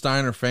about the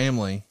Steiner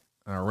family,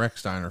 Rex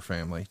Steiner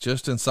family,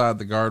 just inside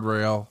the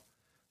guardrail?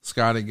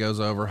 Scotty goes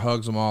over,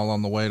 hugs them all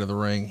on the way to the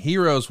ring.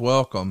 Heroes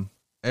welcome.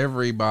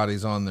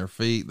 Everybody's on their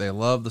feet. They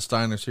love the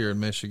Steiners here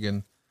in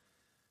Michigan.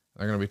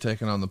 They're going to be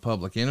taking on the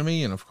Public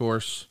Enemy. And of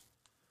course,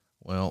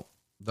 well,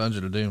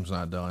 Dungeon of Doom's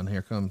not done.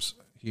 Here comes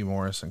Hugh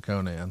Morris and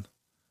Conan.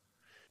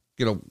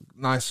 Get a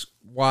nice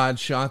wide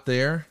shot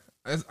there.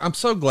 I'm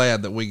so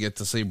glad that we get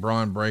to see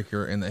Braun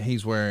Breaker and that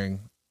he's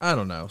wearing, I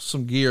don't know,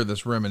 some gear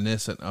that's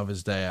reminiscent of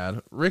his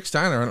dad. Rick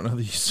Steiner, I don't know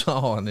that you saw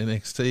on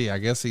NXT. I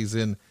guess he's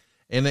in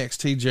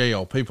NXT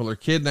jail. People are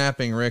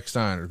kidnapping Rick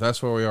Steiner.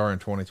 That's where we are in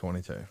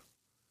 2022.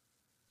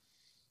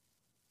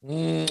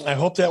 I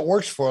hope that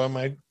works for him.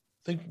 I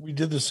think we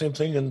did the same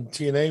thing in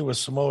TNA with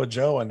Samoa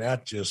Joe, and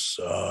that just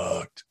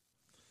sucked.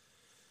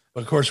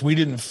 But of course, we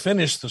didn't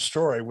finish the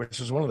story,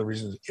 which is one of the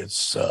reasons it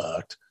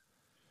sucked.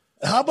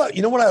 How about,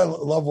 what I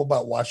love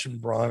about watching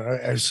Braun?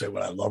 I say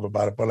what I love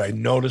about it, but I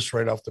noticed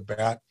right off the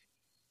bat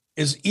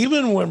is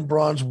even when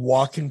Braun's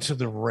walking to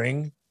the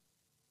ring,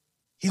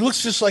 he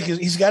looks just like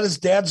he's got his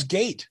dad's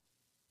gait.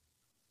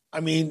 I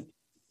mean,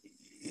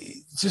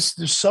 just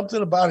there's something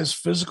about his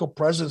physical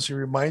presence. He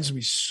reminds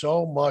me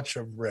so much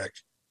of Rick,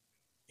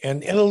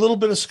 and a little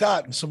bit of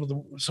Scott and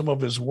some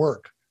of his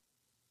work.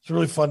 It's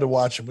really fun to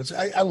watch him.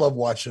 I love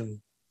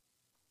watching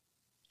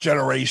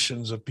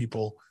generations of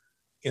people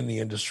in the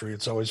industry.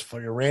 It's always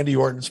fun. Randy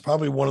Orton's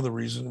probably one of the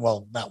reasons.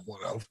 Well, not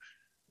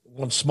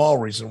one small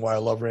reason why I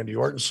love Randy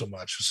Orton so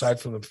much,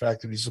 aside from the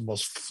fact that he's the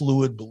most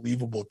fluid,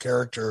 believable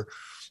character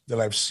that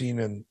I've seen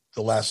in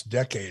the last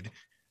decade.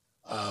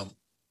 But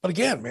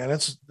again, man,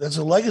 that's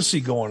a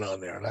legacy going on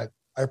there, and I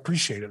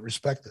appreciate it,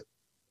 respect it.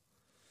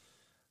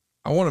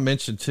 I want to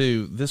mention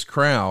too, this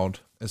crowd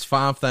is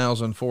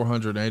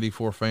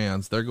 5,484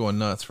 fans. They're going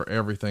nuts for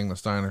everything the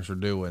Steiners are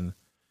doing.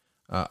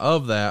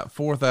 Of that,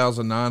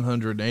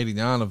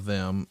 4,989 of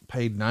them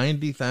paid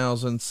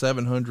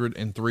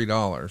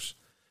 $90,703.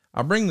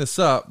 I bring this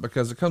up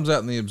because it comes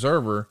out in the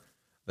Observer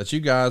that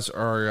you guys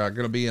are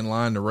going to be in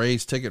line to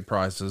raise ticket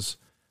prices.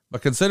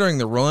 But considering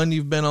the run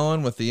you've been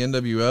on with the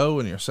NWO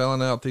and you're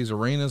selling out these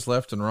arenas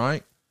left and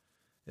right,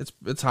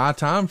 it's high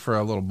time for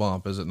a little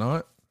bump, is it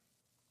not?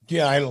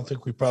 Yeah, I don't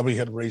think we probably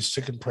had raised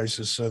ticket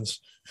prices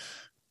since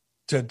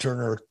Ted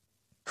Turner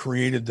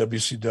created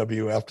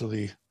WCW after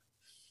the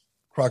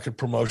Crockett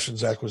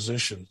Promotions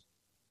acquisition.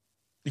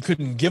 You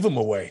couldn't give them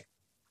away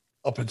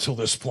up until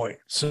this point.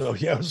 So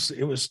yeah,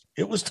 it was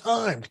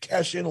time to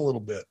cash in a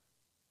little bit.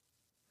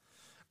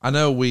 I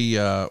know we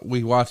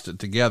watched it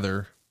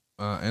together,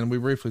 and we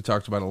briefly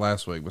talked about it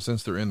last week, but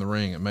since they're in the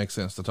ring, it makes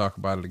sense to talk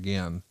about it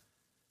again.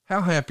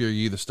 How happy are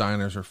you the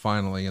Steiners are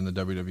finally in the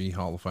WWE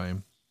Hall of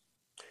Fame?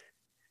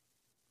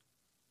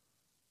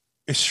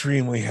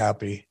 Extremely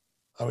happy.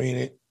 I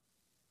mean,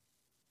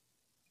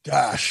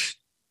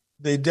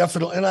 they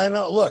definitely, and I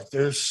know, look,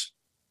 there's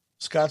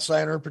Scott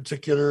Steiner in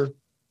particular,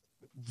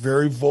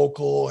 very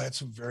vocal, had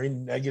some very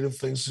negative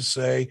things to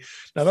say,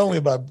 not only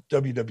about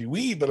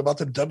WWE, but about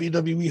the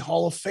WWE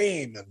Hall of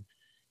Fame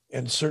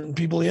and certain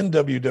people in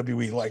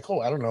WWE, like,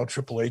 I don't know,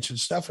 Triple H and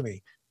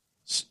Stephanie.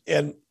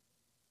 And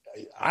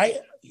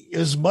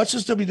as much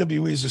as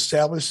WWE has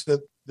established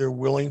that they're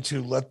willing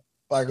to let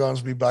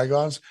bygones be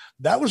bygones,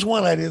 that was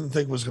one I didn't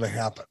think was going to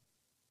happen.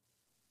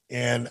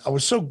 And I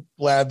was so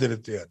glad that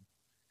it did,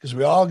 because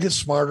we all get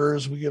smarter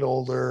as we get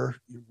older.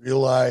 You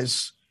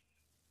realize,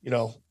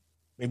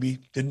 maybe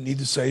didn't need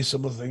to say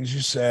some of the things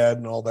you said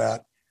and all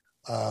that.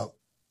 But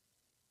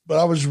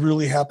I was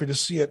really happy to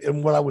see it.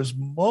 And what I was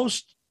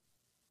most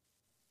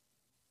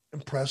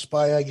impressed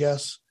by, I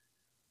guess,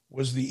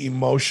 was the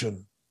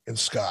emotion in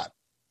Scott.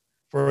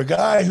 For a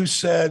guy who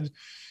said,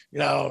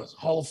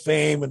 Hall of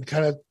Fame, and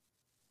kind of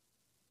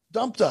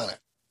dumped on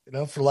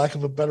it, for lack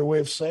of a better way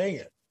of saying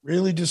it.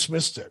 Really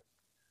dismissed it.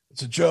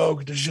 It's a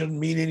joke. It shouldn't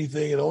mean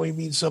anything. It only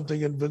means something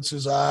in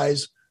Vince's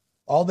eyes.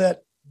 All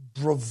that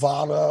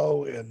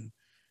bravado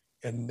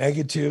and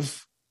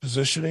negative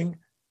positioning,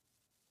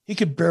 he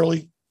could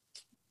barely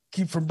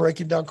keep from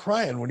breaking down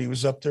crying when he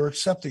was up there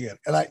accepting it.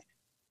 And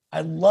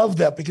I love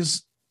that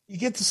because you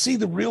get to see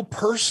the real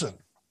person.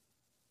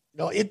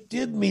 It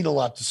did mean a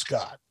lot to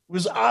Scott. It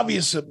was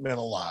obvious it meant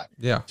a lot.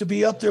 Yeah. To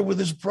be up there with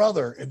his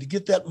brother and to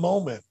get that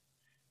moment.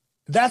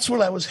 That's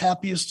what I was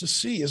happiest to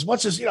see. As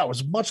much as, I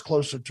was much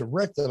closer to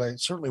Rick than I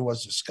certainly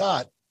was to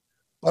Scott,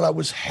 but I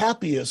was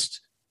happiest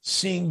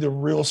seeing the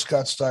real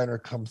Scott Steiner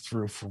come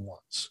through for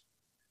once.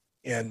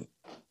 And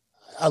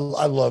I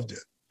loved it.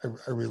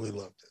 I really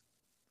loved it.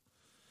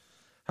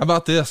 How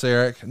about this,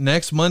 Eric?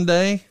 Next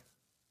Monday,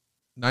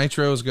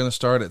 Nitro is going to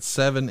start at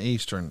 7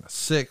 Eastern,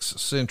 6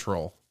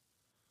 Central.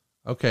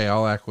 Okay,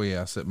 I'll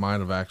acquiesce. It might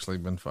have actually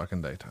been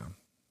fucking daytime.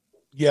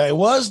 Yeah, it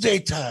was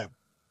daytime.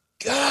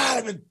 God,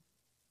 I've been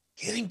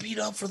getting beat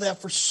up for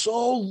that for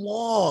so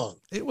long.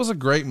 It was a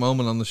great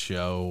moment on the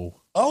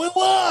show. Oh, it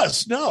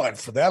was. No, and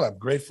for that, I'm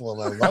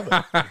grateful and I love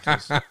it.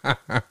 Because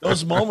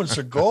those moments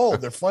are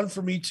gold. They're fun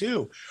for me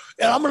too.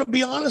 And I'm going to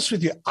be honest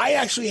with you. I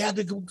actually had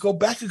to go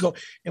back and go,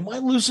 am I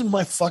losing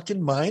my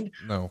fucking mind?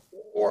 No.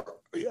 Or,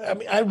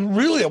 I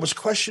was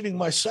questioning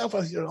myself.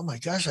 I thought, oh my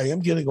gosh, I am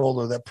getting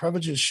older. That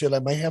Prevagen shit, I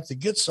might have to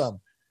get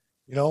some.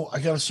 I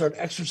got to start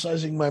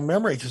exercising my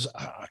memory because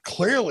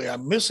clearly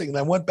I'm missing. And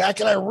I went back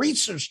and I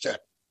researched it.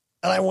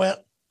 And I went,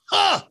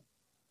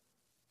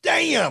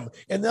 damn.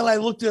 And then I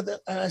looked at it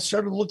and I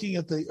started looking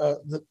at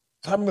the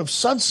time of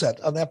sunset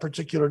on that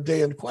particular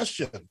day in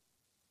question.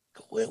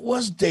 It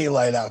was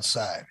daylight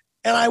outside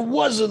and I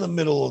was in the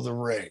middle of the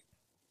ring.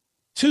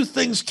 Two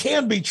things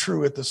can be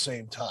true at the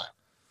same time.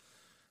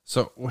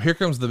 So here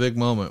comes the big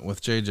moment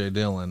with JJ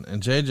Dillon,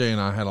 and JJ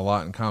and I had a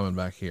lot in common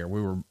back here.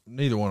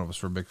 Neither one of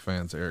us were big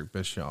fans of Eric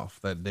Bischoff,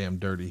 that damn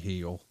dirty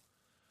heel.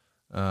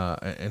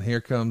 And here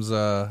comes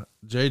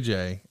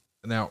JJ.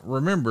 Now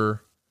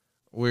remember,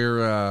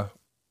 we're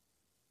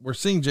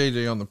seeing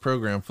JJ on the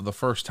program for the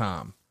first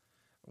time.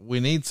 We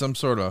need some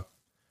sort of,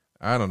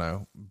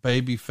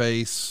 baby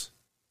face,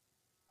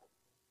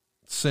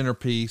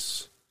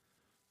 centerpiece,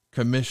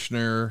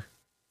 commissioner,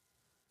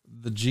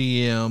 the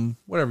GM,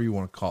 whatever you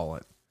want to call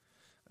it.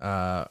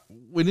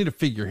 We need a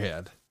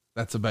figurehead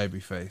that's a baby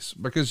face,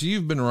 because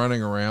you've been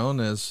running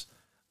around as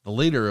the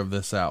leader of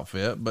this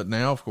outfit, but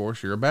now of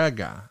course you're a bad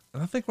guy.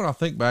 And I think when I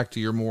think back to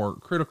your more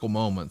critical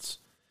moments,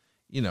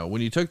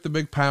 when you took the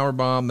big power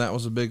bomb, that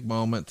was a big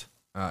moment,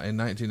 in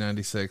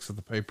 1996 at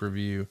the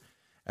pay-per-view.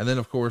 And then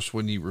of course,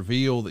 when you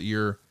reveal that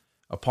you're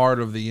a part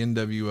of the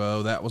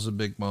NWO, that was a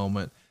big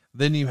moment.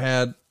 Then you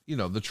had,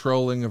 the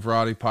trolling of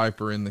Roddy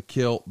Piper in the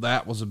kilt.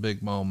 That was a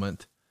big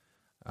moment.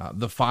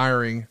 The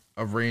firing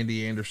of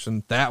Randy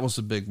Anderson, that was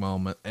a big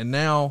moment. And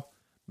now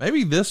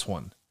maybe this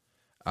one,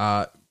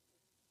 by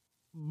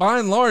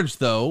and large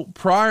though,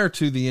 prior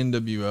to the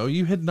NWO,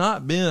 you had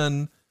not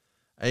been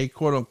a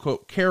quote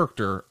unquote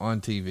character on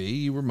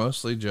TV. You were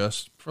mostly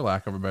just, for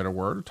lack of a better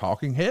word, a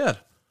talking head.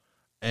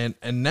 And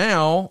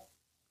now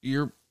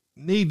you're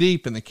knee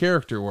deep in the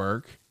character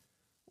work.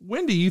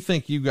 When do you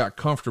think you got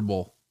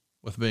comfortable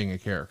with being a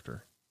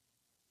character?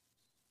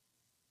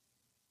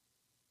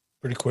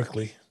 Pretty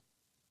quickly,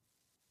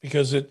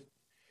 because it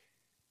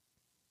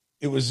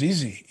was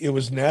easy. It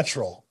was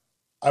natural.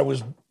 I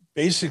was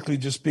basically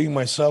just being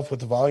myself with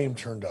the volume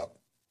turned up.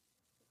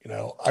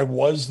 I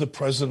was the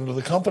president of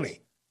the company.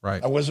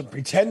 Right. I wasn't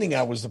pretending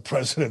I was the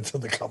president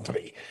of the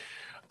company.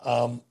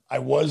 I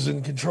was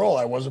in control.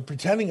 I wasn't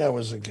pretending I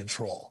was in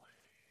control.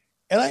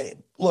 And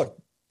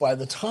by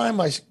the time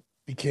I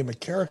became a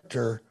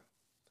character,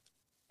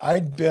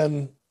 I'd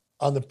been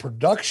on the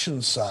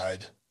production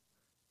side.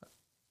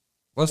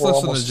 Let's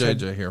listen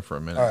to JJ here for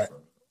a minute. All right.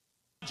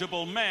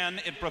 Eligible man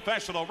in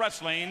professional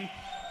wrestling.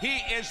 He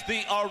is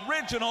the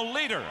original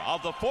leader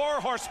of the Four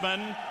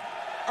Horsemen.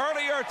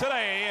 Earlier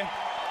today,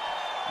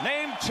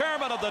 named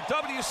chairman of the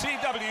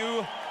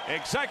WCW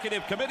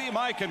Executive Committee.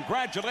 My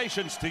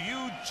congratulations to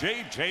you,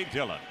 J.J.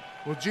 Dillon.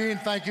 Well, Gene,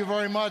 thank you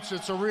very much.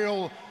 It's a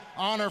real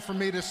honor for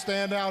me to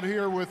stand out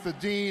here with the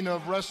Dean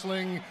of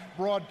Wrestling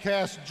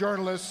Broadcast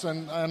Journalists,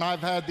 and I've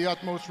had the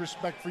utmost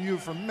respect for you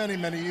for many,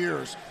 many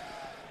years.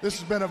 This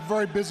has been a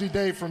very busy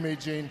day for me,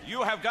 Gene.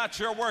 You have got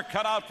your work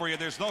cut out for you.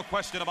 There's no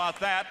question about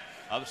that.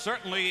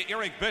 Certainly,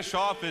 Eric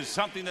Bischoff is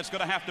something that's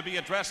going to have to be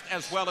addressed,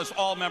 as well as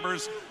all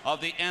members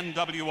of the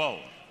NWO.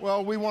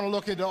 Well, we want to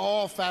look into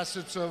all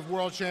facets of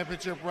World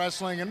Championship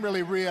Wrestling and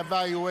really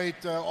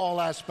reevaluate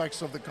all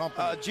aspects of the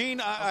company.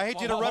 Gene, I hate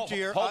to interrupt you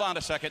here. Hold on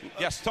a second.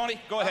 Yes,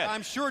 Tony, go ahead.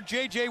 I'm sure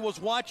JJ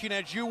was watching,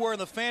 as you were and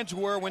the fans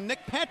were, when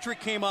Nick Patrick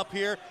came up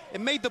here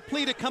and made the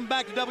plea to come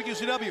back to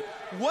WCW.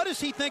 What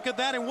does he think of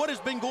that, and what has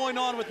been going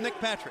on with Nick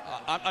Patrick?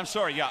 I'm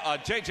sorry,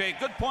 JJ,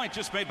 good point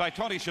just made by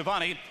Tony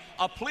Schiavone.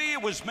 A plea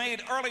was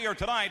made earlier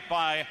tonight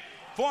by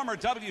former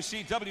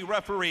WCW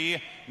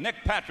referee Nick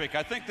Patrick.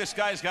 I think this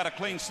guy's got a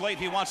clean slate.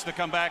 He wants to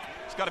come back.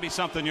 It's got to be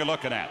something you're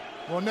looking at.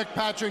 Well, Nick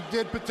Patrick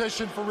did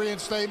petition for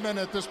reinstatement.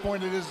 At this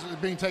point, it is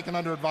being taken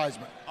under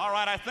advisement. All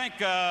right, I think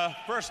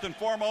first and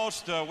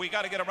foremost, we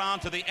got to get around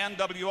to the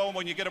NWO.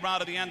 When you get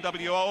around to the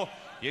NWO,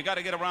 you got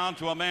to get around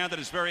to a man that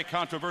is very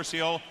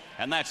controversial,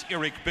 and that's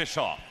Eric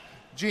Bischoff.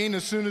 Gene,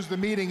 as soon as the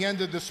meeting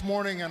ended this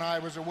morning and I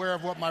was aware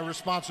of what my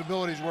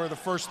responsibilities were, the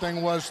first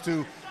thing was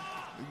to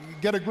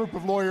get a group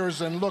of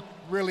lawyers and look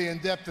really in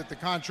depth at the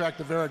contract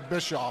of Eric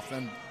Bischoff.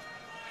 And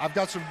I've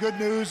got some good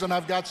news and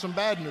I've got some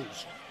bad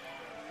news.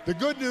 The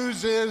good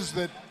news is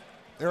that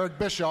Eric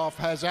Bischoff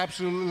has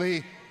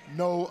absolutely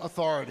no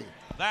authority.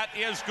 That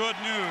is good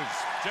news,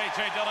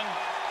 J.J. Dillon.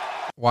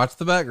 Watch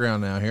the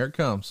background now. Here it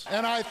comes.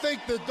 And I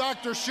think that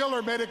Dr.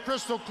 Schiller made it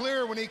crystal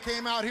clear when he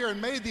came out here and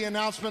made the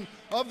announcement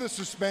of the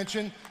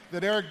suspension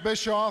that Eric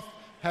Bischoff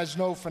has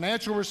no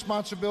financial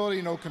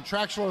responsibility, no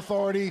contractual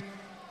authority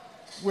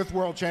with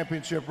World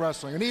Championship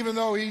Wrestling. And even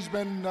though he's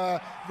been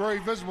very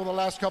visible the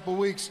last couple of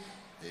weeks,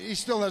 he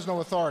still has no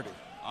authority.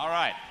 All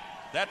right.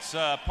 That's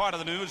part of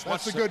the news.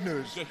 That's the good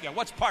news. Yeah,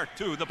 what's part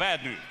two, the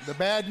bad news? The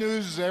bad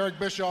news is Eric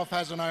Bischoff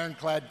has an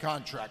ironclad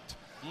contract.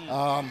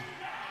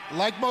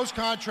 Like most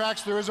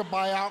contracts, there is a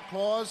buyout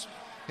clause.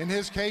 In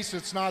his case,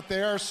 it's not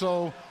there.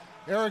 So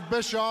Eric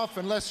Bischoff,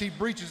 unless he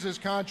breaches his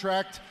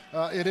contract,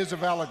 it is a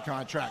valid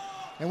contract.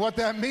 And what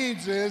that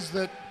means is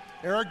that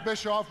Eric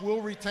Bischoff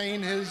will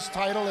retain his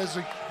title as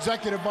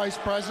Executive Vice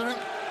President.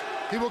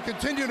 He will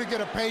continue to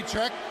get a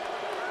paycheck.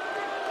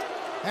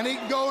 And he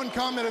can go and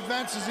come at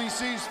events as he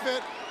sees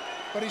fit,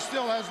 but he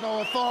still has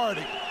no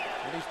authority.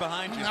 And he's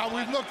behind you. Now,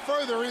 we've looked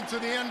further into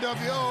the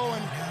NWO,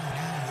 and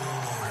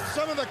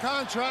some of the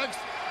contracts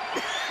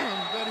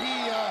that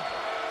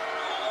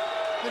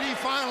he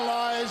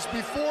finalized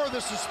before the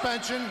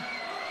suspension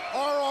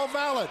are all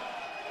valid.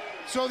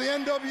 So the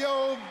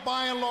NWO,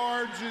 by and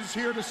large, is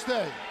here to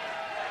stay,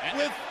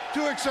 with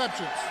two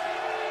exceptions.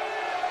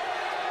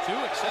 Two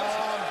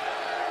exceptions?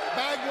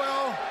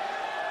 Bagwell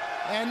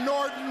and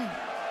Norton.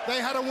 They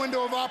had a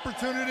window of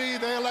opportunity.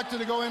 They elected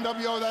to go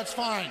NWO. That's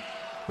fine.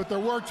 But there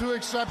were two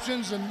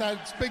exceptions, and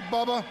that's Big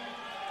Bubba,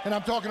 and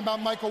I'm talking about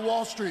Michael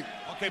Wall Street.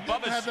 Okay,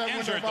 Bubba's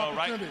injured, though,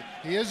 right?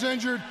 He is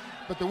injured,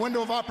 but the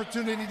window of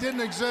opportunity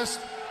didn't exist.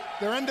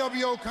 Their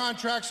NWO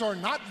contracts are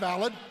not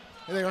valid.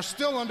 They are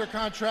still under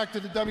contract to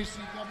the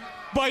WCW.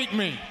 Bite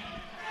me.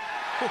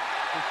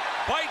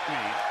 Bite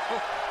me?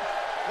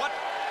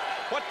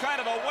 What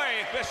kind of a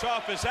way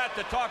Bischoff is at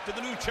to talk to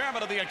the new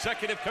chairman of the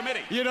executive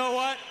committee? You know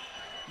what?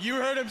 You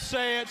heard him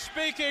say it.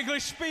 Speak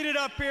English, speed it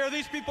up here.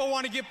 These people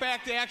want to get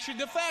back to action.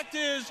 The fact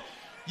is,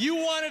 you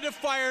wanted to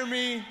fire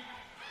me,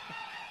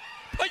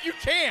 but you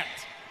can't.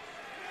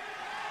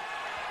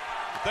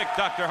 I think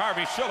Dr.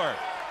 Harvey Schiller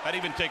had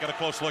even taken a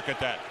close look at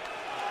that.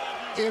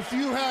 If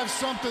you have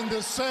something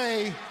to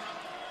say,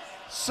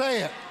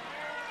 say it.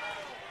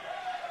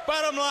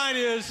 Bottom line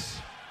is,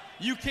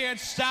 you can't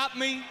stop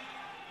me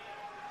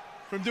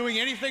from doing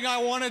anything I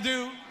want to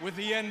do with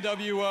the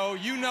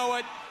NWO. You know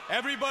it.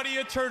 Everybody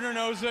at Turner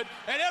knows it,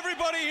 and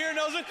everybody here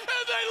knows it, and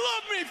they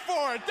love me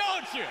for it,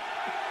 don't you?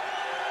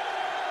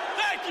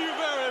 Thank you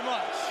very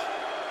much.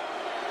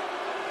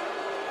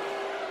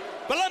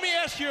 But let me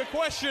ask you a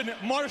question,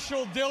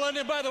 Marshall Dillon,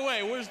 and by the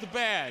way, where's the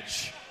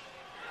badge?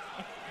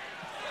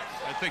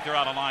 I think they're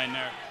out of line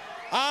there.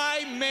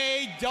 I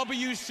made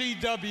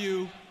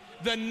WCW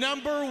the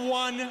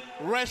 #1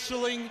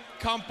 wrestling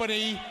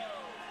company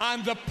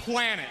on the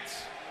planet.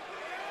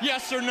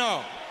 Yes or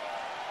no?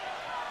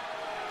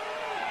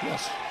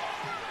 Yes.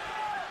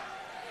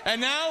 And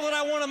now that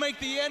I want to make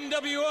the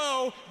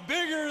NWO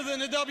bigger than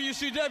the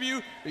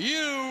WCW,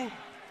 you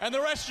and the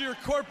rest of your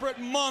corporate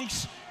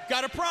monks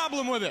got a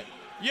problem with it.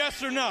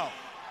 Yes or no?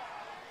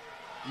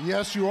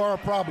 Yes, you are a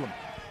problem.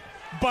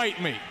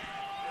 Bite me.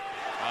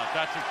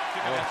 That's some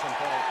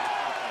please.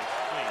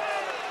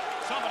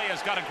 Somebody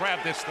has got to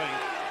grab this thing.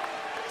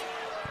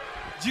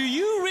 Do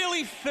you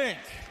really think,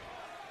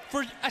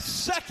 for a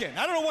second,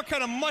 I don't know what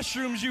kind of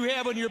mushrooms you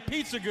have on your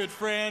pizza, good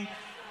friend,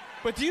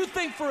 but do you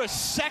think for a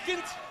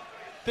second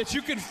that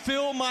you can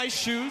fill my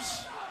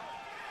shoes?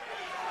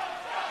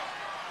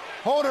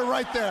 Hold it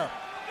right there.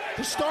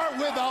 To start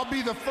with, I'll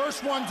be the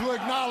first one to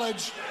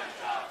acknowledge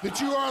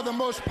that you are the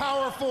most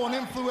powerful and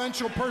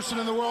influential person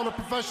in the world of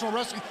professional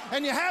wrestling,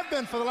 and you have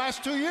been for the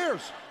last 2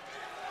 years.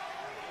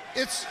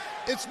 It's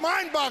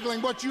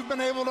mind-boggling what you've been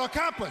able to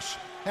accomplish.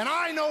 And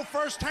I know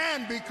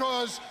firsthand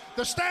because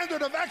the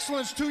standard of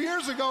excellence 2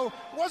 years ago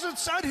wasn't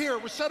set here.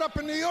 It was set up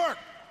in New York.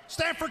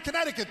 Stamford,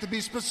 Connecticut, to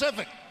be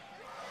specific.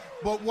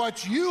 But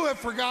what you have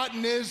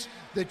forgotten is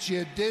that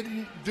you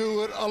didn't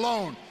do it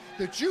alone.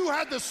 That you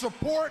had the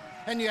support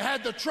and you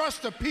had the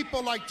trust of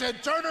people like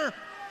Ted Turner,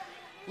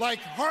 like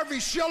Harvey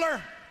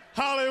Schiller,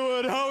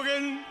 Hollywood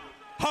Hogan,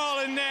 Hall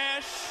and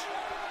Nash.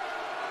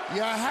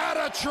 You had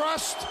a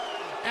trust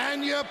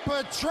and you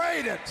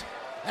betrayed it.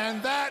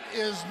 And that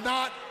is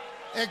not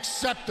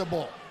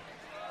acceptable.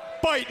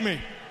 Bite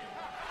me.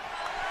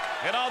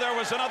 You know, there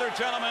was another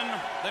gentleman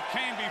that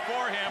came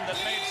before him that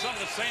made some of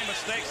the same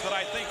mistakes that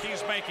I think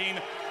he's making.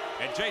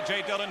 And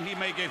J.J. Dillon, he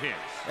may get his.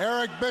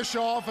 Eric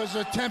Bischoff has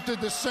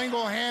attempted to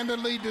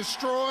single-handedly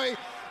destroy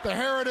the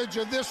heritage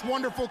of this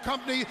wonderful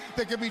company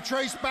that can be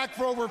traced back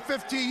for over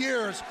 50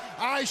 years.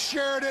 I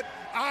shared it.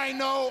 I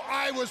know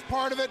I was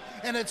part of it,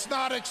 and it's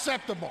not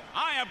acceptable.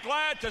 I am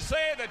glad to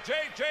say that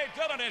J.J.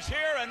 Dillon is here,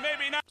 and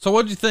maybe not. So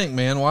what'd you think,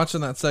 man?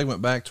 Watching that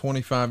segment back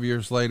 25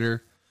 years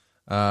later,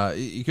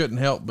 you couldn't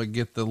help but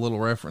get the little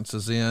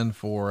references in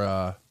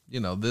for,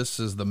 this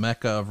is the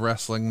Mecca of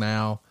wrestling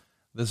now.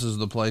 This is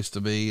the place to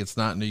be. It's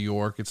not New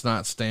York. It's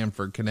not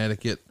Stamford,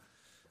 Connecticut.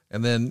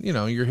 And then,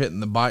 you're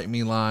hitting the bite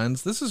me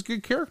lines. This is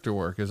good character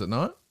work, is it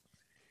not?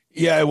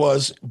 Yeah, it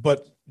was.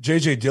 But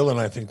J.J. Dillon,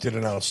 I think, did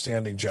an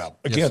outstanding job.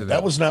 Again, Yes,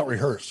 that was not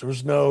rehearsed. There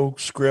was no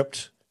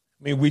script.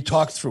 I mean, we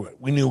talked through it.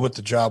 We knew what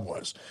the job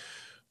was.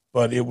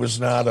 But it was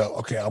not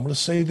okay, I'm going to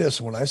say this.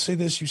 And when I say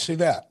this, you say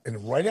that.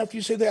 And right after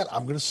you say that,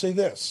 I'm going to say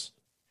this.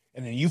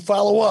 And then you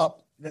follow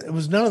up. It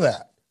was none of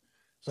that.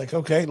 It's like,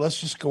 okay,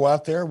 let's just go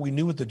out there. We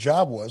knew what the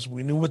job was.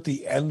 We knew what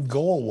the end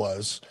goal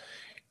was.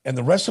 And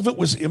the rest of it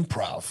was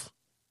improv.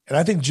 And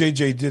I think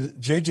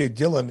J.J.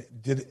 Dillon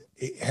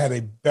had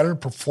a better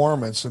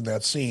performance in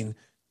that scene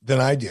than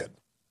I did.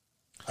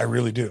 I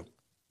really do.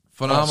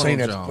 Phenomenal I'm not saying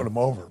that job. to put him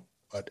over,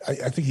 but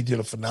I think he did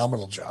a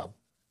phenomenal job,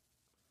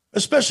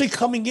 especially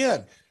coming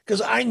in,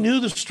 because I knew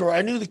the story.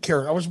 I knew the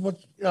character. I was,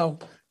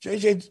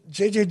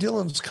 J.J.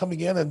 Dillon's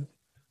coming in and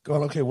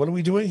going, okay, what are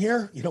we doing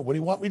here? What do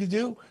you want me to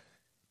do?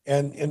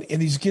 And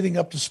he's getting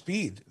up to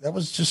speed. That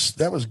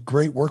was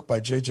great work by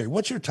JJ.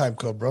 What's your time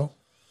code, bro?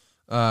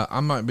 I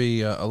might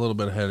be a little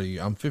bit ahead of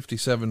you. I'm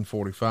 57,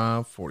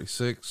 45,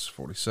 46,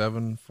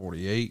 47,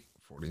 48,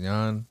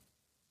 49.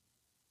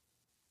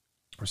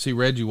 I see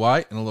Reggie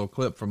White in a little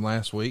clip from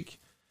last week,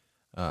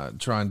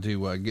 trying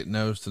to get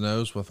nose to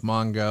nose with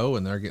Mongo,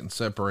 and they're getting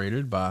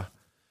separated by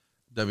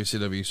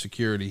WCW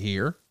security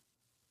here.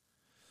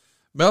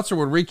 Meltzer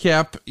would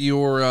recap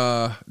your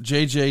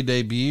JJ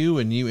debut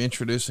and you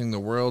introducing the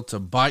world to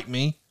Bite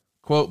Me.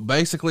 Quote,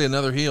 basically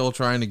another heel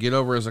trying to get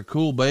over as a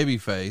cool baby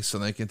face,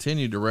 and they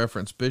continued to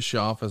reference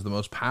Bischoff as the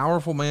most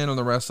powerful man in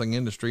the wrestling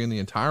industry in the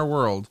entire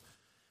world.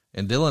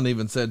 And Dillon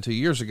even said 2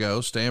 years ago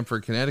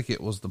Stamford,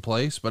 Connecticut was the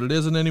place, but it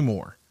isn't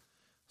anymore.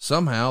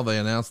 Somehow they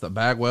announced that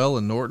Bagwell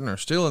and Norton are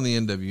still in the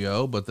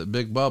NWO, but that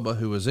Big Bubba,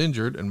 who was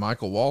injured, and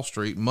Michael Wall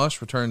Street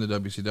must return to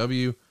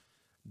WCW.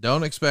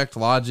 Don't expect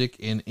logic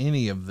in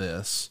any of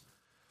this.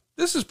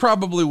 This is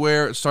probably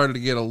where it started to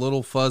get a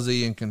little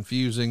fuzzy and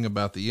confusing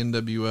about the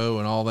NWO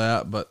and all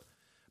that. But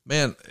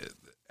man,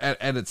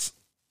 at its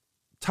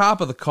top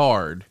of the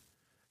card,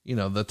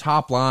 the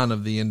top line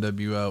of the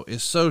NWO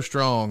is so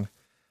strong,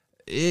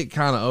 it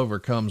kind of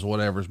overcomes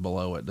whatever's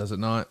below it. Does it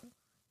not?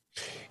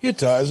 It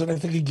does. And I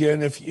think,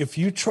 again, if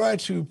you try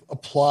to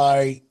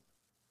apply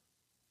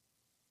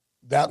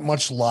that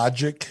much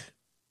logic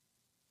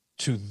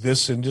to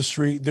this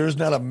industry, there's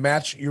not a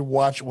match you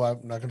watch. Well,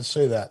 I'm not going to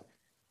say that.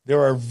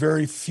 There are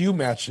very few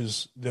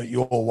matches that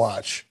you'll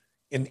watch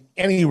in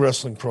any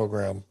wrestling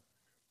program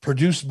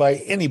produced by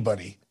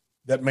anybody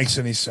that makes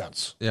any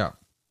sense. Yeah.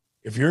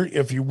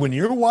 When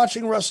you're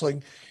watching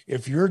wrestling,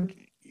 if you're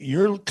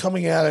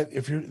coming at it,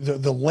 if you're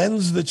the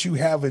lens that you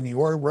have in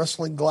your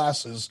wrestling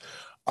glasses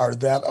are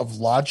that of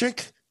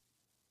logic,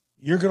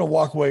 you're going to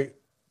walk away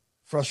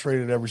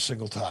frustrated every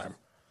single time.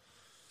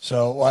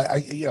 So I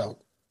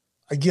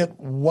get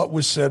what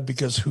was said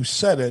because who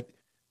said it,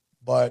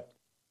 but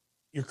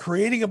you're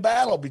creating a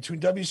battle between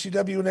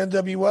WCW and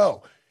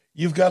NWO.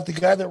 You've got the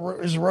guy that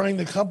is running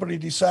the company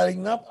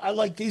deciding, nope, I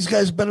like these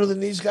guys better than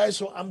these guys,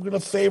 so I'm going to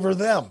favor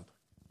them.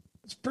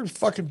 It's pretty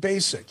fucking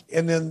basic.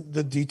 And then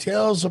the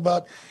details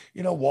about,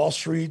 Wall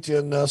Street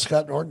and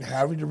Scott Norton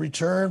having to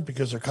return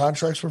because their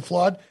contracts were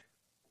flawed.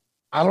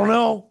 I don't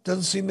know.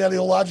 Doesn't seem that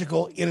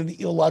illogical in an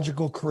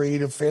illogical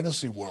creative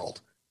fantasy world.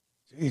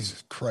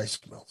 Jesus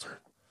Christ, Meltzer.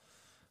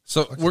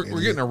 So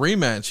we're getting a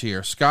rematch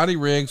here. Scotty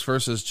Riggs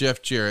versus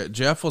Jeff Jarrett.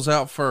 Jeff was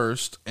out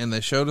first, and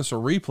they showed us a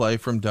replay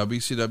from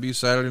WCW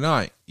Saturday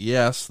Night.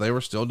 Yes, they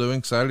were still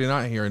doing Saturday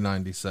Night here in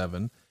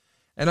 97.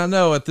 And I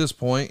know at this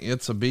point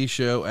it's a B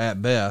show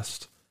at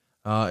best.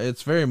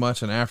 It's very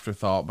much an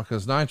afterthought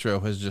because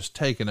Nitro has just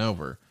taken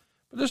over.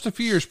 But just a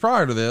few years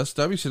prior to this,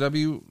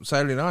 WCW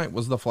Saturday Night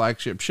was the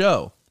flagship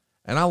show.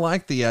 And I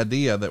like the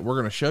idea that we're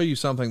going to show you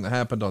something that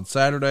happened on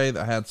Saturday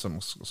that had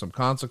some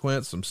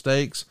consequence, some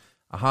stakes,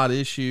 a hot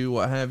issue,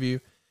 what have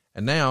you.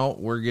 And now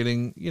we're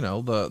getting,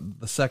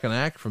 the second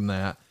act from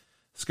that.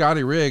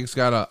 Scotty Riggs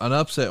got an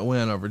upset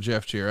win over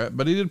Jeff Jarrett,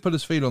 but he did put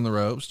his feet on the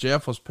ropes.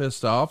 Jeff was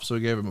pissed off, so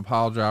he gave him a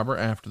pile driver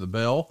after the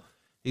bell.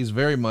 He's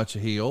very much a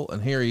heel,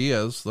 and here he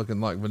is looking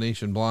like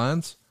Venetian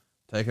blinds,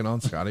 taking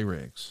on Scotty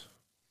Riggs.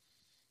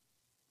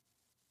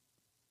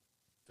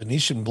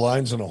 Venetian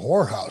blinds in a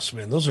whorehouse,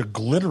 man. Those are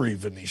glittery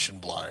Venetian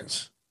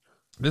blinds.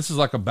 This is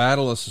like a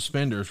battle of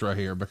suspenders right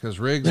here because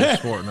Riggs is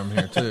sporting them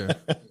here too.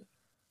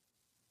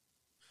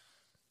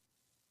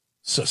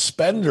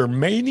 Suspender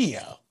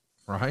mania.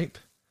 Right.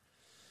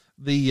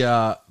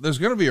 There's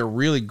going to be a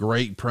really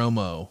great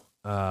promo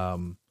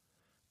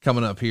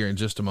coming up here in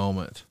just a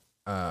moment.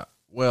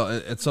 Well,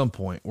 at some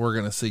point we're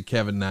going to see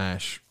Kevin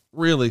Nash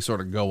really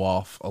sort of go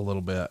off a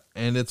little bit,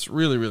 and it's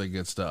really, really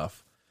good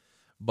stuff.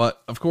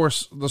 But of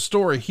course, the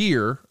story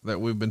here that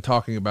we've been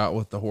talking about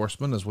with the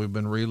Horsemen as we've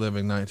been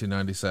reliving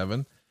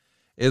 1997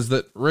 is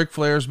that Ric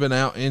Flair's been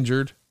out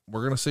injured.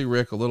 We're going to see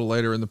Rick a little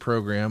later in the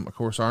program. Of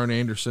course, Arn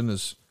Anderson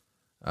is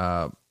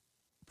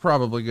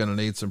probably going to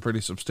need some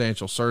pretty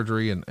substantial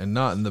surgery and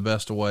not in the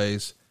best of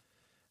ways.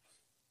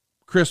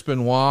 Chris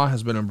Benoit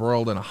has been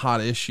embroiled in a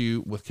hot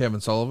issue with Kevin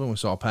Sullivan. We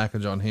saw a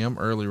package on him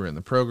earlier in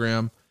the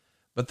program.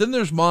 But then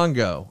there's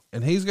Mongo,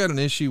 and he's got an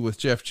issue with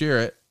Jeff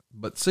Jarrett,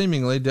 but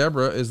seemingly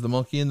Deborah is the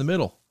monkey in the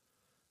middle.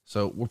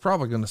 So we're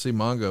probably going to see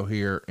Mongo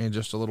here in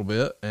just a little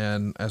bit.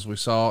 And as we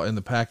saw in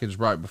the package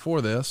right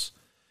before this,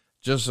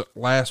 just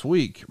last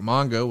week,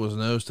 Mongo was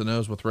nose to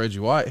nose with Reggie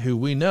White, who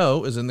we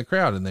know is in the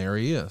crowd, and there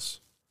he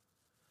is.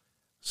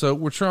 So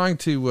we're trying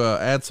to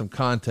add some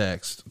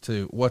context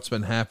to what's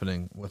been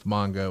happening with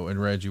Mongo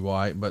and Reggie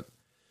White. But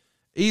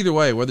either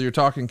way, whether you're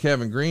talking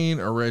Kevin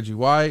Green or Reggie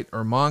White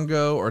or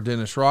Mongo or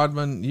Dennis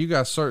Rodman, you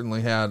guys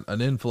certainly had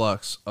an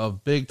influx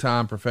of big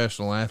time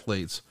professional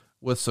athletes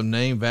with some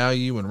name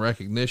value and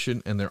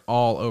recognition, and they're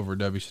all over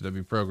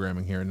WCW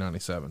programming here in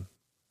 97.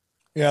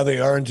 Yeah, they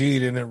are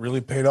indeed. And it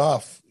really paid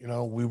off. You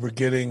know, we were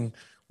getting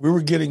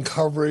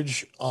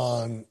coverage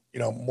on,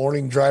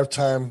 morning drive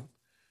time,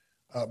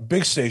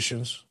 big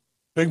stations,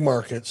 big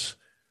markets.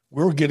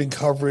 We were getting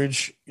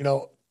coverage,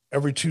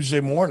 every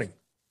Tuesday morning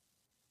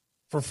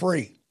for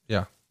free.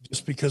 Yeah.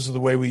 Just because of the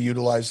way we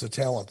utilize the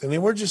talent. And they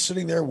weren't just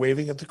sitting there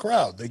waving at the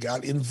crowd. They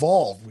got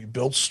involved. We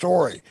built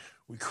story.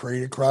 We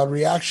created crowd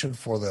reaction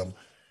for them.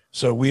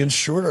 So we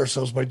ensured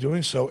ourselves by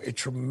doing so a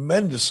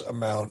tremendous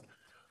amount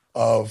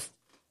of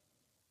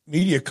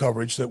media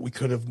coverage that we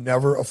could have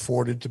never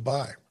afforded to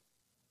buy.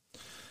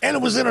 And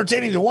it was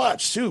entertaining to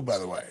watch too, by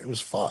the way. It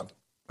was fun.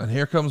 And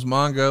here comes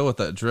Mongo with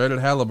that dreaded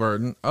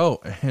Halliburton. Oh,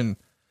 and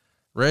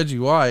Reggie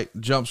White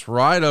jumps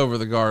right over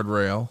the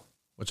guardrail,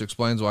 which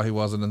explains why he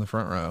wasn't in the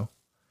front row,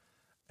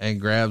 and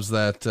grabs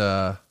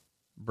that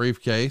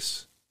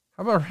briefcase.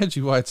 How about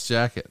Reggie White's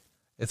jacket?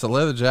 It's a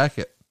leather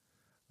jacket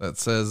that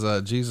says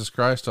Jesus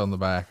Christ on the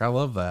back. I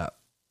love that.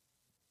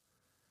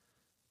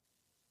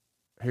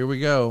 Here we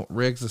go.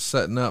 Riggs is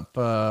setting up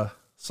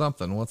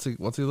something. What's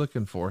he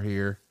looking for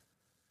here?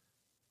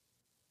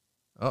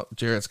 Oh,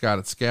 Jarrett's got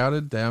it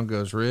scouted. Down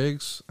goes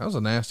Riggs. That was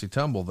a nasty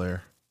tumble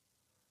there.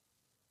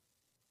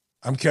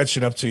 I'm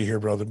catching up to you here,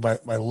 brother.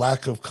 My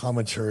lack of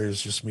commentary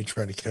is just me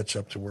trying to catch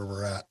up to where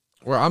we're at.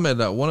 Well, I'm at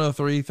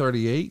 103,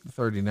 38,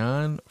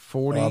 39,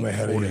 40, I'm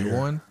ahead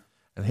 41. Here.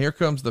 And here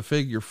comes the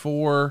figure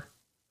 4.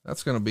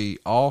 That's going to be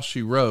All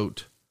She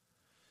Wrote.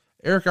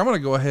 Eric, I'm going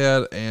to go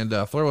ahead and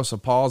throw us a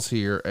pause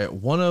here at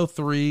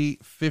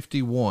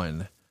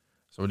 103.51.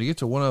 So when you get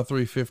to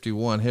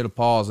 103.51, hit a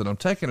pause, and I'm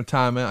taking a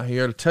time out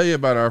here to tell you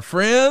about our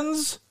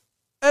friends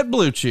at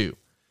Blue Chew.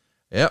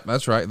 Yep,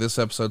 that's right. This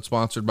episode's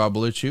sponsored by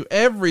Blue Chew.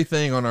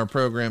 Everything on our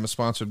program is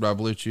sponsored by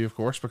Blue Chew, of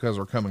course, because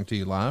we're coming to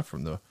you live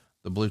from the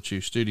Blue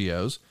Chew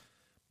studios.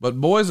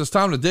 But boys, it's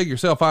time to dig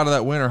yourself out of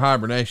that winter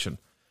hibernation.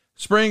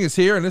 Spring is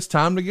here, and it's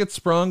time to get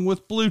sprung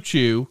with Blue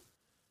Chew.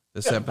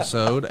 This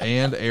episode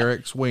and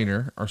Eric's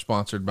Wiener are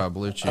sponsored by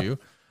Blue Chew.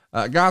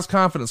 Guys,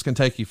 confidence can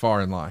take you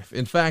far in life.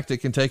 In fact, it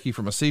can take you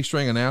from a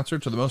C-string announcer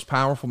to the most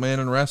powerful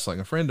man in wrestling.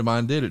 A friend of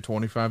mine did it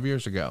 25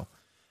 years ago.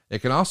 It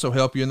can also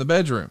help you in the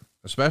bedroom,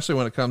 especially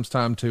when it comes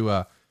time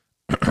to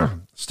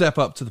step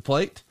up to the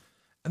plate.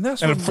 And a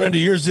friend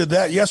of yours did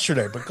that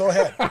yesterday, but go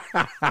ahead.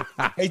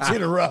 Hate to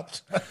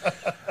interrupt.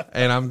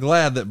 And I'm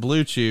glad that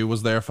Blue Chew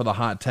was there for the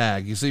hot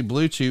tag. You see,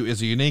 Blue Chew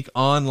is a unique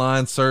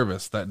online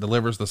service that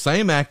delivers the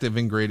same active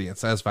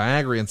ingredients as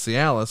Viagra and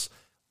Cialis,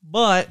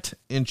 but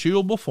in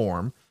chewable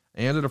form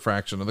and at a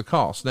fraction of the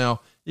cost.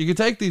 Now, you can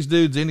take these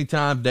dudes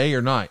anytime, day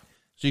or night,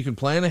 so you can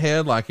plan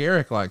ahead like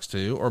Eric likes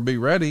to, or be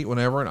ready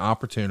whenever an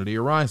opportunity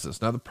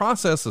arises. Now, the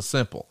process is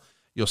simple.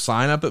 You'll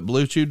sign up at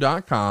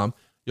BlueChew.com.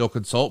 You'll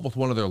consult with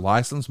one of their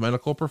licensed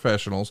medical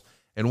professionals,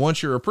 and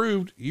once you're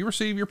approved, you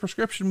receive your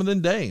prescription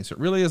within days. It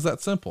really is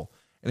that simple.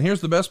 And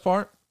here's the best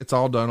part. It's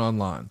all done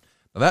online.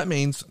 Now, that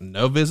means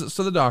no visits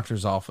to the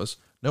doctor's office,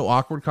 no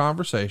awkward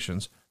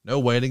conversations, no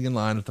waiting in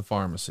line at the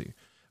pharmacy.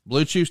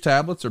 Blue Chew's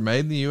tablets are made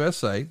in the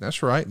USA.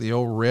 That's right. The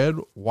old red,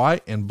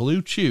 white, and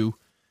blue chew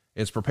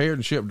is prepared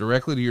and shipped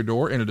directly to your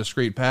door in a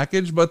discreet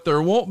package, but there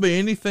won't be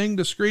anything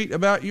discreet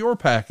about your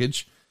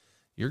package.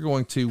 You're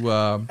going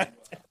to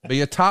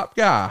be a top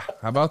guy.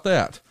 How about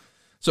that?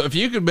 So if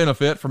you could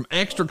benefit from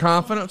extra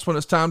confidence when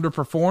it's time to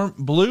perform,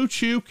 Blue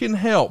Chew can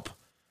help.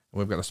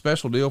 We've got a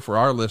special deal for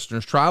our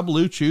listeners. Try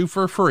Blue Chew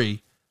for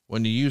free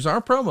when you use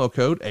our promo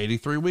code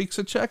 83weeks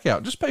at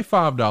checkout. Just pay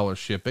 $5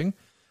 shipping.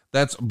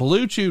 That's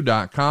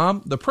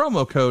BlueChew.com. The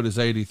promo code is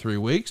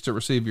 83weeks to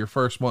receive your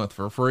first month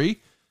for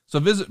free. So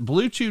visit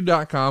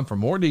BlueChew.com for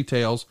more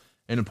details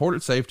and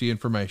important safety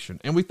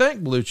information. And we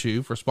thank Blue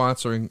Chew for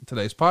sponsoring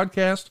today's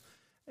podcast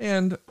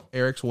and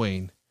Eric's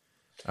Ween.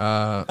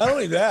 Not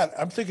only that,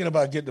 I'm thinking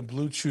about getting a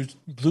Blue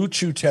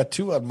Chew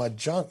tattoo on my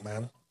junk,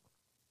 man.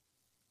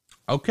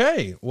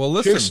 Okay. Well,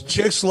 listen.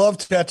 Chicks love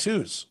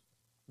tattoos.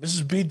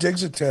 Mrs. B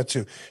digs a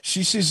tattoo.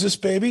 She sees this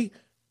baby.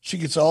 She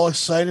gets all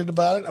excited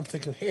about it. I'm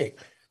thinking, hey,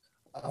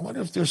 I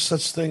wonder if there's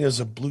such thing as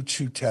a Blue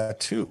Chew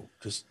tattoo.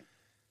 Just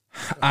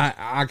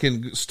I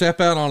can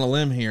step out on a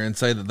limb here and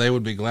say that they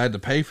would be glad to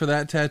pay for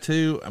that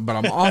tattoo. But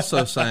I'm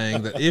also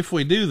saying that if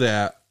we do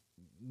that,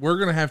 we're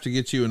going to have to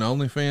get you an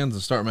OnlyFans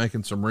and start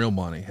making some real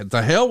money.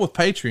 To hell with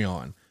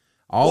Patreon.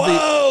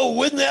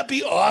 Wouldn't that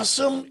be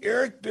awesome?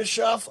 Eric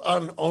Bischoff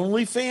on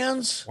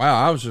OnlyFans?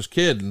 Wow, I was just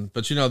kidding.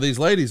 But you know, these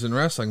ladies in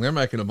wrestling, they're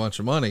making a bunch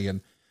of money.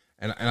 And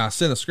I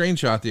sent a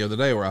screenshot the other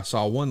day where I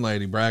saw one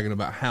lady bragging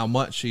about how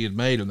much she had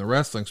made in the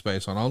wrestling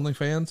space on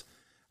OnlyFans.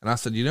 And I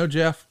said, you know,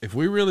 Jeff, if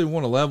we really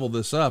want to level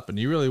this up and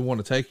you really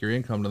want to take your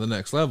income to the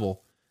next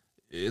level,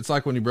 it's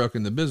like when you broke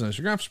into business,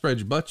 you're going to have to spread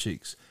your butt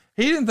cheeks.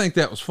 He didn't think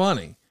that was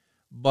funny,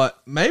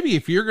 but maybe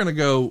if you're going to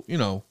go, you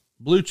know,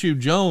 Blue Chew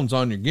Jones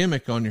on your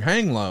gimmick, on your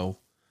hang low,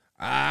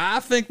 I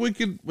think we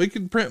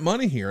could print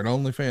money here at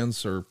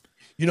OnlyFans. Or,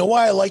 you know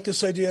why I like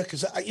this idea?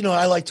 Because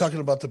I like talking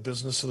about the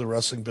business of the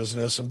wrestling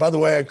business. And by the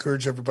way, I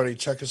encourage everybody to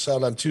check us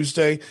out on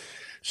Tuesday,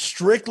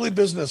 Strictly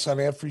Business on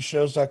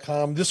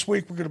adfreeshows.com. This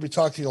week we're going to be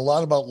talking a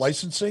lot about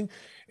licensing,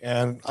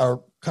 and our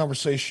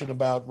conversation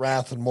about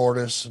Wrath and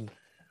Mortis and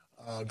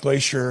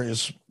Glacier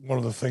is one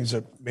of the things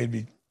that made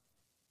me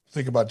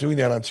think about doing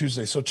that on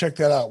Tuesday. So check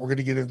that out. We're going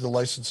to get into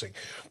licensing.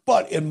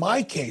 But in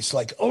my case,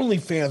 like,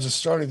 OnlyFans is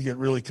starting to get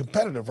really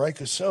competitive, right?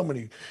 Because so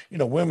many,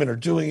 women are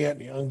doing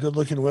it, young,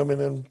 good-looking women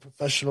and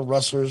professional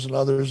wrestlers and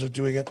others are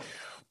doing it.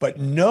 But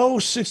no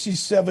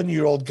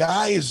 67-year-old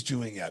guy is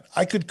doing it.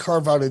 I could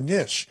carve out a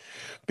niche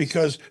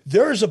because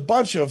there's a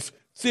bunch of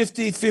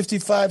 50,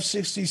 55,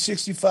 60,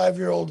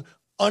 65-year-old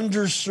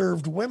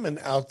underserved women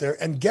out there.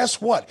 And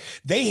guess what?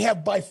 They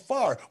have by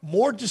far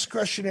more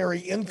discretionary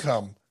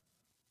income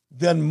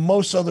than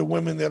most other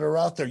women that are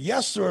out there.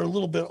 Yes, they're a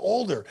little bit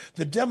older.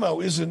 The demo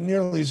isn't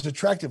nearly as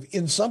attractive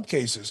in some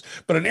cases,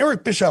 but an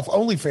Eric Bischoff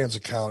OnlyFans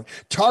account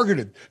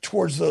targeted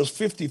towards those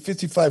 50,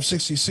 55,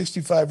 60,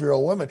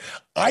 65-year-old women,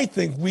 I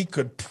think we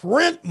could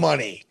print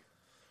money.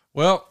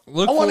 Well, I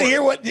want to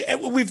hear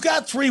we've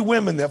got 3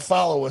 women that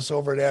follow us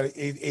over at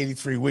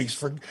 83 Weeks.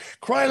 For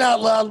crying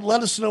out loud,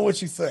 let us know what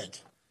you think.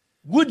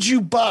 Would you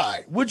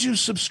buy? Would you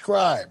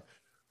subscribe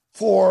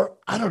for,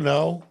 I don't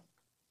know,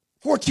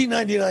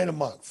 $14.99 a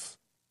month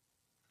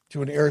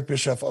to an Eric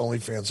Bischoff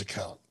OnlyFans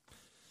account?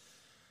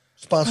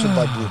 Sponsored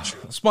by Blue Chew.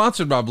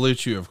 Sponsored by Blue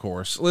Chew, of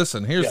course.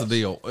 Listen, here's the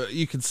deal.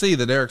 You can see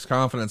that Eric's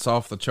confidence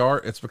off the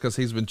chart. It's because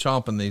he's been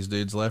chomping these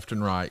dudes left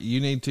and right.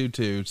 You need to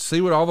too.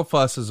 See what all the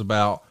fuss is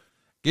about.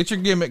 Get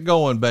your gimmick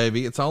going,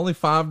 baby. It's only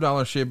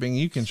 $5 shipping.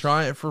 You can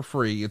try it for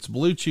free. It's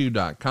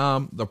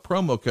BlueChew.com. The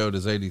promo code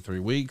is 83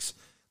 weeks.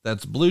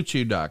 That's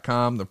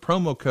BlueChew.com. The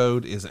promo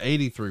code is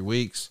 83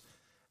 weeks.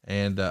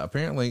 And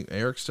apparently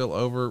Eric's still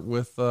over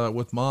with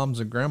moms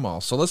and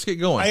grandmas. So let's get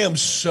going. I am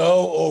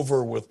so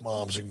over with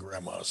moms and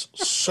grandmas.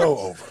 So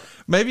over.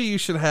 Maybe you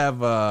should have,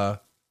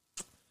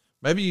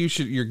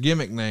 your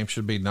gimmick name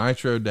should be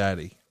Nitro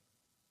Daddy.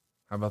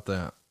 How about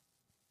that?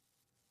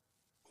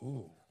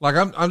 Ooh. Like,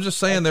 I'm just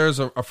saying, there's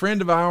a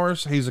friend of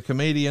ours. He's a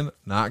comedian,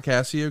 not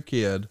Cassio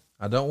Kid.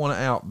 I don't want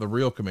to out the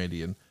real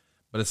comedian,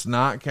 but it's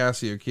not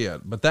Cassio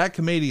Kid. But that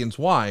comedian's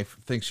wife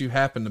thinks you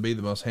happen to be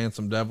the most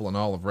handsome devil in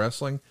all of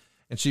wrestling.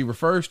 And she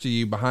refers to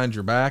you behind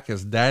your back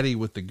as Daddy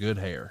with the good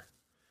hair.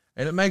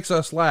 And it makes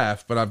us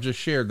laugh, but I've just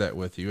shared that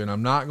with you. And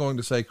I'm not going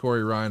to say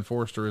Corey Ryan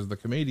Forster is the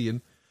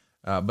comedian,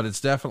 but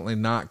it's definitely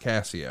not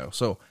Cassio.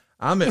 So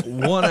I'm at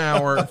 1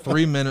 hour,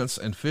 3 minutes,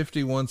 and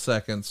 51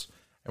 seconds.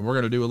 And we're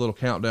going to do a little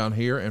countdown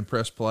here and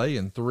press play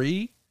in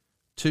 3,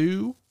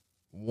 2,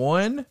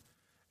 1.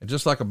 And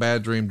just like a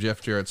bad dream,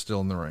 Jeff Jarrett's still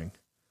in the ring.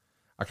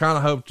 I kind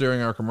of hoped during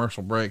our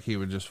commercial break he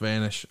would just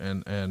vanish,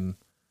 and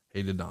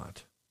he did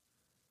not.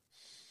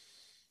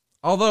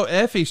 Although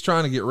Effie's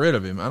trying to get rid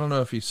of him. I don't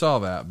know if you saw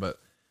that, but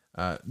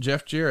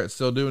Jeff Jarrett's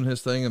still doing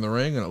his thing in the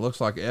ring, and it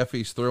looks like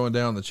Effie's throwing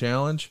down the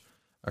challenge.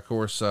 Of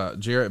course,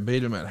 Jarrett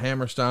beat him at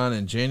Hammerstein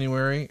in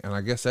January, and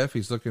I guess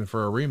Effie's looking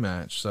for a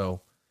rematch.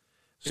 So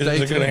is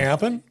it going to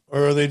happen,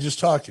 or are they just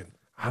talking?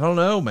 I don't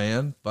know,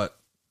 man, but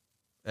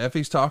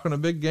Effie's talking a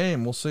big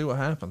game. We'll see what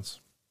happens.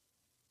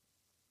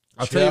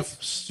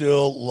 Jeff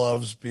still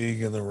loves being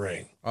in the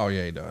ring. Oh,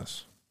 yeah, he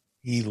does.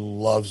 He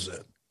loves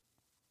it.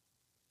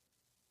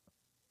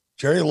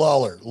 Jerry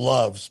Lawler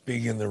loves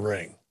being in the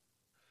ring.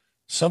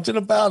 Something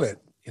about it,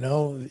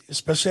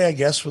 especially, I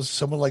guess, with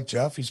someone like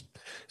Jeff. This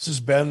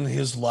has been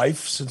his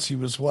life since he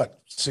was,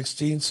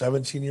 16,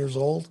 17 years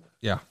old?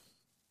 Yeah.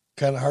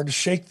 Kind of hard to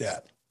shake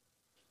that.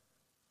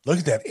 Look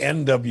at that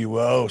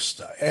NWO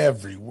stuff.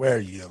 Everywhere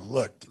you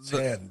look, it's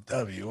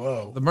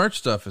NWO. The merch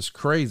stuff is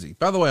crazy.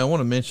 By the way, I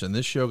want to mention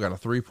this show got a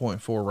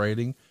 3.4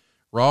 rating.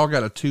 Raw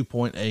got a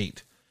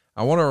 2.8.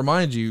 I want to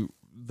remind you,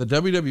 the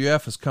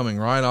WWF is coming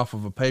right off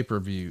of a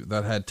pay-per-view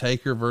that had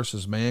Taker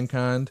versus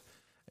Mankind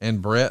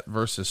and Brett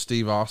versus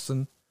Steve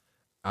Austin.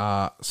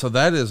 So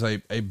that is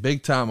a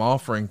big time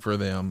offering for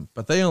them,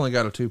 but they only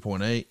got a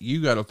 2.8.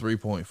 You got a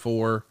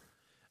 3.4.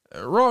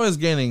 Raw is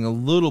gaining a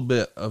little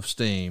bit of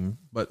steam,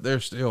 but they're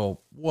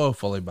still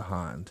woefully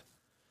behind.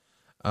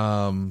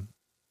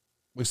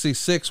 We see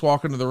Syxx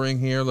walk into the ring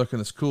here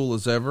looking as cool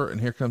as ever, and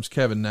here comes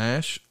Kevin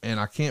Nash, and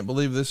I can't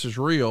believe this is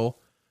real,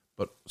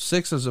 but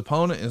Syxx's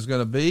opponent is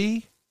going to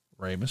be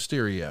Rey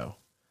Mysterio.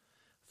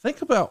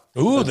 Think about...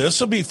 Ooh,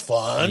 this will be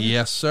fun.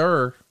 Yes,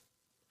 sir.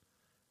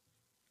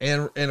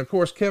 And of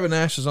course, Kevin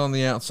Nash is on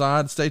the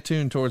outside. Stay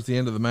tuned towards the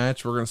end of the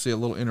match. We're going to see a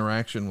little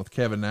interaction with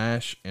Kevin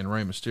Nash and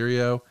Rey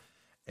Mysterio.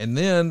 And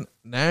then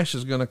Nash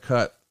is going to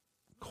cut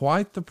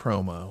quite the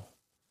promo.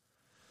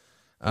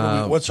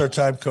 What's our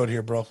time code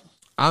here, bro?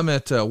 I'm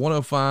at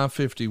 105,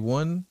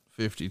 51,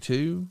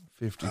 52,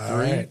 53. All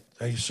right.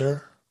 Thank you,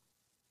 sir.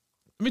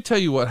 Let me tell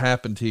you what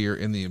happened here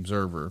in the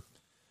Observer.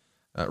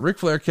 Ric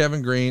Flair,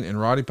 Kevin Green, and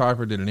Roddy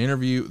Piper did an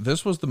interview.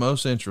 This was the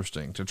most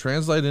interesting. To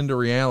translate into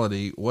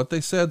reality, what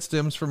they said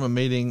stems from a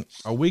meeting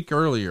a week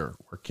earlier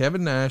where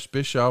Kevin Nash,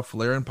 Bischoff,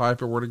 Flair, and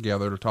Piper were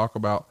together to talk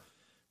about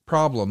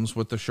problems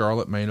with the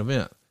Charlotte main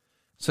event.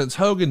 Since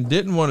Hogan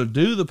didn't want to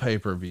do the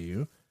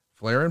pay-per-view,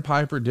 Flair and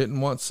Piper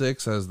didn't want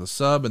Syxx as the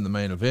sub in the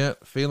main event,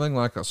 feeling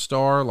like a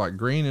star like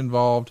Green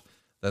involved,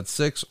 that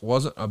Syxx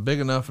wasn't a big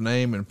enough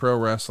name in pro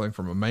wrestling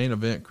from a main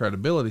event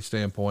credibility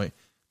standpoint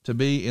to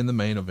be in the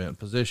main event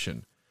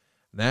position.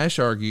 Nash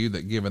argued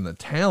that given the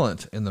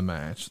talent in the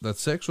match, that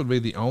Syxx would be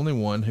the only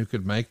one who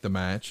could make the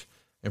match,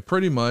 and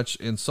pretty much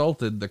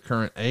insulted the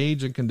current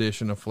age and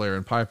condition of Flair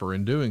and Piper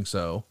in doing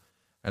so,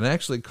 and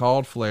actually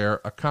called Flair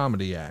a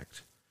comedy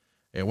act.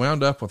 It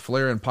wound up with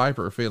Flair and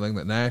Piper feeling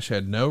that Nash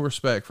had no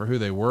respect for who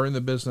they were in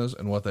the business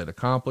and what they'd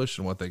accomplished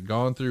and what they'd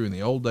gone through in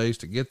the old days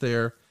to get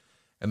there,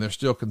 and there's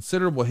still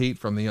considerable heat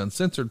from the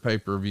uncensored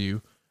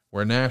pay-per-view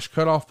where Nash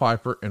cut off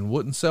Piper and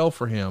wouldn't sell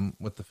for him,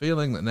 with the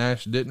feeling that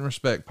Nash didn't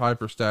respect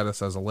Piper's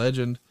status as a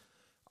legend,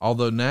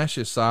 although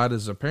Nash's side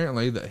is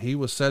apparently that he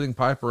was setting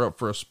Piper up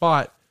for a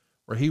spot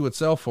where he would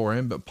sell for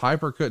him, but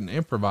Piper couldn't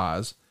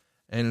improvise,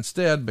 and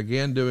instead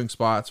began doing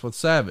spots with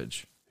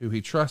Savage, who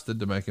he trusted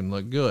to make him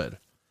look good.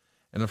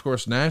 And of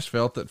course, Nash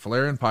felt that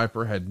Flair and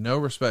Piper had no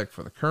respect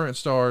for the current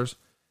stars,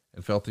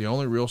 and felt the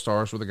only real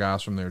stars were the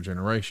guys from their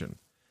generation.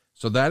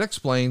 So that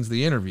explains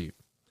the interview.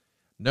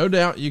 No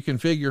doubt you can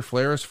figure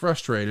Flair is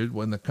frustrated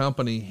when the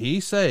company he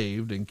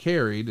saved and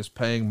carried is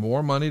paying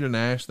more money to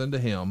Nash than to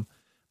him,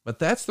 but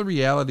that's the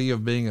reality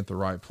of being at the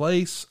right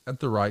place at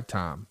the right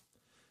time.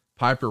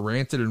 Piper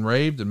ranted and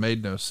raved and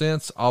made no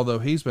sense, although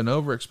he's been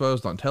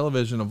overexposed on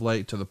television of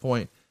late to the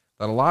point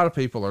that a lot of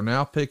people are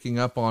now picking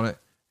up on it,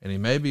 and he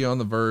may be on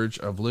the verge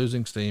of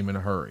losing steam in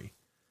a hurry.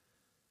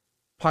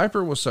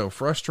 Piper was so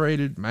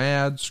frustrated,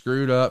 mad,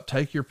 screwed up,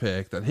 take your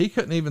pick, that he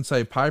couldn't even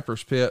say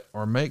Piper's Pit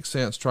or make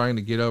sense trying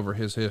to get over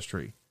his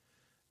history.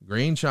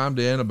 Green chimed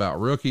in about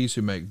rookies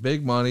who make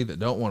big money that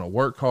don't want to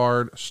work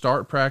hard,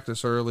 start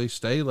practice early,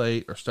 stay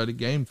late, or study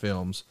game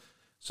films,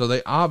 so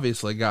they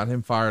obviously got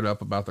him fired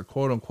up about the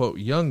quote-unquote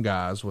young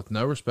guys with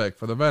no respect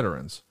for the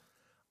veterans.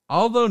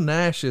 Although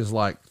Nash is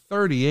like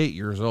 38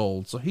 years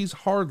old, so he's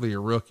hardly a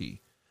rookie.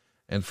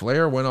 And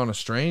Flair went on a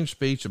strange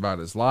speech about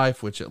his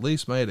life, which at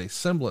least made a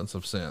semblance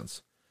of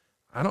sense.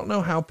 I don't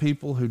know how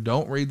people who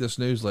don't read this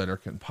newsletter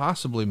can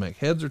possibly make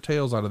heads or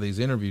tails out of these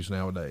interviews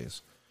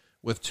nowadays.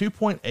 With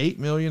 2.8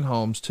 million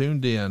homes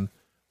tuned in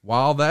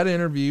while that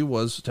interview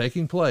was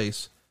taking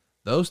place,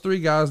 those three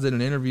guys did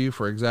an interview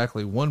for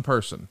exactly one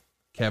person,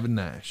 Kevin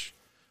Nash,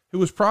 who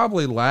was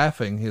probably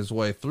laughing his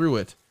way through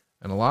it,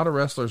 and a lot of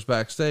wrestlers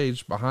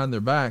backstage behind their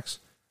backs,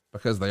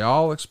 because they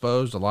all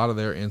exposed a lot of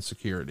their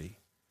insecurity.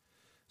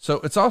 So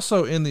it's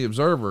also in the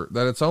Observer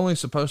that it's only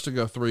supposed to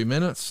go 3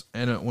 minutes,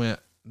 and it went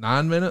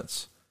 9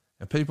 minutes,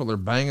 and people are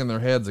banging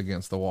their heads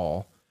against the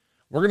wall.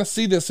 We're going to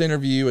see this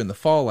interview in the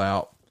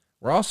fallout.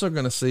 We're also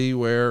going to see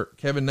where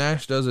Kevin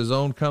Nash does his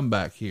own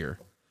comeback here,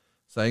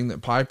 saying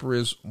that Piper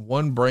is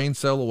one brain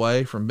cell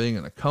away from being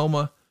in a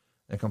coma,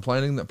 and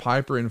complaining that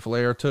Piper and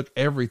Flair took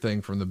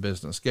everything from the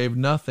business, gave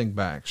nothing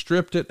back,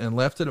 stripped it, and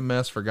left it a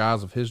mess for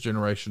guys of his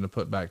generation to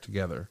put back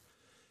together.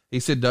 He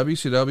said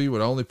WCW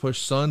would only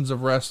push sons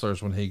of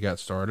wrestlers when he got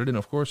started. And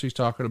of course, he's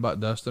talking about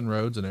Dustin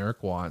Rhodes and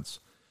Eric Watts.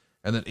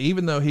 And that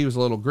even though he was a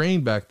little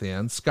green back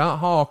then, Scott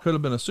Hall could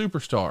have been a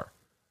superstar,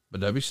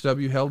 but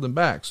WCW held him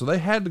back. So they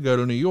had to go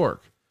to New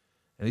York.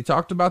 And he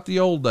talked about the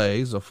old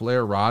days of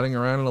Flair riding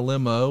around in a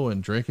limo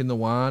and drinking the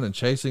wine and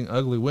chasing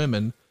ugly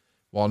women,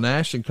 while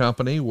Nash and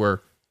company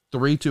were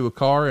 3 to a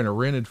car in a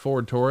rented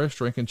Ford Taurus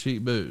drinking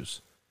cheap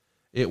booze.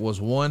 It was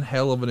one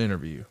hell of an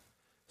interview.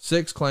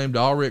 Syxx claimed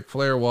all Ric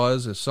Flair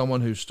was is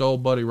someone who stole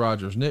Buddy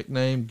Rogers'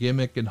 nickname,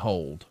 gimmick, and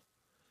hold.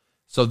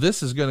 So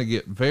this is going to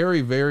get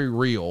very, very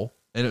real,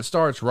 and it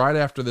starts right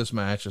after this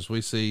match as we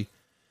see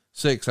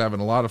Syxx having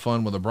a lot of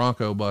fun with a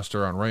Bronco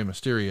Buster on Rey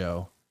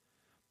Mysterio.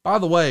 By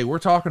the way, we're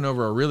talking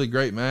over a really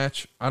great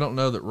match. I don't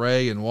know that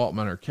Ray and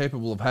Waltman are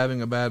capable of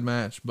having a bad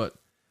match, but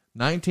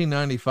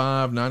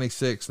 1995,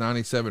 96,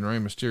 97 Rey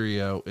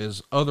Mysterio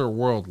is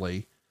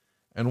otherworldly,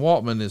 and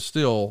Waltman is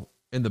still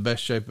in the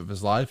best shape of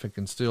his life and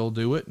can still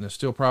do it, and is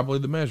still probably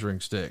the measuring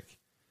stick.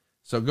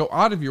 So go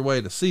out of your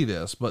way to see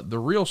this, but the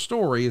real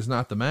story is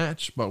not the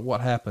match, but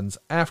what happens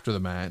after the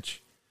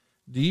match.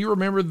 Do you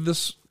remember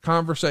this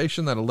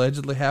conversation that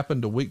allegedly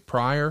happened a week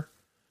prior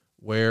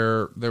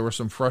where there were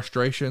some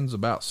frustrations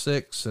about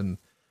Syxx and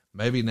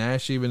maybe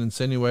Nash even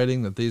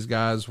insinuating that these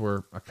guys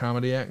were a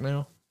comedy act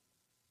now?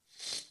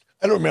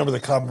 I don't remember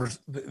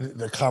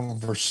the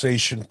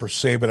conversation per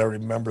se, but I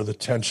remember the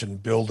tension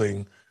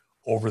building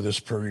over this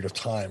period of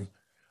time.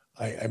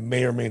 I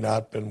may or may not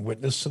have been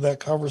witness to that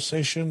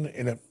conversation,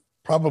 and it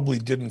probably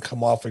didn't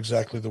come off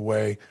exactly the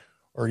way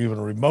or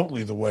even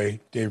remotely the way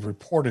Dave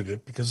reported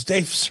it, because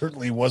Dave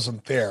certainly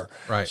wasn't there.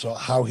 Right. So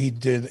how he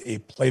did a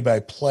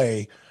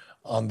play-by-play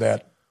on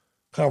that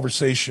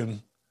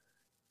conversation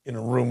in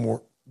a room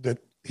that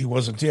he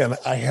wasn't in,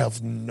 I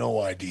have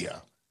no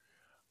idea.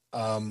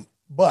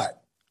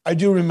 But I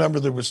do remember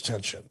there was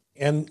tension.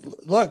 And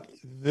look,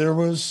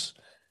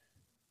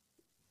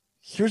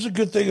 here's a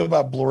good thing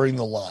about blurring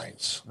the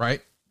lines.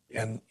 Right.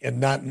 And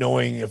not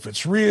knowing if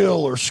it's real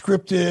or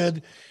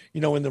scripted. You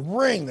know, in the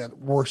ring, that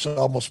works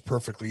almost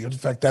perfectly. In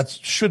fact, that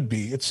should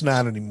be, it's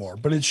not anymore,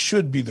 but it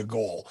should be the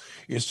goal,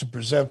 is to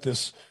present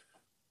this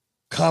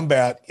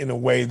combat in a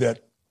way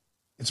that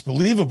it's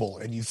believable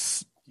and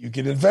you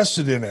get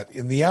invested in it,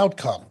 in the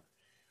outcome.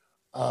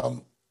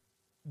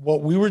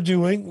 What we were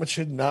doing, which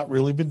had not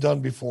really been done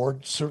before,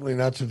 certainly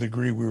not to the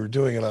degree we were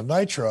doing it on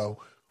Nitro,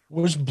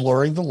 was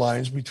blurring the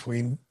lines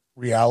between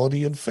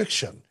reality and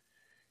fiction.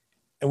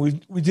 And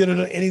we did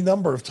it any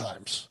number of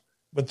times,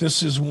 but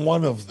this is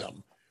one of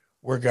them,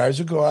 where guys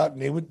would go out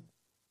and they would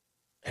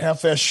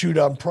half-ass shoot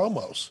on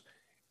promos.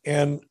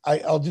 And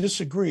I'll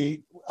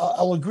disagree.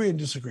 I'll agree and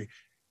disagree.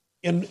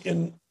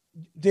 In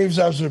Dave's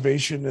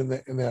observation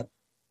in that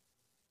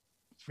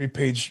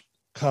 3-page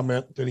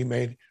comment that he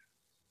made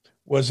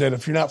was that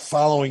if you're not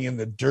following in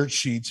the dirt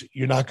sheets,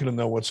 you're not going to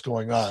know what's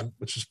going on,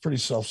 which is pretty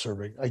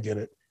self-serving. I get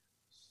it.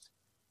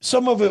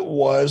 Some of it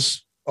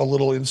was a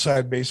little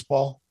inside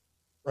baseball,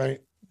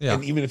 right? Yeah.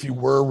 And even if you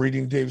were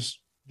reading Dave's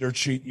dirt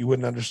sheet, you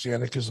wouldn't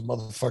understand it because the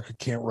motherfucker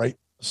can't write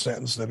a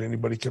sentence that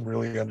anybody can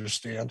really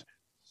understand.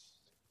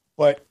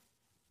 But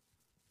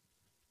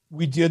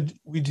we did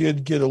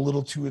get a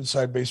little too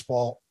inside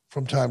baseball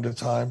from time to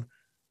time.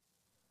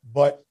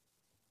 But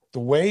the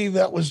way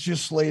that was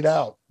just laid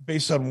out,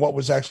 based on what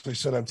was actually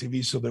said on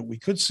TV so that we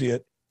could see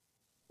it,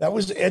 that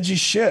was edgy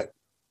shit.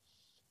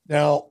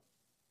 Now,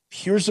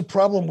 here's the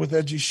problem with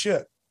edgy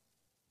shit.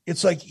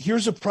 It's like,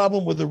 here's a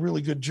problem with a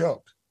really good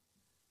joke.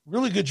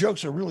 Really good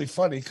jokes are really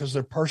funny because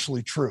they're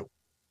partially true.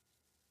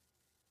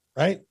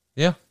 Right?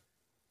 Yeah.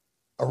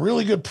 A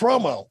really good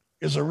promo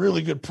is a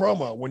really good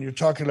promo when you're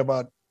talking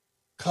about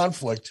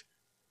conflict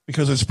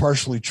because it's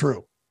partially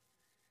true.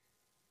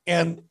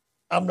 And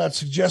I'm not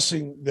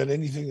suggesting that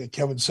anything that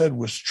Kevin said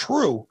was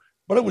true,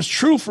 but it was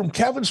true from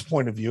Kevin's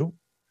point of view.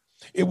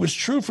 It was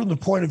true from the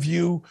point of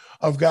view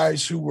of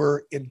guys who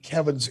were in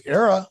Kevin's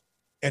era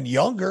and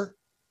younger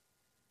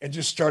and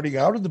just starting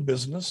out in the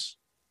business,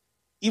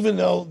 even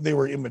though they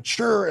were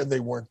immature and they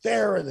weren't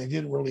there and they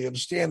didn't really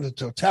understand the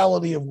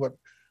totality of what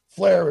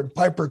Flair and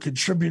Piper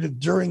contributed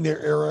during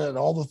their era and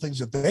all the things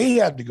that they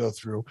had to go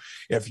through.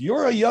 If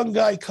you're a young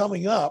guy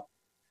coming up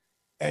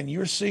and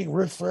you're seeing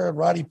Ric Flair and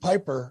Roddy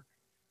Piper,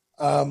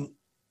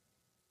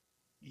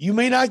 you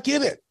may not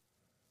get it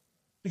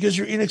because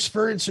you're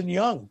inexperienced and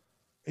young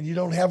and you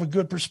don't have a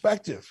good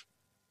perspective.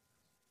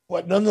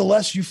 But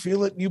nonetheless, you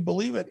feel it and you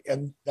believe it.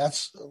 And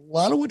that's a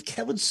lot of what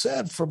Kevin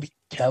said from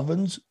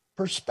Kevin's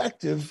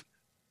perspective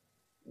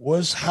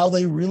was how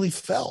they really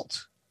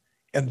felt.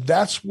 And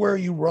that's where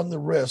you run the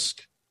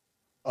risk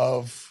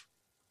of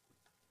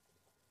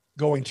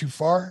going too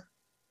far.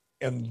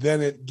 And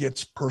then it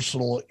gets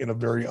personal in a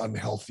very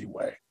unhealthy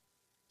way.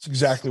 It's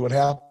exactly what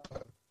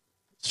happened.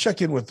 Let's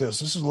check in with this.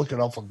 This is looking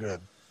awful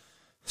good.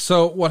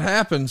 So what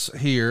happens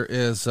here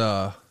is,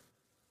 as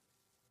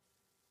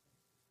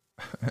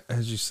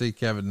you see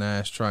Kevin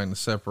Nash trying to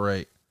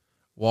separate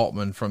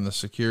Waltman from the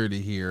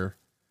security here,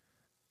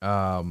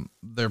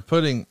 they're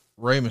putting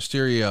Rey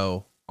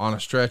Mysterio on a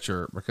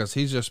stretcher because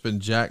he's just been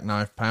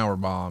jackknife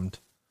powerbombed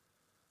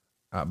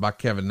by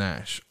Kevin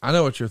Nash. I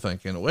know what you're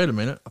thinking. Wait a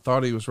minute. I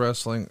thought he was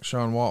wrestling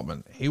Sean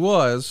Waltman. He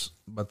was,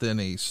 but then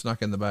he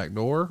snuck in the back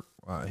door,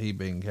 he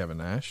being Kevin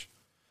Nash,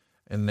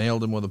 and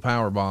nailed him with a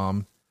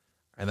powerbomb.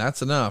 And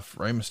that's enough.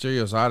 Rey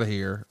Mysterio's out of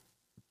here.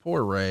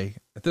 Poor Rey.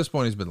 At this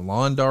point, he's been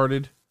lawn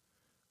darted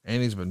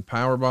and he's been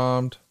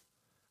powerbombed,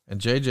 and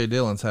J.J.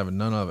 Dillon's having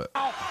none of it.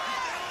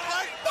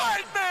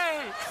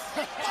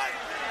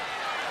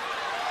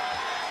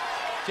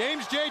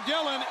 James J.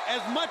 Dillon,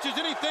 as much as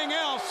anything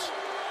else,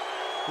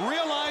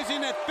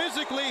 realizing that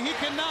physically he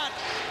cannot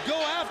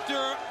go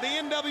after the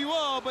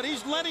NWO, but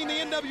he's letting the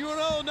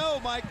NWO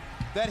know, Mike,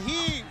 that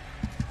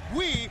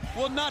we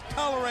will not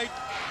tolerate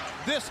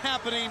this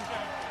happening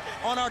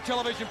on our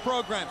television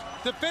programs.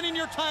 Defending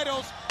your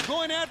titles,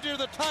 going after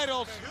the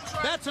titles,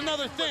 that's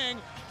another thing.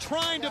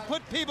 Trying to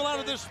put people out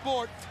of this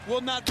sport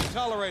will not be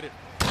tolerated.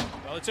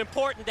 Well, it's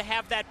important to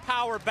have that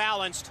power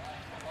balanced.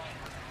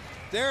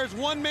 There's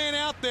one man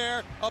out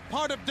there, a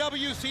part of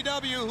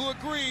WCW, who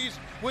agrees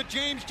with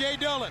James J.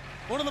 Dillon.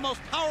 One of the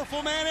most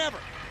powerful men ever.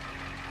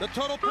 The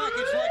total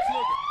package, Lex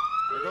Luger.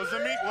 There goes the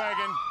meat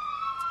wagon.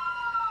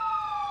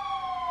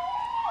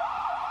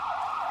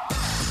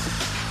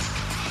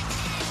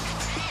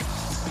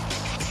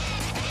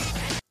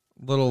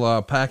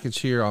 Little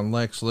package here on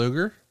Lex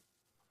Luger.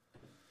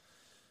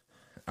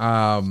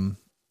 I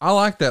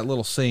like that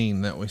little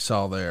scene that we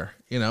saw there.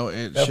 You know,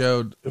 it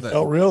showed it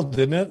felt real,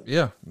 didn't it?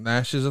 Yeah,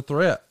 Nash is a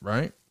threat,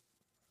 right?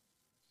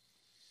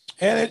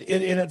 And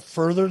it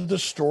furthered the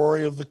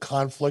story of the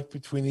conflict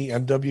between the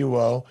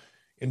NWO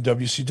and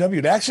WCW.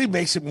 It actually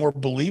makes it more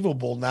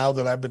believable now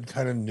that I've been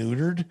kind of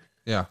neutered.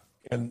 Yeah.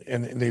 And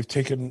they've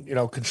taken,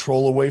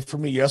 control away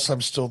from me. Yes,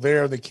 I'm still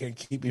there. They can't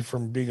keep me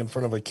from being in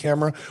front of a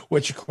camera,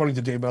 which according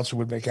to Dave Meltzer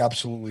would make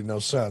absolutely no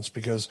sense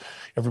because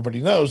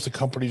everybody knows the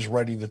company's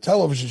writing the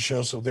television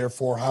show. So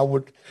therefore, how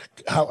would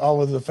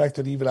the fact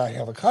that even I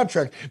have a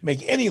contract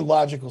make any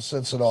logical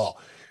sense at all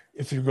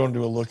if you're going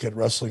to look at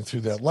wrestling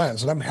through that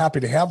lens? And I'm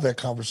happy to have that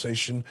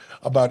conversation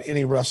about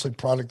any wrestling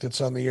product that's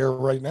on the air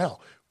right now,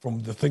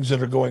 from the things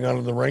that are going on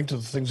in the ring to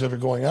the things that are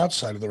going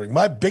outside of the ring.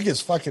 My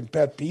biggest fucking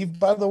pet peeve,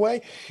 by the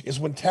way, is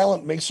when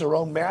talent makes their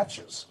own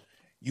matches.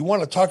 You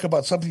want to talk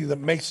about something that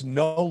makes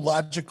no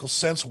logical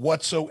sense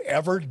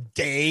whatsoever,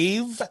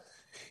 Dave,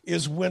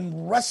 is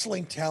when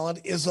wrestling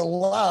talent is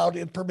allowed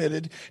and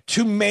permitted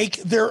to make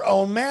their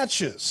own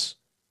matches.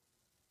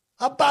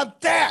 How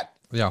about that?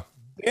 Yeah.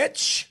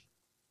 Bitch.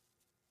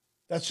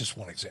 That's just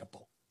one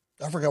example.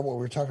 I forgot what we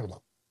were talking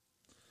about.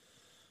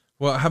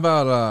 Well, how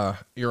about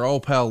your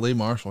old pal Lee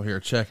Marshall here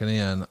checking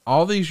in?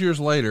 All these years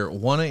later,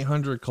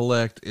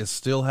 1-800-COLLECT is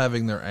still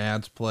having their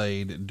ads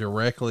played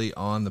directly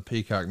on the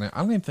Peacock. Now,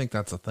 I don't even think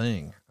that's a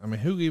thing. I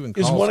mean, who even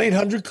calls? Is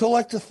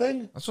 1-800-COLLECT a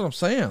thing? That's what I'm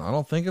saying. I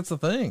don't think it's a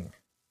thing.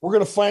 We're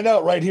going to find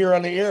out right here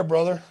on the air,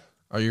 brother.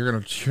 Oh, you're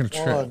going to check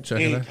it out?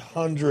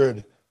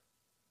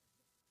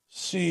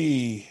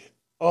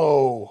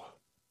 1-800-CO.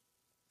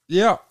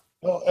 Yeah.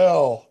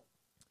 LL.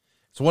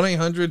 It's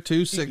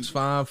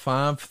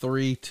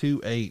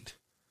 1-800-265-5328.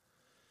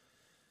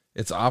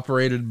 It's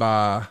operated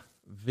by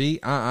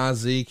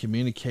VIIZ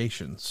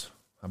Communications.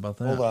 How about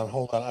that?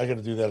 Hold on. I got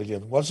to do that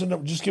again. What's the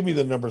number? Just give me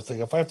the number thing.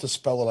 If I have to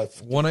spell it, I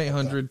forget.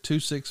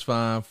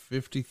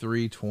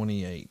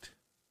 1-800-265-5328.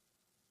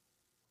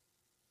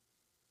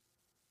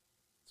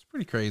 It's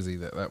pretty crazy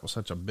that was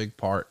such a big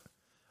part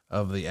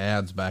of the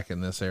ads back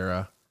in this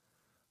era.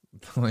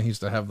 I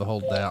used to have the whole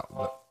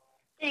doubt.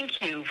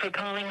 Thank you for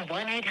calling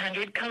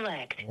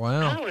 1-800-COLLECT.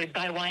 Wow. Powered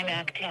by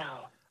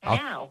WiMAX-Tel.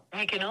 Now,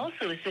 we can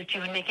also assist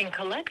you in making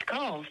collect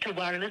calls to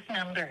wireless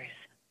numbers.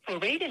 For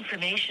rate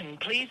information,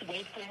 please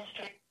wait for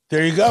instructions.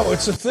 There you go.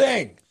 It's a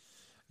thing.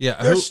 Yeah.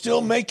 They're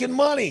still making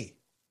money.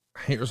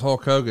 Here's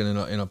Hulk Hogan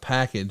in a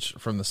package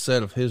from the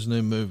set of his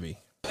new movie.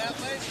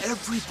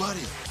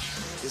 Everybody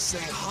is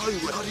saying,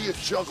 Hollywood, how do you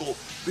juggle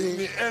being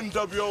the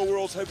NWO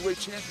World's Heavyweight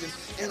Champion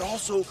and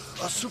also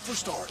a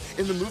superstar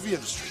in the movie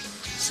industry?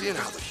 Seeing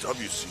how the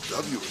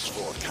WCW is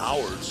full of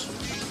cowards,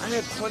 I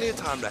had plenty of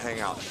time to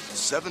hang out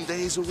 7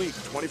 days a week,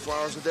 24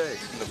 hours a day.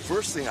 And the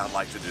first thing I'd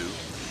like to do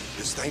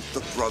is thank the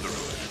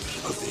brotherhood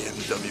of the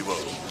NWO.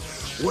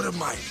 One of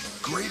my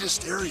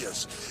greatest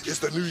areas is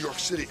the New York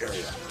City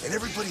area, and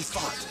everybody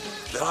thought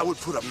that I would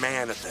put a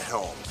man at the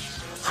helm.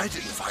 I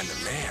didn't find a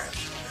man.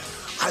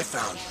 I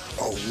found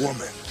a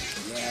woman.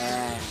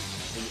 Yeah,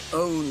 the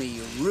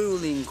only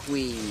ruling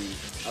queen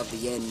of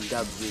the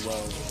NWO.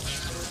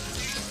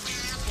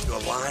 You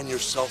align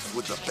yourself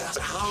with the best.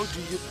 How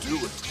do you do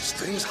it?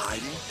 Sting's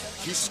hiding.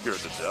 He's scared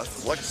to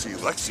death. Lexi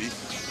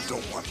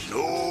don't want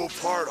no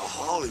part of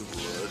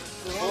Hollywood.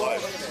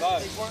 Rowdy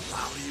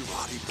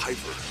Roddy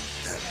Piper,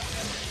 that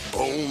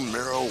bone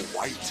marrow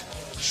white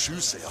shoe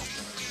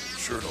salesman,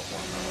 sure don't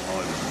want no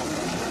Hollywood.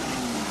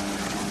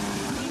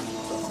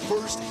 The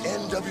first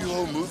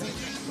NWO movie,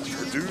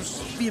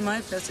 produced, Be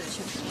my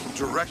position.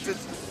 directed,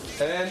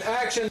 and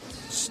action,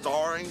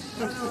 starring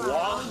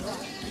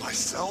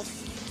myself.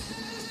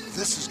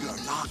 This is gonna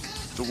knock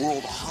the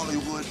world of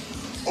Hollywood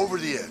over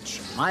the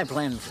edge. My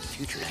plan for the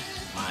future,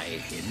 my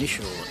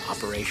initial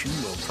operation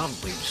will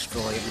probably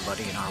destroy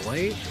everybody in our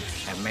way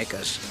and make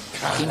us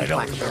I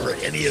don't remember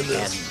any of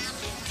this. And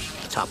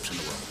the tops in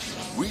the world.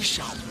 We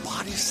shall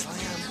body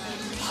slam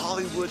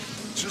Hollywood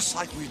just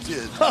like we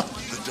did the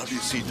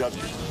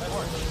WCW.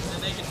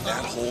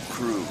 That whole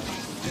crew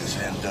is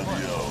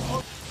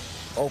NWO.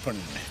 Open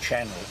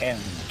channel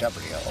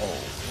NWO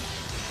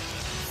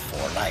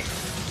for life.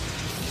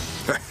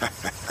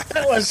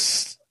 That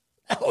was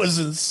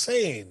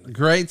insane.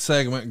 Great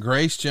segment.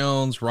 Grace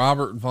Jones,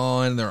 Robert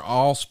Vaughn, they're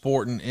all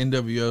sporting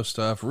NWO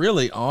stuff,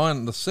 really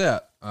on the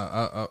set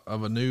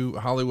of a new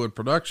Hollywood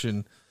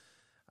production.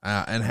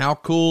 And how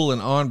cool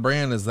and on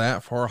brand is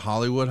that for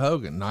Hollywood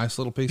Hogan? Nice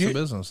little piece of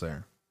business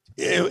there.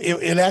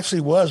 It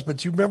actually was, but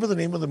do you remember the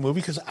name of the movie?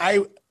 Because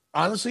I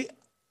honestly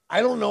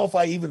don't know if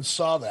I even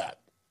saw that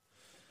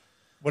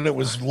when it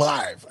was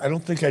live. I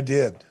don't think I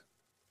did.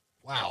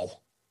 Wow.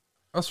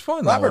 That's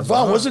fun. Robert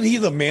Vaughn, wasn't he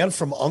the man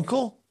from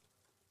Uncle?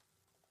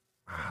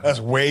 That's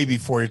way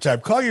before your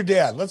time. Call your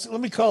dad. Let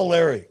me call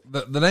Larry.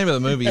 The name of the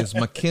movie is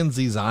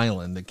Mackenzie's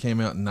Island. It came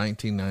out in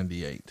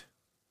 1998.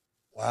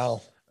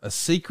 Wow. A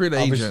secret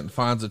agent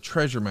finds a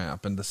treasure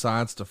map and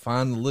decides to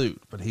find the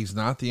loot, but he's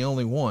not the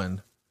only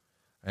one.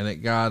 And it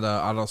got,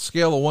 on a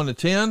scale of 1 to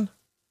 10,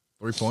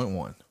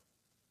 3.1.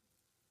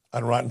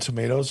 On Rotten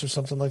Tomatoes or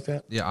something like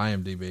that? Yeah,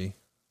 IMDb.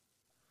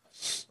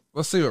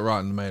 Let's see what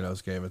Rotten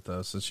Tomatoes gave it,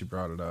 though, since you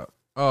brought it up.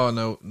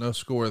 Oh, no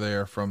score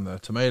there from the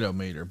tomato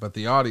meter, but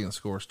the audience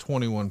score is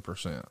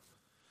 21%.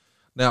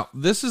 Now,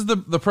 this is the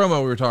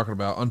promo we were talking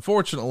about.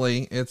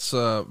 Unfortunately, it's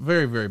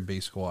very, very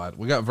B squad.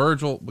 We got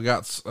Virgil, we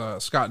got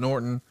Scott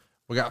Norton,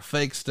 we got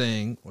Fake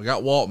Sting, we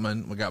got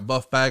Waltman, we got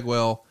Buff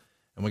Bagwell,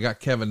 and we got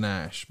Kevin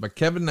Nash. But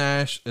Kevin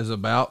Nash is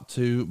about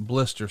to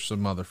blister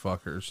some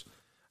motherfuckers.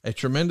 A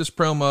tremendous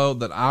promo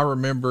that I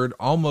remembered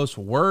almost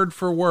word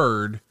for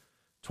word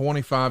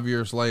 25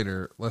 years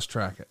later. Let's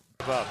track it.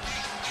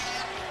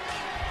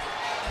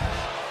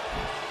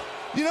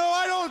 You know,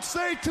 I don't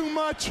say too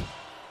much,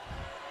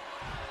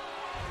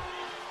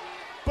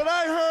 but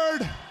I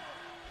heard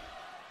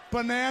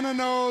Banana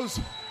Nose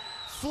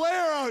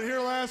Flair out here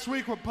last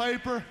week with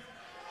Piper,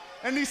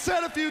 and he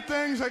said a few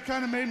things that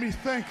kind of made me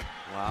think.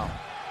 Wow.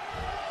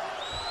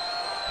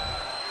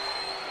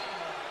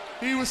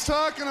 He was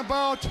talking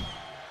about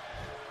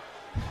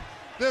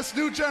this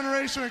new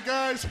generation of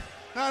guys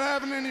not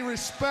having any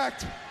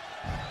respect.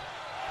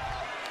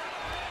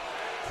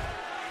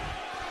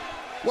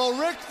 Well,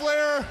 Ric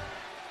Flair,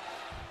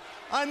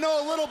 I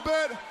know a little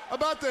bit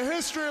about the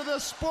history of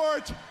this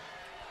sport,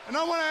 and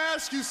I want to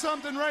ask you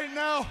something right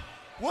now.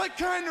 What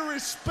kind of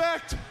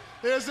respect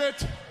is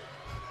it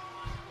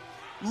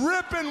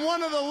ripping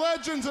one of the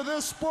legends of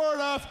this sport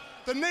off,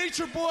 the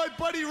Nature Boy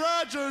Buddy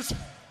Rogers?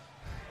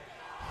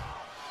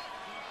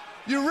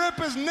 You rip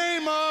his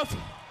name off,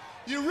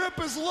 you rip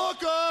his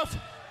look off,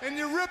 and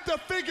you rip the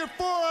figure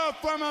 4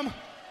 off from him.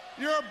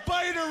 You're a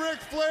biter, Ric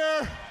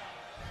Flair.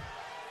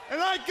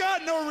 And I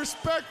got no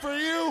respect for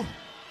you,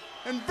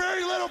 and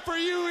very little for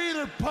you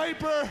either,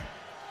 Piper.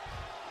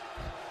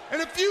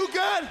 And if you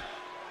got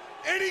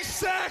any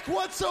sack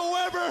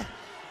whatsoever,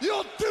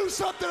 you'll do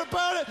something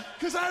about it,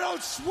 because I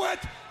don't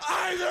sweat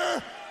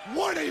either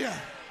one of you.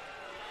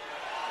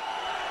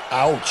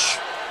 Ouch.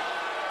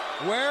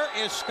 Where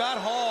is Scott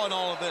Hall in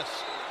all of this?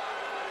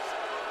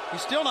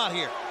 He's still not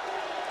here.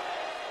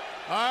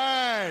 All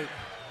right.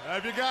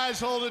 If you guys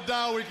hold it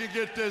down, we can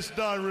get this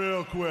done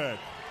real quick.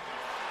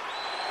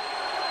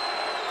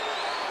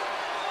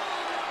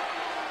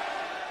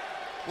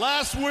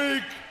 Last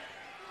week,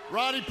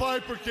 Roddy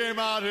Piper came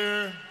out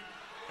here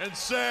and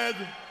said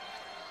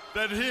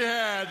that he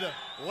had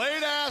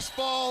laid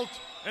asphalt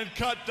and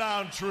cut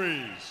down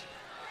trees.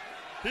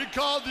 He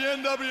called the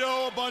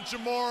NWO a bunch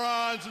of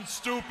morons and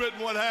stupid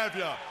and what have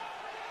you.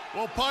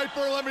 Well,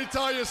 Piper, let me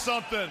tell you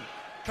something.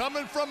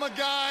 Coming from a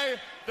guy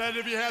that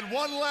if he had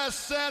one less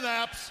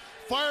synapse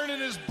firing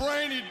in his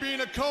brain, he'd be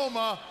in a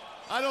coma,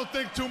 I don't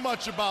think too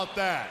much about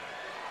that.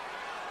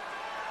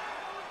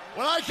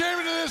 When I came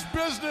into this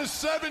business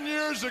 7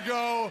 years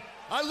ago,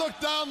 I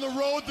looked down the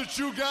road that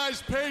you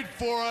guys paid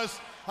for us.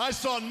 I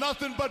saw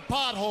nothing but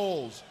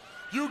potholes.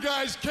 You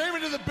guys came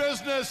into the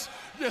business,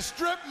 you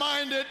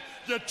strip-mined it,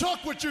 you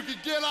took what you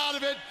could get out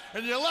of it,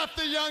 and you left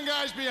the young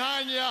guys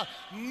behind you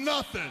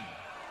nothing.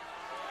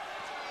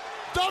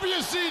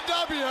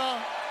 WCW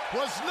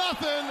was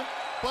nothing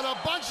but a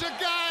bunch of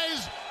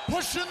guys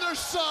pushing their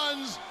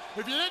sons.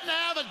 If you didn't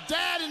have a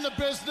dad in the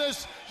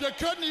business, you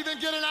couldn't even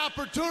get an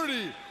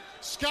opportunity.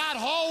 Scott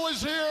Hall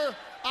was here,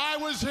 I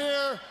was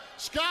here.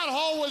 Scott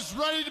Hall was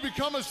ready to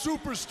become a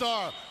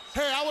superstar.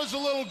 Hey, I was a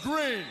little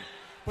green,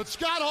 but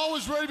Scott Hall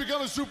was ready to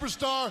become a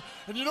superstar,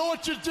 and you know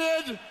what you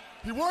did?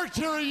 He worked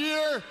here a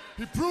year,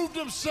 he proved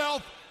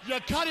himself, you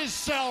cut his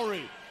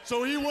salary,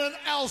 so he went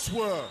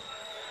elsewhere.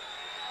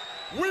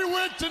 We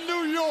went to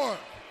New York,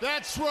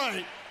 that's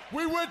right.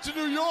 We went to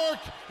New York,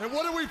 and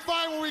what did we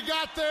find when we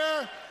got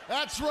there?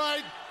 That's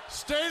right,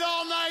 stayed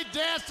all night,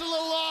 danced a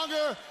little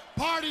longer,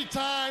 party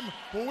time.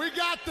 When we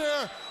got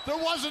there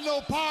wasn't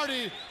no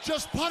party,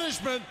 just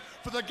punishment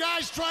for the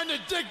guys trying to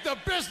dig the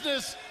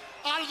business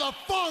out of the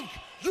funk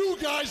you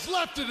guys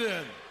left it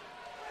in.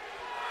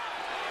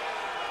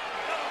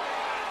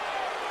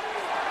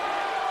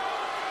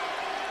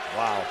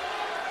 Wow.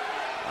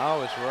 I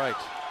was right.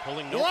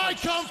 Pulling no Where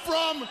punches. I come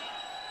from,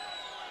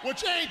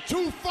 which ain't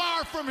too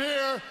far from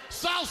here,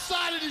 south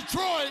side of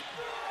Detroit,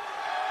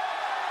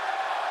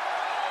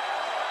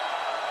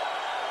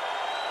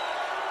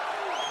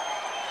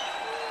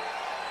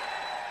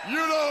 you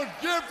don't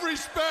give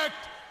respect,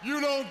 you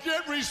don't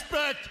get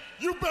respect,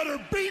 you better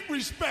beat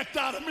respect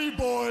out of me,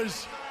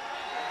 boys.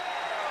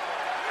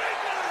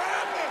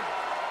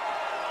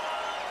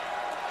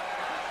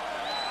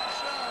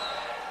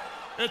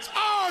 It's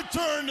our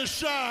turn to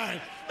shine.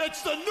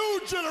 It's the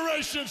new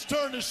generation's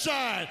turn to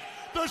shine.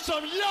 There's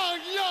some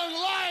young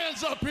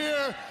lions up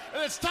here,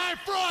 and it's time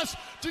for us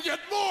to get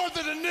more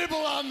than a nibble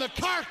on the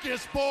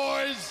carcass,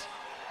 boys.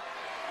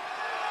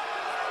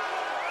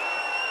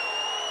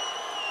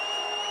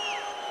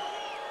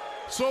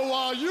 So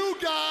while you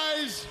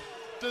guys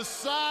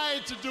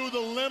decide to do the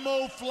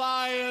limo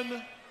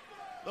flying,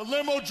 the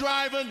limo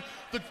driving,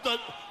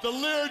 the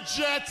Lear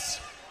jets,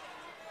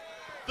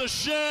 the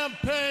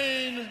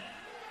champagne,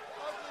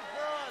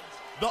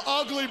 the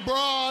ugly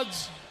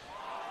broads,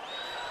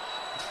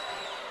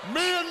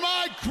 me and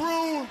my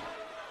crew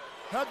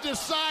have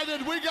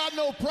decided we got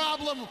no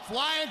problem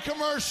flying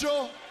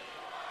commercial.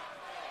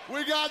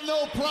 We got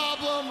no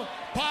problem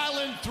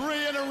piling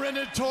 3 in a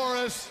rented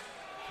Taurus.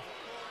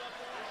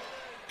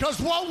 Because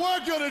what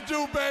we're going to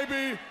do,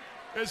 baby,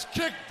 is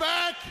kick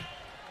back,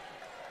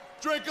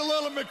 drink a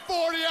little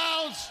McForty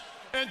ounce,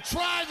 and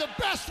try the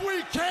best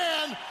we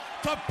can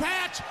to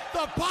patch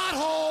the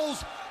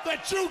potholes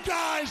that you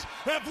guys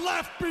have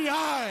left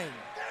behind.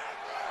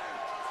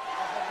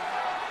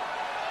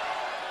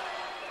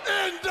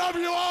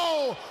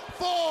 NWO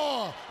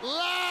for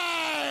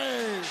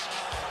life.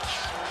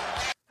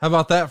 How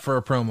about that for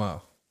a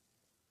promo?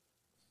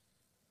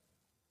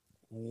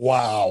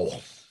 Wow.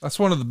 That's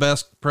one of the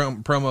best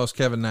promos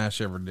Kevin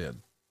Nash ever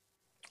did.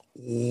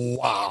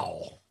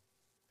 Wow.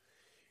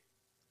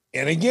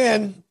 And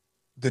again,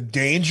 the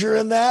danger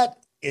in that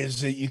is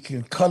that you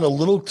can cut a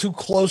little too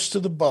close to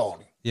the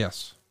bone.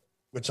 Yes.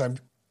 And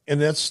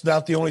that's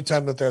not the only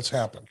time that that's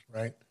happened,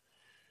 right?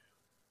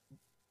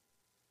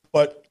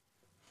 But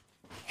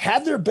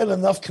had there been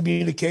enough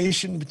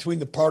communication between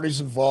the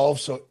parties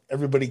involved so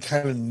everybody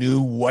kind of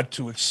knew what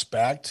to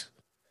expect,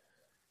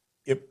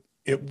 it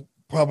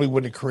probably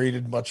wouldn't have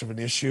created much of an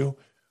issue.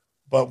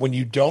 But when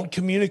you don't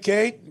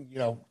communicate,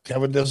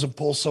 Kevin doesn't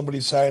pull somebody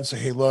aside and say,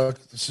 hey, look,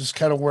 this is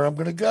kind of where I'm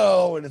going to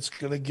go, and it's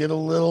going to get a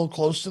little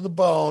close to the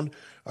bone.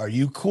 Are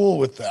you cool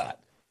with that?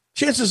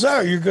 Chances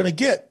are you're going to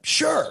get,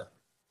 sure.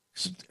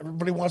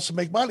 Everybody wants to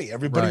make money.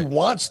 Everybody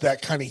wants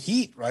that kind of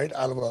heat, right,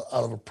 out of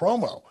a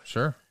promo.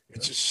 Sure.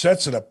 It just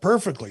sets it up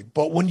perfectly.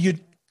 But when you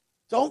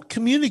don't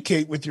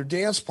communicate with your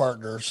dance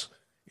partners,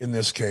 in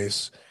this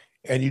case,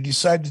 and you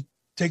decide to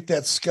take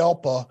that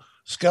scalpel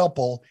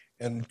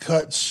and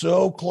cut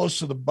so close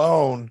to the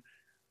bone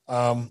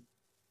that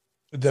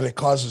it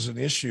causes an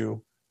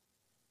issue,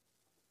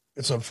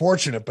 it's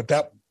unfortunate, but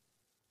that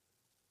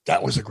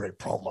was a great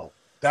promo.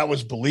 That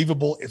was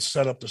believable. It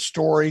set up the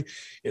story.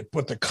 It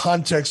put the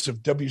context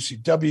of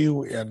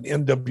WCW and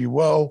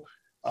NWO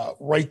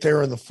right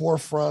there in the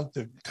forefront,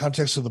 the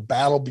context of the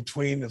battle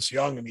between the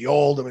young and the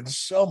old. I mean,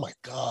 oh my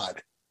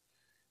God.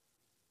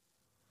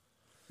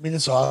 I mean,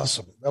 it's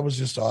awesome. That was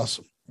just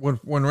awesome.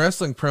 When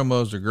wrestling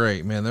promos are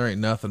great, man, there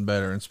ain't nothing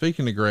better. And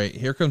speaking of great,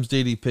 here comes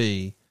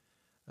DDP,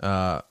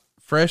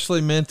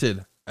 freshly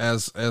minted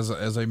as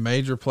a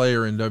major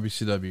player in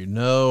WCW.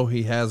 No,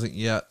 he hasn't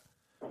yet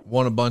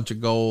won a bunch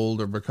of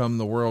gold or become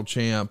the world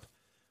champ,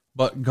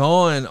 but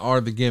gone are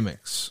the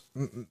gimmicks.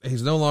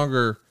 He's no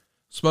longer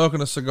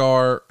smoking a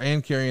cigar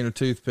and carrying a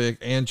toothpick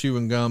and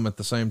chewing gum at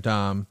the same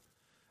time.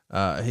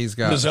 He's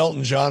got his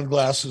Elton John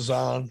glasses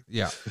on.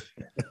 Yeah.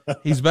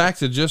 He's back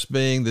to just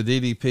being the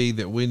DDP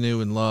that we knew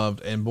and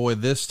loved. And boy,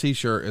 this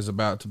t-shirt is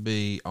about to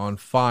be on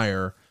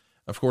fire.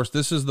 Of course,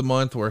 this is the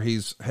month where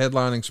he's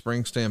headlining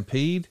Spring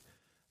Stampede,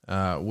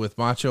 with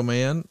Macho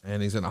Man,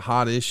 and he's in a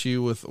hot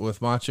issue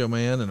with Macho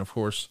Man. And of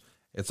course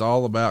it's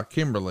all about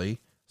Kimberly.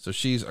 So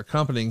she's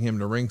accompanying him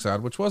to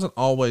ringside, which wasn't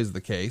always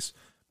the case,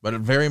 but it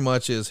very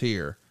much is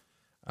here.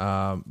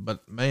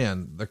 But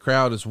man, the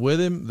crowd is with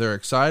him. They're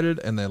excited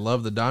and they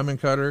love the Diamond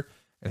Cutter,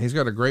 and he's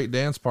got a great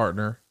dance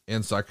partner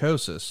in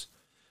Psychosis.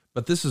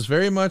 But this is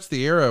very much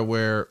the era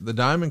where the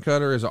Diamond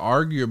Cutter is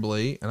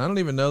arguably, and I don't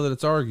even know that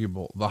it's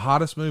arguable, the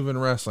hottest move in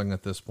wrestling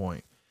at this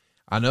point.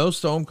 I know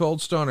Stone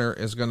Cold Stunner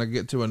is going to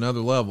get to another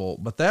level,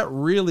 but that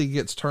really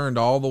gets turned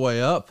all the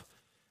way up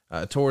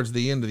towards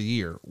the end of the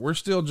year. We're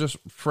still just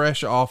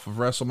fresh off of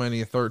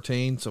WrestleMania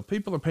 13, so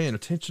people are paying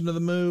attention to the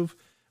move.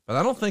 But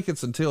I don't think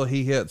it's until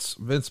he hits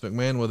Vince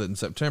McMahon with it in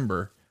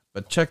September.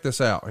 But check this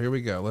out. Here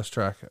we go. Let's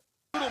track it.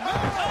 Oh, he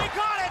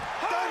got it!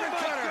 Diamond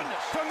Cutter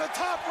from the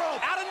top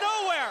rope. Out of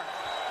nowhere.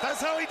 That's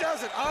how he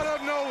does it. Out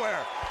of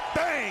nowhere.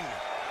 Bang!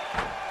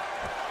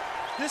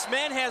 This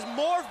man has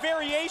more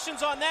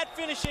variations on that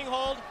finishing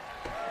hold.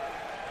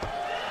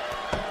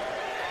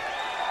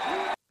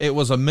 It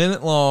was a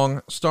minute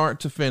long,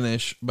 start to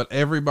finish, but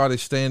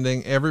everybody's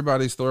standing.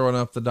 Everybody's throwing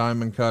up the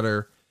Diamond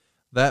Cutter.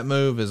 That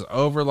move is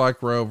over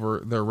like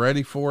Rover. They're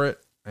ready for it,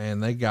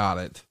 and they got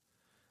it.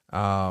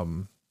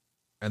 And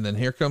then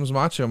here comes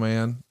Macho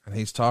Man, and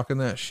he's talking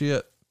that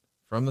shit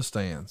from the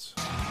stands.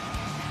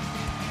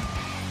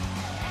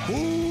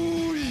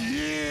 Oh,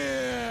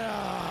 yeah!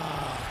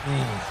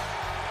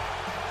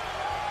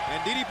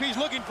 And DDP's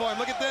looking for him.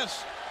 Look at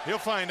this. He'll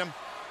find him.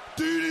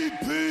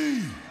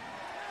 DDP!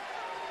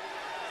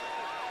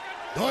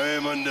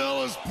 Diamond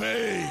Dallas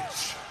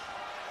Page!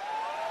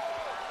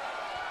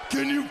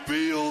 Can you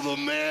feel the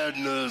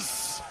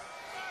madness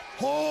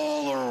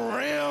all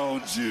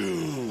around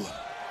you?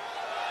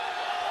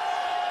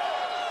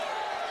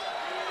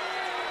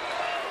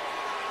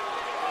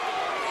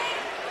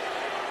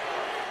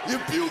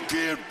 If you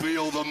can't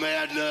feel the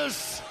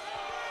madness,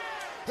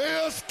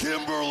 ask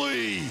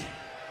Kimberly.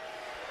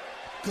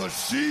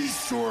 'Cause she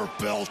sure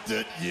felt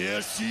it.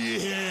 Yes, she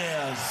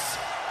has.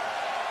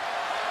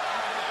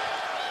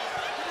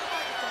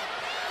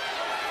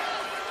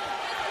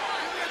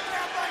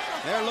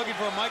 They're looking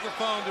for a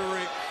microphone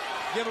to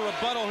give a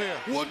rebuttal here.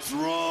 What's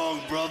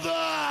wrong, brother?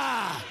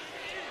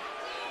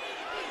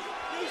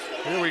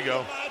 Here we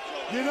go.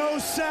 You know,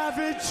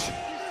 Savage,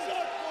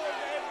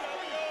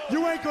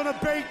 you ain't gonna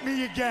bait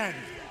me again.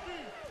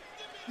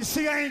 You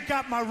see, I ain't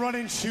got my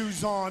running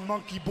shoes on,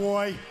 monkey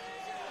boy.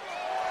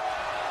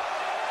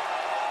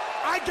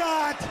 I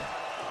got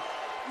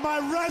my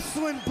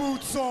wrestling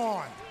boots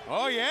on.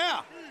 Oh,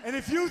 yeah. And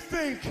if you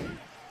think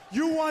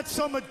you want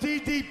some of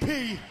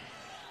DDP,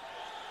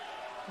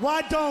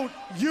 why don't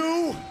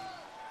you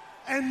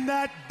and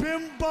that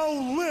bimbo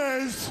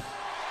Liz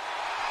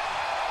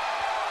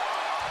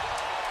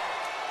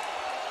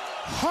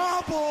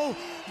hobble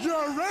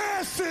your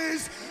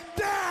asses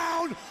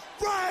down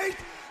right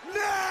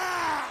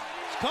now?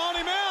 He's calling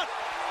him out.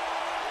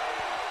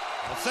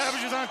 Well,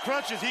 Savage is on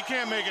crutches. He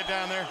can't make it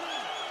down there.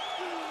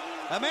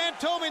 A man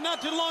told me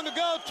not too long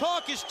ago,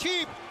 talk is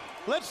cheap.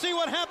 Let's see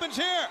what happens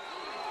here.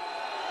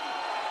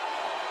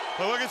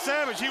 But look at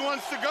Savage. He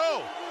wants to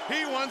go.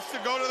 He wants to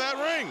go to that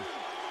ring.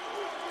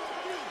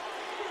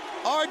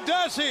 Or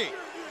does he?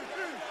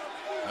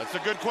 That's a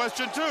good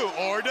question, too.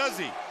 Or does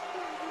he?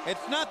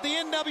 It's not the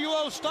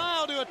NWO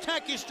style to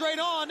attack you straight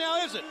on,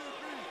 now is it?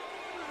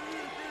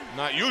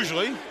 Not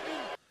usually.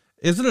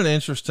 Isn't it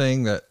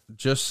interesting that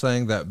just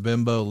saying that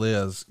bimbo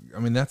Liz, I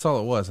mean, that's all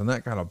it was. And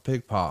that got a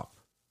big pop.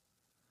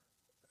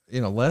 You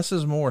know, less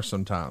is more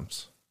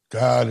sometimes.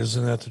 God,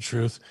 isn't that the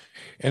truth?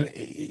 And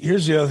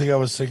here's the other thing I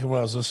was thinking when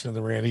I was listening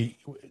to Randy.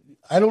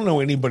 I don't know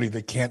anybody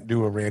that can't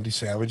do a Randy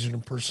Savage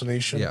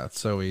impersonation. Yeah, it's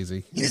so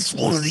easy. It's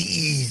one of the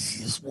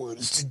easiest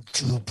ones to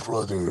do,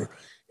 brother.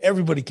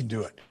 Everybody can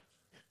do it.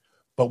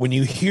 But when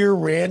you hear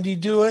Randy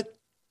do it,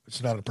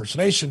 it's not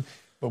impersonation,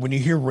 but when you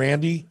hear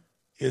Randy,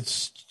 it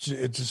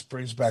just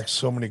brings back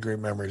so many great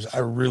memories. I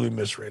really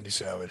miss Randy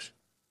Savage.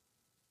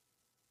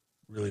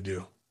 Really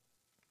do.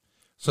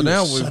 So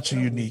now we've such a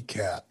unique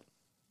cat.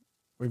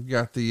 We've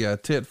got the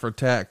tit for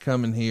tat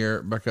coming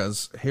here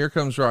because here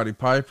comes Roddy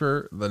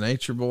Piper, the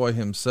Nature Boy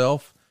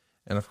himself,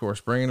 and of course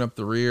bringing up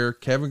the rear,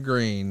 Kevin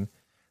Green.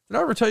 Did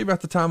I ever tell you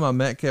about the time I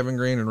met Kevin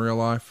Green in real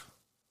life?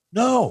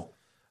 No.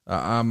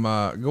 I'm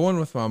going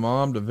with my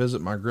mom to visit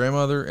my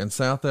grandmother in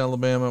South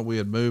Alabama. We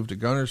had moved to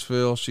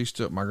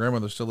Gunnersville. My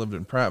grandmother still lived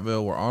in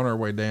Prattville. We're on our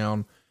way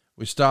down.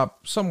 We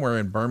stopped somewhere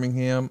in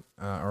Birmingham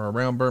or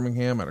around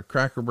Birmingham at a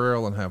Cracker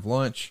Barrel and have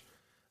lunch.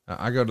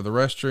 I go to the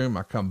restroom.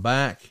 I come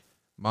back.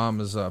 Mom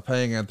is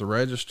paying at the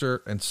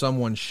register and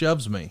someone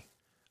shoves me.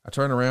 I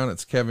turn around.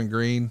 It's Kevin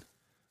Green.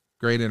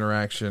 Great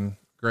interaction.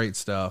 Great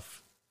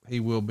stuff. He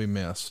will be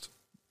missed.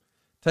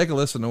 Take a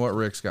listen to what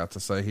Rick's got to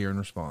say here in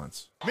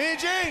response. Me and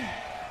Gene,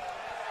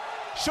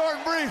 short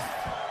and brief.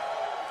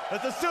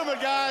 Let's assume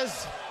it,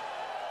 guys.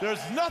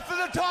 There's nothing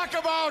to talk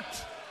about.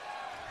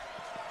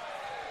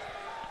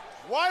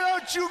 Why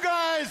don't you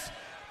guys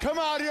come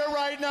out here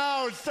right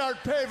now and start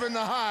paving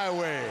the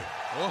highway?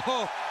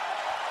 Oh.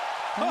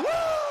 Woo!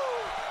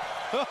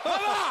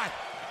 Come on!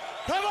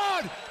 Come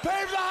on!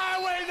 Pave the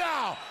highway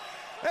now!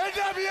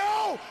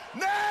 NWO!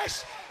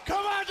 Nash!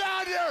 Come on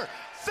down here!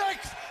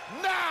 6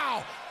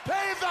 now!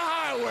 Pave the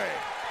highway!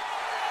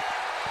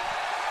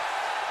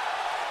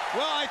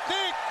 Well, I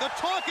think the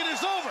talking is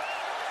over.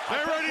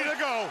 They're ready to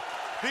go.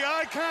 The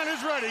icon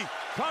is ready.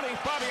 Tony,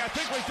 Bobby, I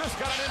think we just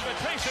got an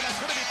invitation that's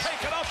going to be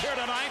taken up here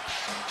tonight.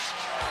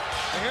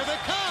 And here they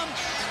come.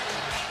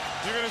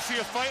 You're going to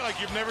see a fight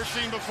like you've never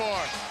seen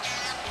before.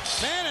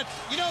 Man,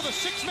 the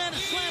six-man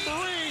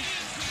slamboree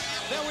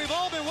that we've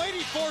all been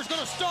waiting for is going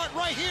to start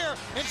right here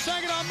in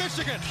Saginaw,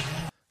 Michigan.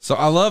 So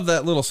I love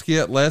that little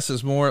skit. Less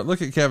is more.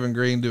 Look at Kevin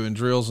Green doing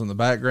drills in the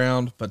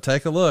background, but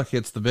take a look.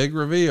 It's the big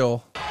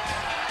reveal.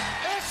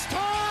 It's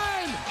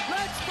time!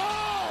 Let's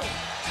go!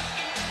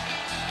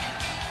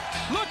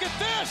 Look at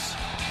this!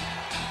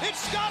 It's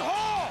Scott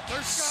Hall!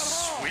 There's Scott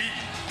Hall!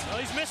 Sweet. Well,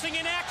 he's missing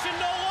in action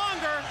no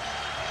longer.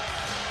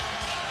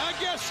 I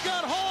guess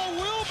Scott Hall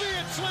will be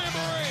at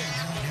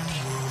Slamboree.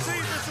 See,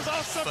 this is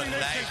all something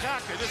they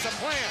concocted. It's a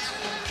plan.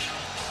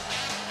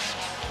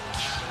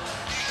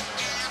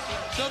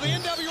 So the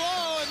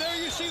NWO, and there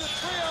you see the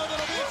trio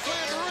that'll be at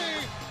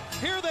Slamboree.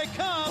 Here they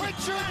come. Quit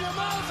shooting your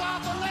mouths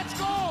off and let's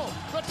go!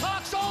 The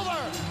talk's over!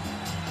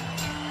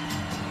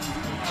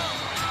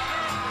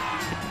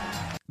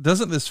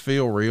 Doesn't this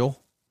feel real?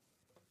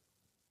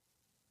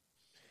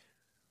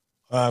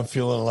 I'm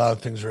feeling a lot of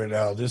things right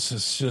now. This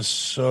is just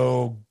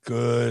so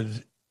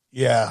good.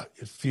 Yeah,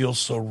 it feels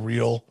so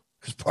real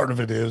because part of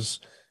it is.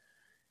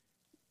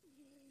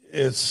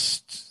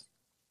 It's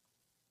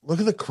look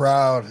at the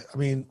crowd. I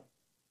mean,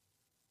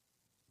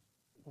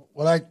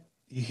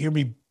 you hear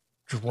me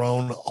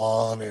drone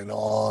on and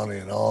on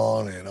and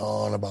on and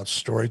on about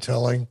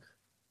storytelling.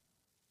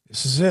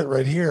 This is it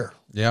right here.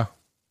 Yeah.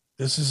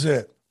 This is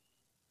it.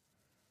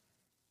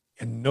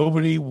 And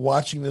nobody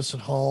watching this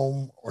at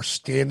home or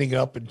standing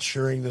up and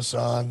cheering this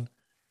on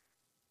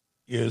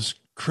is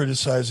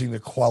criticizing the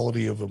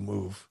quality of a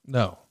move.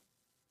 No.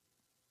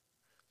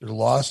 They're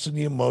lost in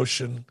the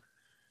emotion.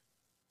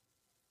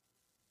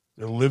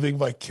 They're living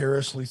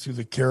vicariously through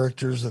the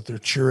characters that they're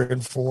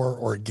cheering for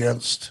or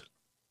against.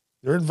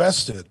 They're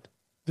invested.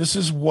 This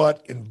is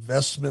what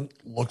investment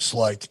looks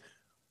like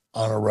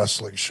on a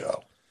wrestling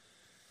show.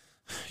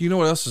 You know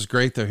what else is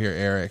great though here,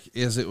 Eric,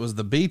 is it was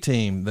the B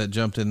team that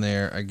jumped in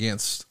there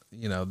against,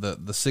 you know, the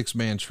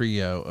 6-man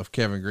trio of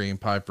Kevin Green,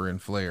 Piper,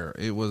 and Flair.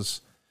 It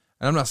was,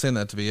 and I'm not saying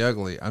that to be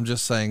ugly. I'm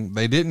just saying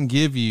they didn't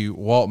give you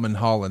Waltman,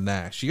 Hall, and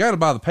Nash. You got to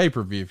buy the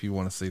pay-per-view if you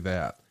want to see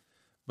that.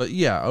 But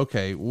yeah,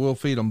 okay, we'll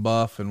feed them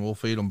Buff and we'll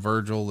feed them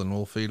Virgil and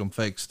we'll feed them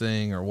fake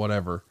Sting or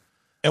whatever.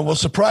 And we'll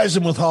surprise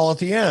them with Hall at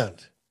the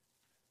end.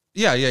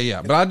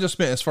 Yeah. But I just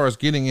meant as far as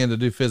getting in to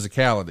do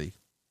physicality.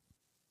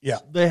 Yeah.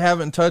 They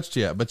haven't touched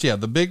yet. But yeah,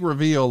 the big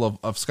reveal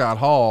of Scott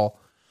Hall,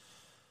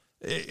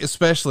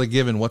 especially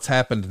given what's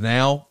happened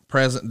now,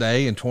 present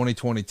day in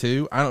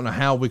 2022, I don't know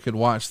how we could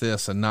watch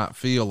this and not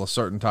feel a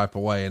certain type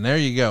of way. And there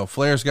you go.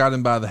 Flair's got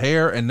him by the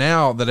hair. And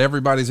now that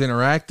everybody's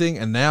interacting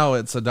and now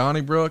it's a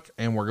Donnybrook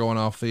and we're going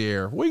off the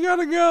air, we got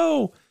to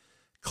go.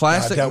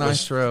 Classic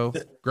Nitro.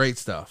 Great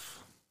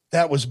stuff.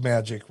 That was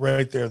magic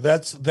right there.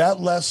 That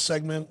last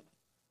segment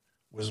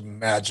was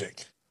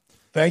magic.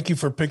 Thank you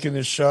for picking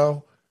this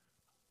show.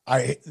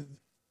 I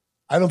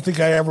don't think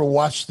I ever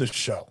watched this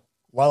show.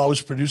 While I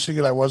was producing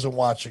it, I wasn't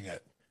watching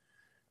it.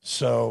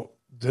 So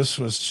this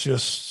was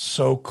just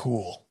so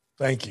cool.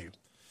 Thank you.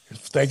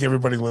 Thank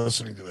everybody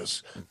listening to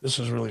this. This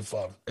was really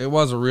fun. It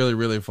was a really,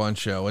 really fun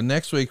show. And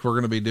next week, we're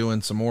going to be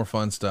doing some more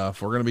fun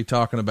stuff. We're going to be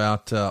talking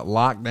about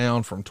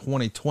Lockdown from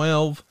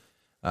 2012.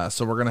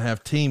 So we're going to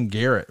have Team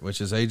Garrett, which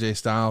is AJ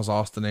Styles,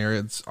 Austin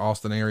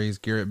Aries,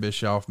 Garrett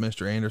Bischoff,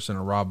 Mr. Anderson,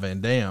 and Rob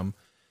Van Dam,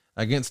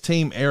 against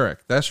Team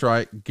Eric. That's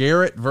right.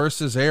 Garrett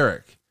versus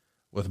Eric,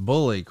 with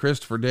Bully,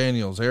 Christopher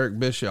Daniels, Eric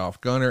Bischoff,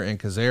 Gunner, and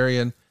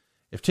Kazarian.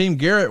 If Team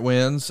Garrett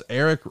wins,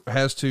 Eric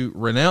has to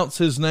renounce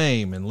his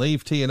name and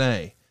leave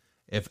TNA.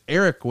 If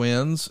Eric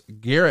wins,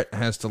 Garrett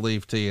has to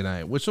leave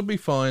TNA, which will be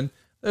fun.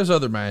 There's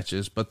other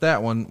matches, but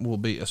that one will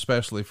be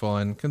especially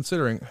fun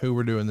considering who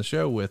we're doing the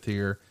show with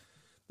here.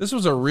 This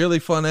was a really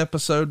fun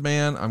episode,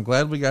 man. I'm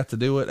glad we got to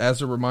do it.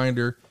 As a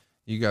reminder,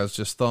 you guys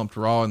just thumped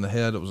Raw in the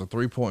head. It was a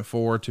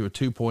 3.4 to a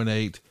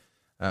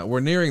 2.8.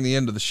 We're nearing the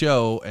end of the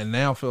show, and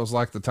now feels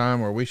like the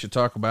time where we should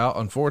talk about,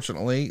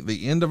 unfortunately,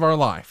 the end of our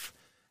life.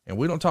 And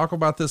we don't talk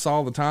about this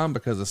all the time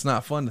because it's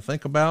not fun to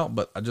think about,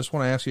 but I just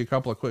want to ask you a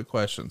couple of quick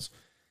questions.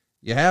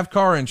 You have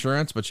car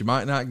insurance, but you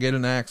might not get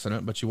an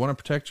accident, but you want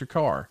to protect your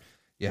car.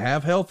 You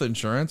have health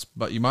insurance,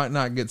 but you might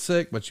not get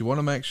sick, but you want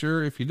to make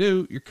sure if you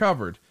do, you're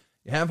covered.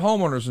 You have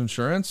homeowners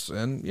insurance,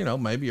 and, you know,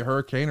 maybe a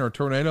hurricane or a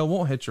tornado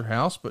won't hit your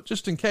house, but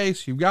just in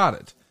case, you've got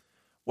it.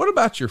 What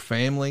about your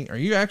family? Are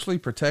you actually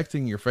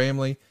protecting your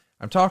family?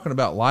 I'm talking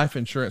about life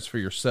insurance for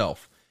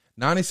yourself.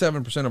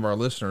 97% of our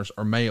listeners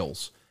are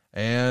males,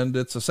 and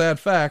it's a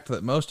sad fact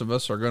that most of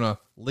us are going to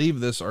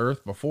leave this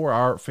earth before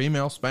our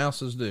female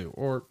spouses do,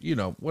 or, you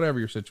know, whatever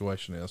your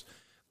situation is.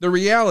 The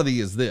reality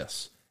is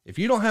this: if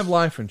you don't have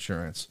life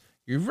insurance,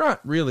 you've not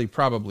really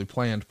probably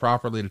planned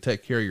properly to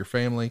take care of your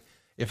family.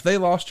 If they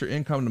lost your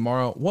income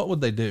tomorrow, what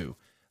would they do?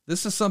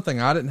 This is something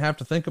I didn't have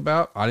to think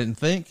about. I didn't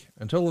think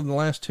until in the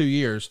last 2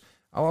 years.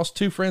 I lost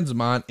 2 friends of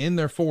mine in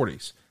their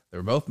 40s. They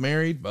were both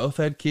married, both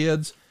had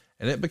kids,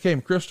 and it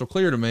became crystal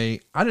clear to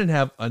me I didn't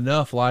have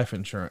enough life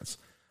insurance.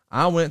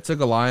 I went to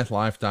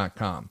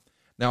GoliathLife.com.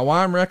 Now,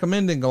 why I'm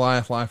recommending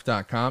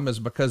GoliathLife.com is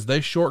because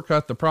they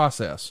shortcut the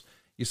process.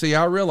 You see,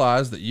 I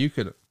realized that you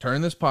could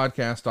turn this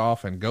podcast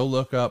off and go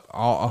look up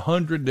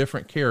 100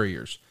 different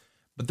carriers.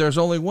 But there's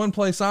only one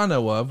place I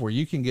know of where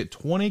you can get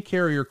 20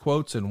 carrier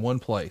quotes in one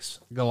place,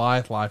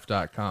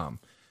 GoliathLife.com.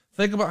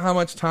 Think about how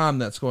much time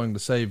that's going to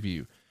save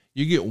you.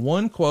 You get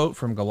one quote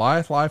from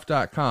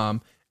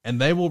GoliathLife.com and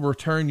they will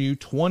return you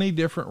 20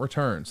 different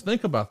returns.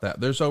 Think about that.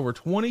 There's over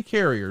 20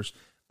 carriers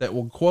that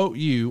will quote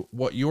you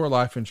what your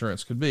life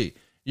insurance could be.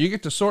 You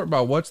get to sort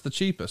by what's the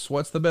cheapest,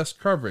 what's the best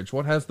coverage,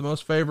 what has the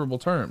most favorable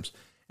terms.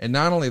 And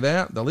not only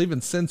that, they'll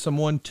even send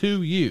someone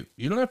to you.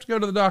 You don't have to go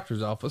to the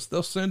doctor's office.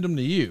 They'll send them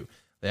to you.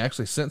 They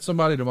actually sent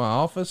somebody to my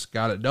office,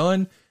 got it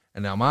done,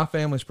 and now my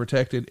family's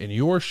protected, and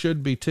yours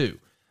should be too.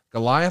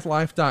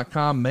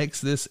 GoliathLife.com makes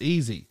this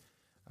easy,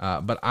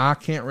 but I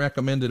can't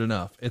recommend it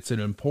enough. It's an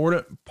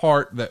important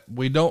part that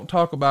we don't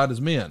talk about as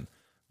men.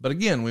 But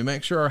again, we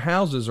make sure our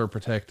houses are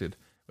protected.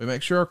 We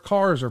make sure our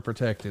cars are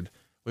protected.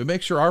 We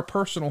make sure our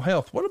personal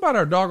health. What about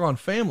our doggone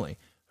family?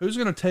 Who's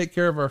going to take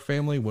care of our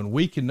family when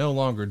we can no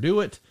longer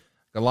do it?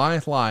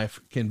 Goliath Life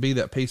can be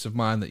that peace of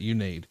mind that you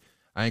need.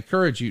 I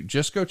encourage you,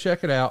 just go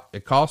check it out.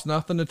 It costs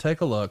nothing to take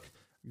a look.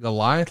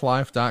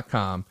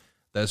 GoliathLife.com.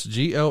 That's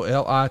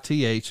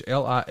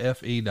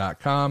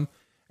GoliathLife.com.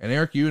 And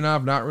Eric, you and I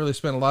have not really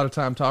spent a lot of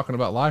time talking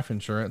about life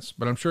insurance,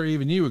 but I'm sure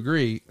even you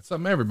agree it's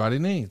something everybody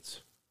needs.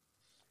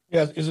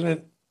 Yeah, isn't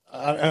it?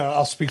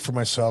 I'll speak for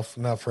myself,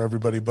 not for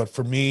everybody, but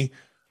for me,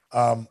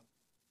 never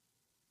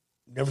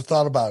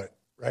thought about it,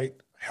 right?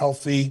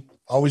 Healthy,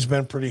 always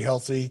been pretty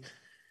healthy.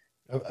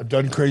 I've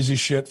done crazy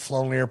shit,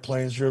 flown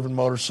airplanes, driven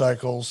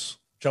motorcycles,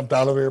 jumped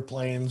out of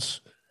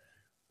airplanes.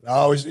 I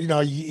always,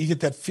 you get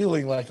that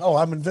feeling like, oh,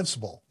 I'm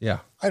invincible. Yeah.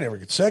 I never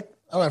get sick.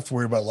 I don't have to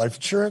worry about life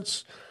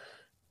insurance,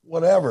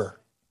 whatever.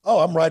 Oh,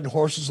 I'm riding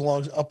horses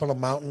up on a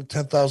mountain,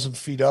 10,000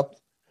 feet up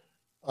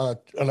on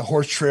a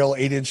horse trail,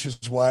 8 inches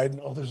wide.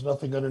 Oh, there's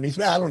nothing underneath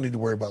me. I don't need to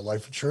worry about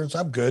life insurance.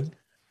 I'm good.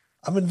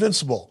 I'm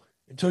invincible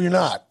until you're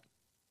not.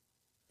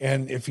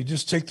 And if you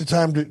just take the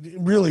time to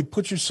really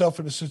put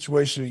yourself in a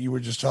situation that you were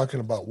just talking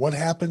about, what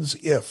happens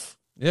if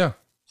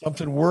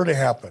something were to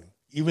happen?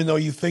 Even though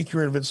you think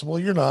you're invincible,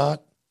 you're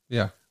not.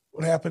 Yeah.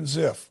 What happens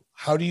if?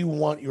 How do you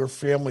want your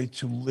family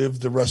to live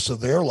the rest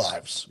of their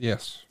lives?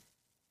 Yes.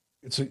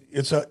 It's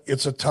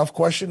a tough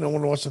question no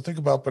one wants to think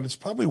about, but it's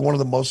probably one of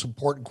the most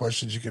important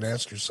questions you can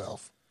ask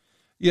yourself.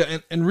 Yeah.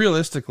 And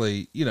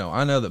realistically,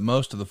 I know that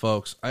most of the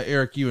folks,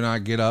 Eric, you and I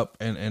get up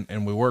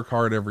and we work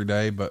hard every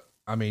day, but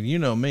I mean, you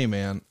know me,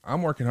 man,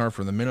 I'm working hard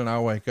from the minute I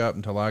wake up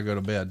until I go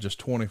to bed, just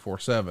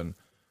 24/7.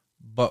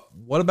 But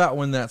what about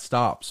when that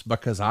stops?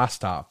 Because I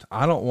stopped.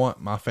 I don't want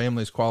my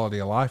family's quality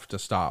of life to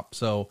stop.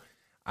 So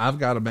I've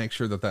got to make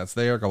sure that that's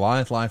there.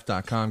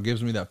 Goliathlife.com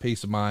gives me that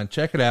peace of mind.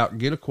 Check it out.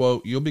 Get a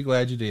quote. You'll be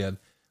glad you did.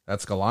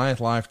 That's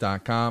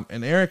Goliathlife.com.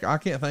 And Eric, I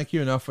can't thank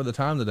you enough for the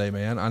time today,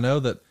 man. I know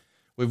that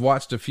we've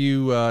watched a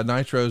few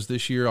Nitros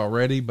this year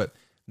already, but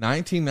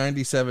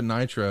 1997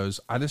 Nitros,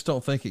 I just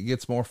don't think it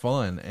gets more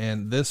fun.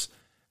 And this,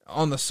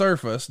 on the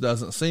surface,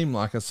 doesn't seem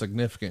like a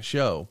significant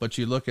show, but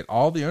you look at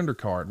all the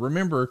undercard.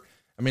 Remember,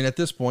 I mean, at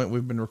this point,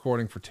 we've been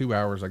recording for 2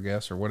 hours, I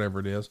guess, or whatever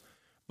it is.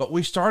 But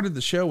we started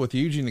the show with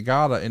Yuji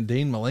Nagata and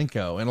Dean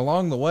Malenko. And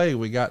along the way,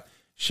 we got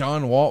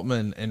Sean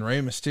Waltman and Rey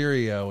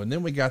Mysterio. And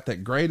then we got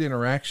that great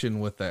interaction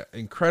with that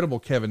incredible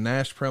Kevin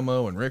Nash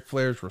promo and Ric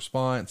Flair's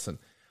response. And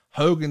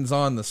Hogan's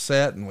on the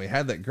set. And we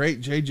had that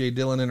great J.J.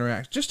 Dillon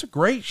interaction. Just a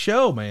great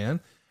show,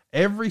 man.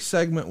 Every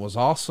segment was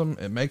awesome.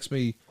 It makes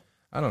me,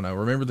 I don't know,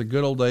 remember the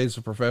good old days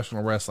of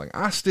professional wrestling.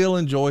 I still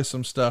enjoy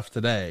some stuff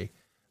today.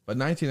 But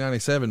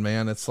 1997,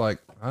 man, it's like,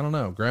 I don't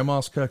know,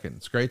 grandma's cooking.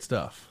 It's great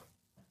stuff.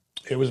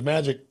 It was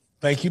magic.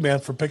 Thank you, man,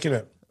 for picking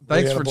it.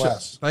 Thanks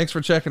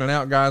for checking it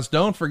out, guys.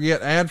 Don't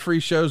forget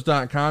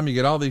adfreeshows.com. You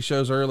get all these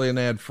shows early and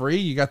ad free.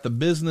 You got the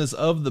business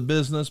of the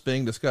business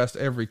being discussed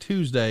every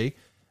Tuesday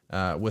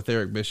with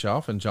Eric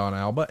Bischoff and John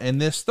Alba.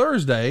 And this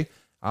Thursday,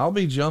 I'll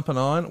be jumping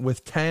on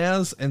with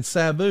Taz and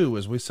Sabu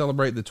as we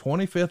celebrate the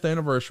 25th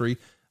anniversary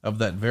of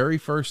that very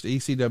first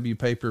ECW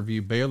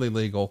pay-per-view, Barely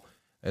Legal.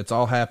 It's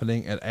all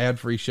happening at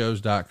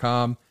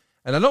adfreeshows.com.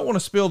 And I don't want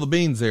to spill the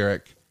beans,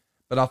 Eric,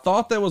 but I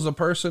thought there was a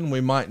person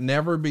we might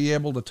never be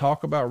able to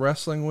talk about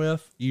wrestling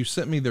with. You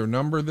sent me their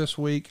number this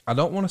week. I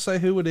don't want to say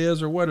who it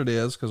is or what it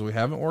is because we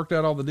haven't worked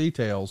out all the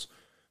details.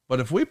 But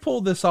if we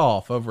pull this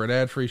off over at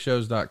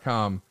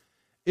adfreeshows.com,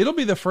 it'll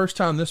be the first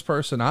time this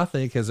person, I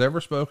think, has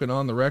ever spoken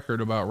on the record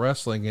about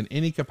wrestling in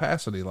any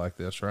capacity like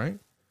this, right?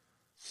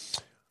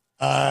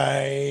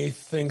 I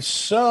think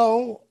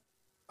so.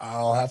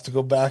 I'll have to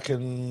go back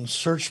and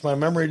search my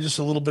memory just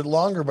a little bit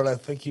longer, but I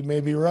think you may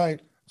be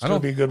right. It's going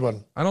to be a good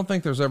one. I don't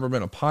think there's ever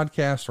been a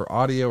podcast or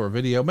audio or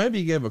video. Maybe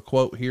you gave a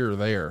quote here or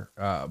there,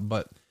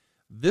 but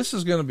this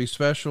is going to be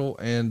special.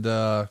 And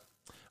on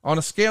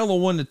a scale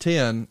of 1 to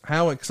 10,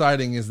 how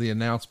exciting is the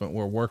announcement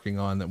we're working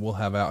on that we'll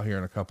have out here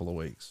in a couple of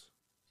weeks?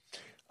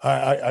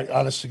 I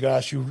honest to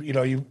gosh,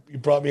 you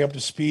brought me up to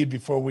speed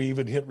before we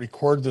even hit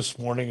record this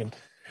morning, and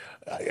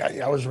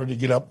I was ready to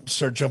get up and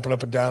start jumping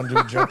up and down,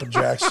 doing jumping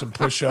jacks and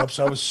push-ups.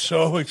 I was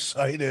so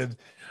excited.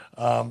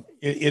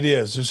 It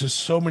is. There's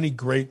just so many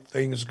great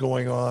things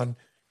going on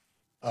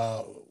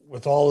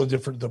with all the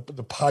different, the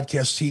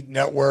Podcast Heat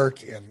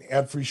Network and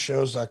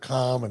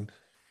adfreeshows.com and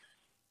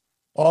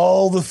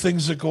all the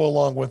things that go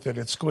along with it.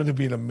 It's going to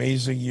be an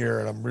amazing year,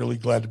 and I'm really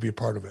glad to be a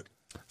part of it.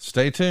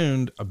 Stay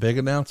tuned. A big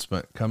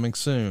announcement coming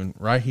soon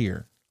right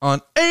here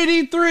on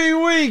 83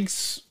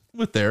 Weeks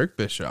with Eric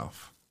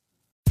Bischoff.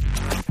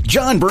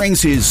 John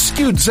brings his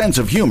skewed sense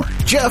of humor.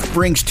 Jeff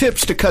brings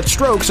tips to cut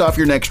strokes off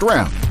your next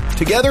round.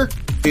 Together,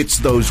 it's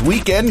those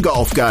weekend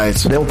golf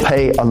guys. They'll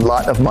pay a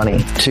lot of money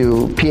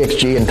to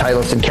PXG and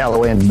Titleist and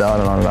Callaway and on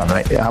and on and on,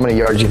 right? How many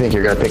yards do you think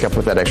you're going to pick up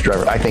with that extra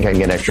driver? I think I can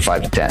get an extra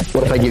 5 to 10.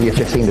 What if I give you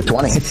 15 to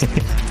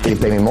 20? You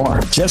pay me more.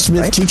 Jeff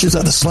Smith teaches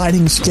on a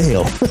sliding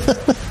scale.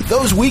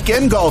 Those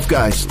Weekend Golf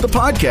Guys, the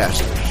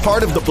podcast,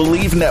 part of the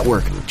Believe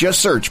Network. Just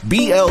search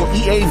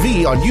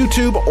BLEAV on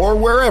YouTube or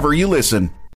wherever you listen.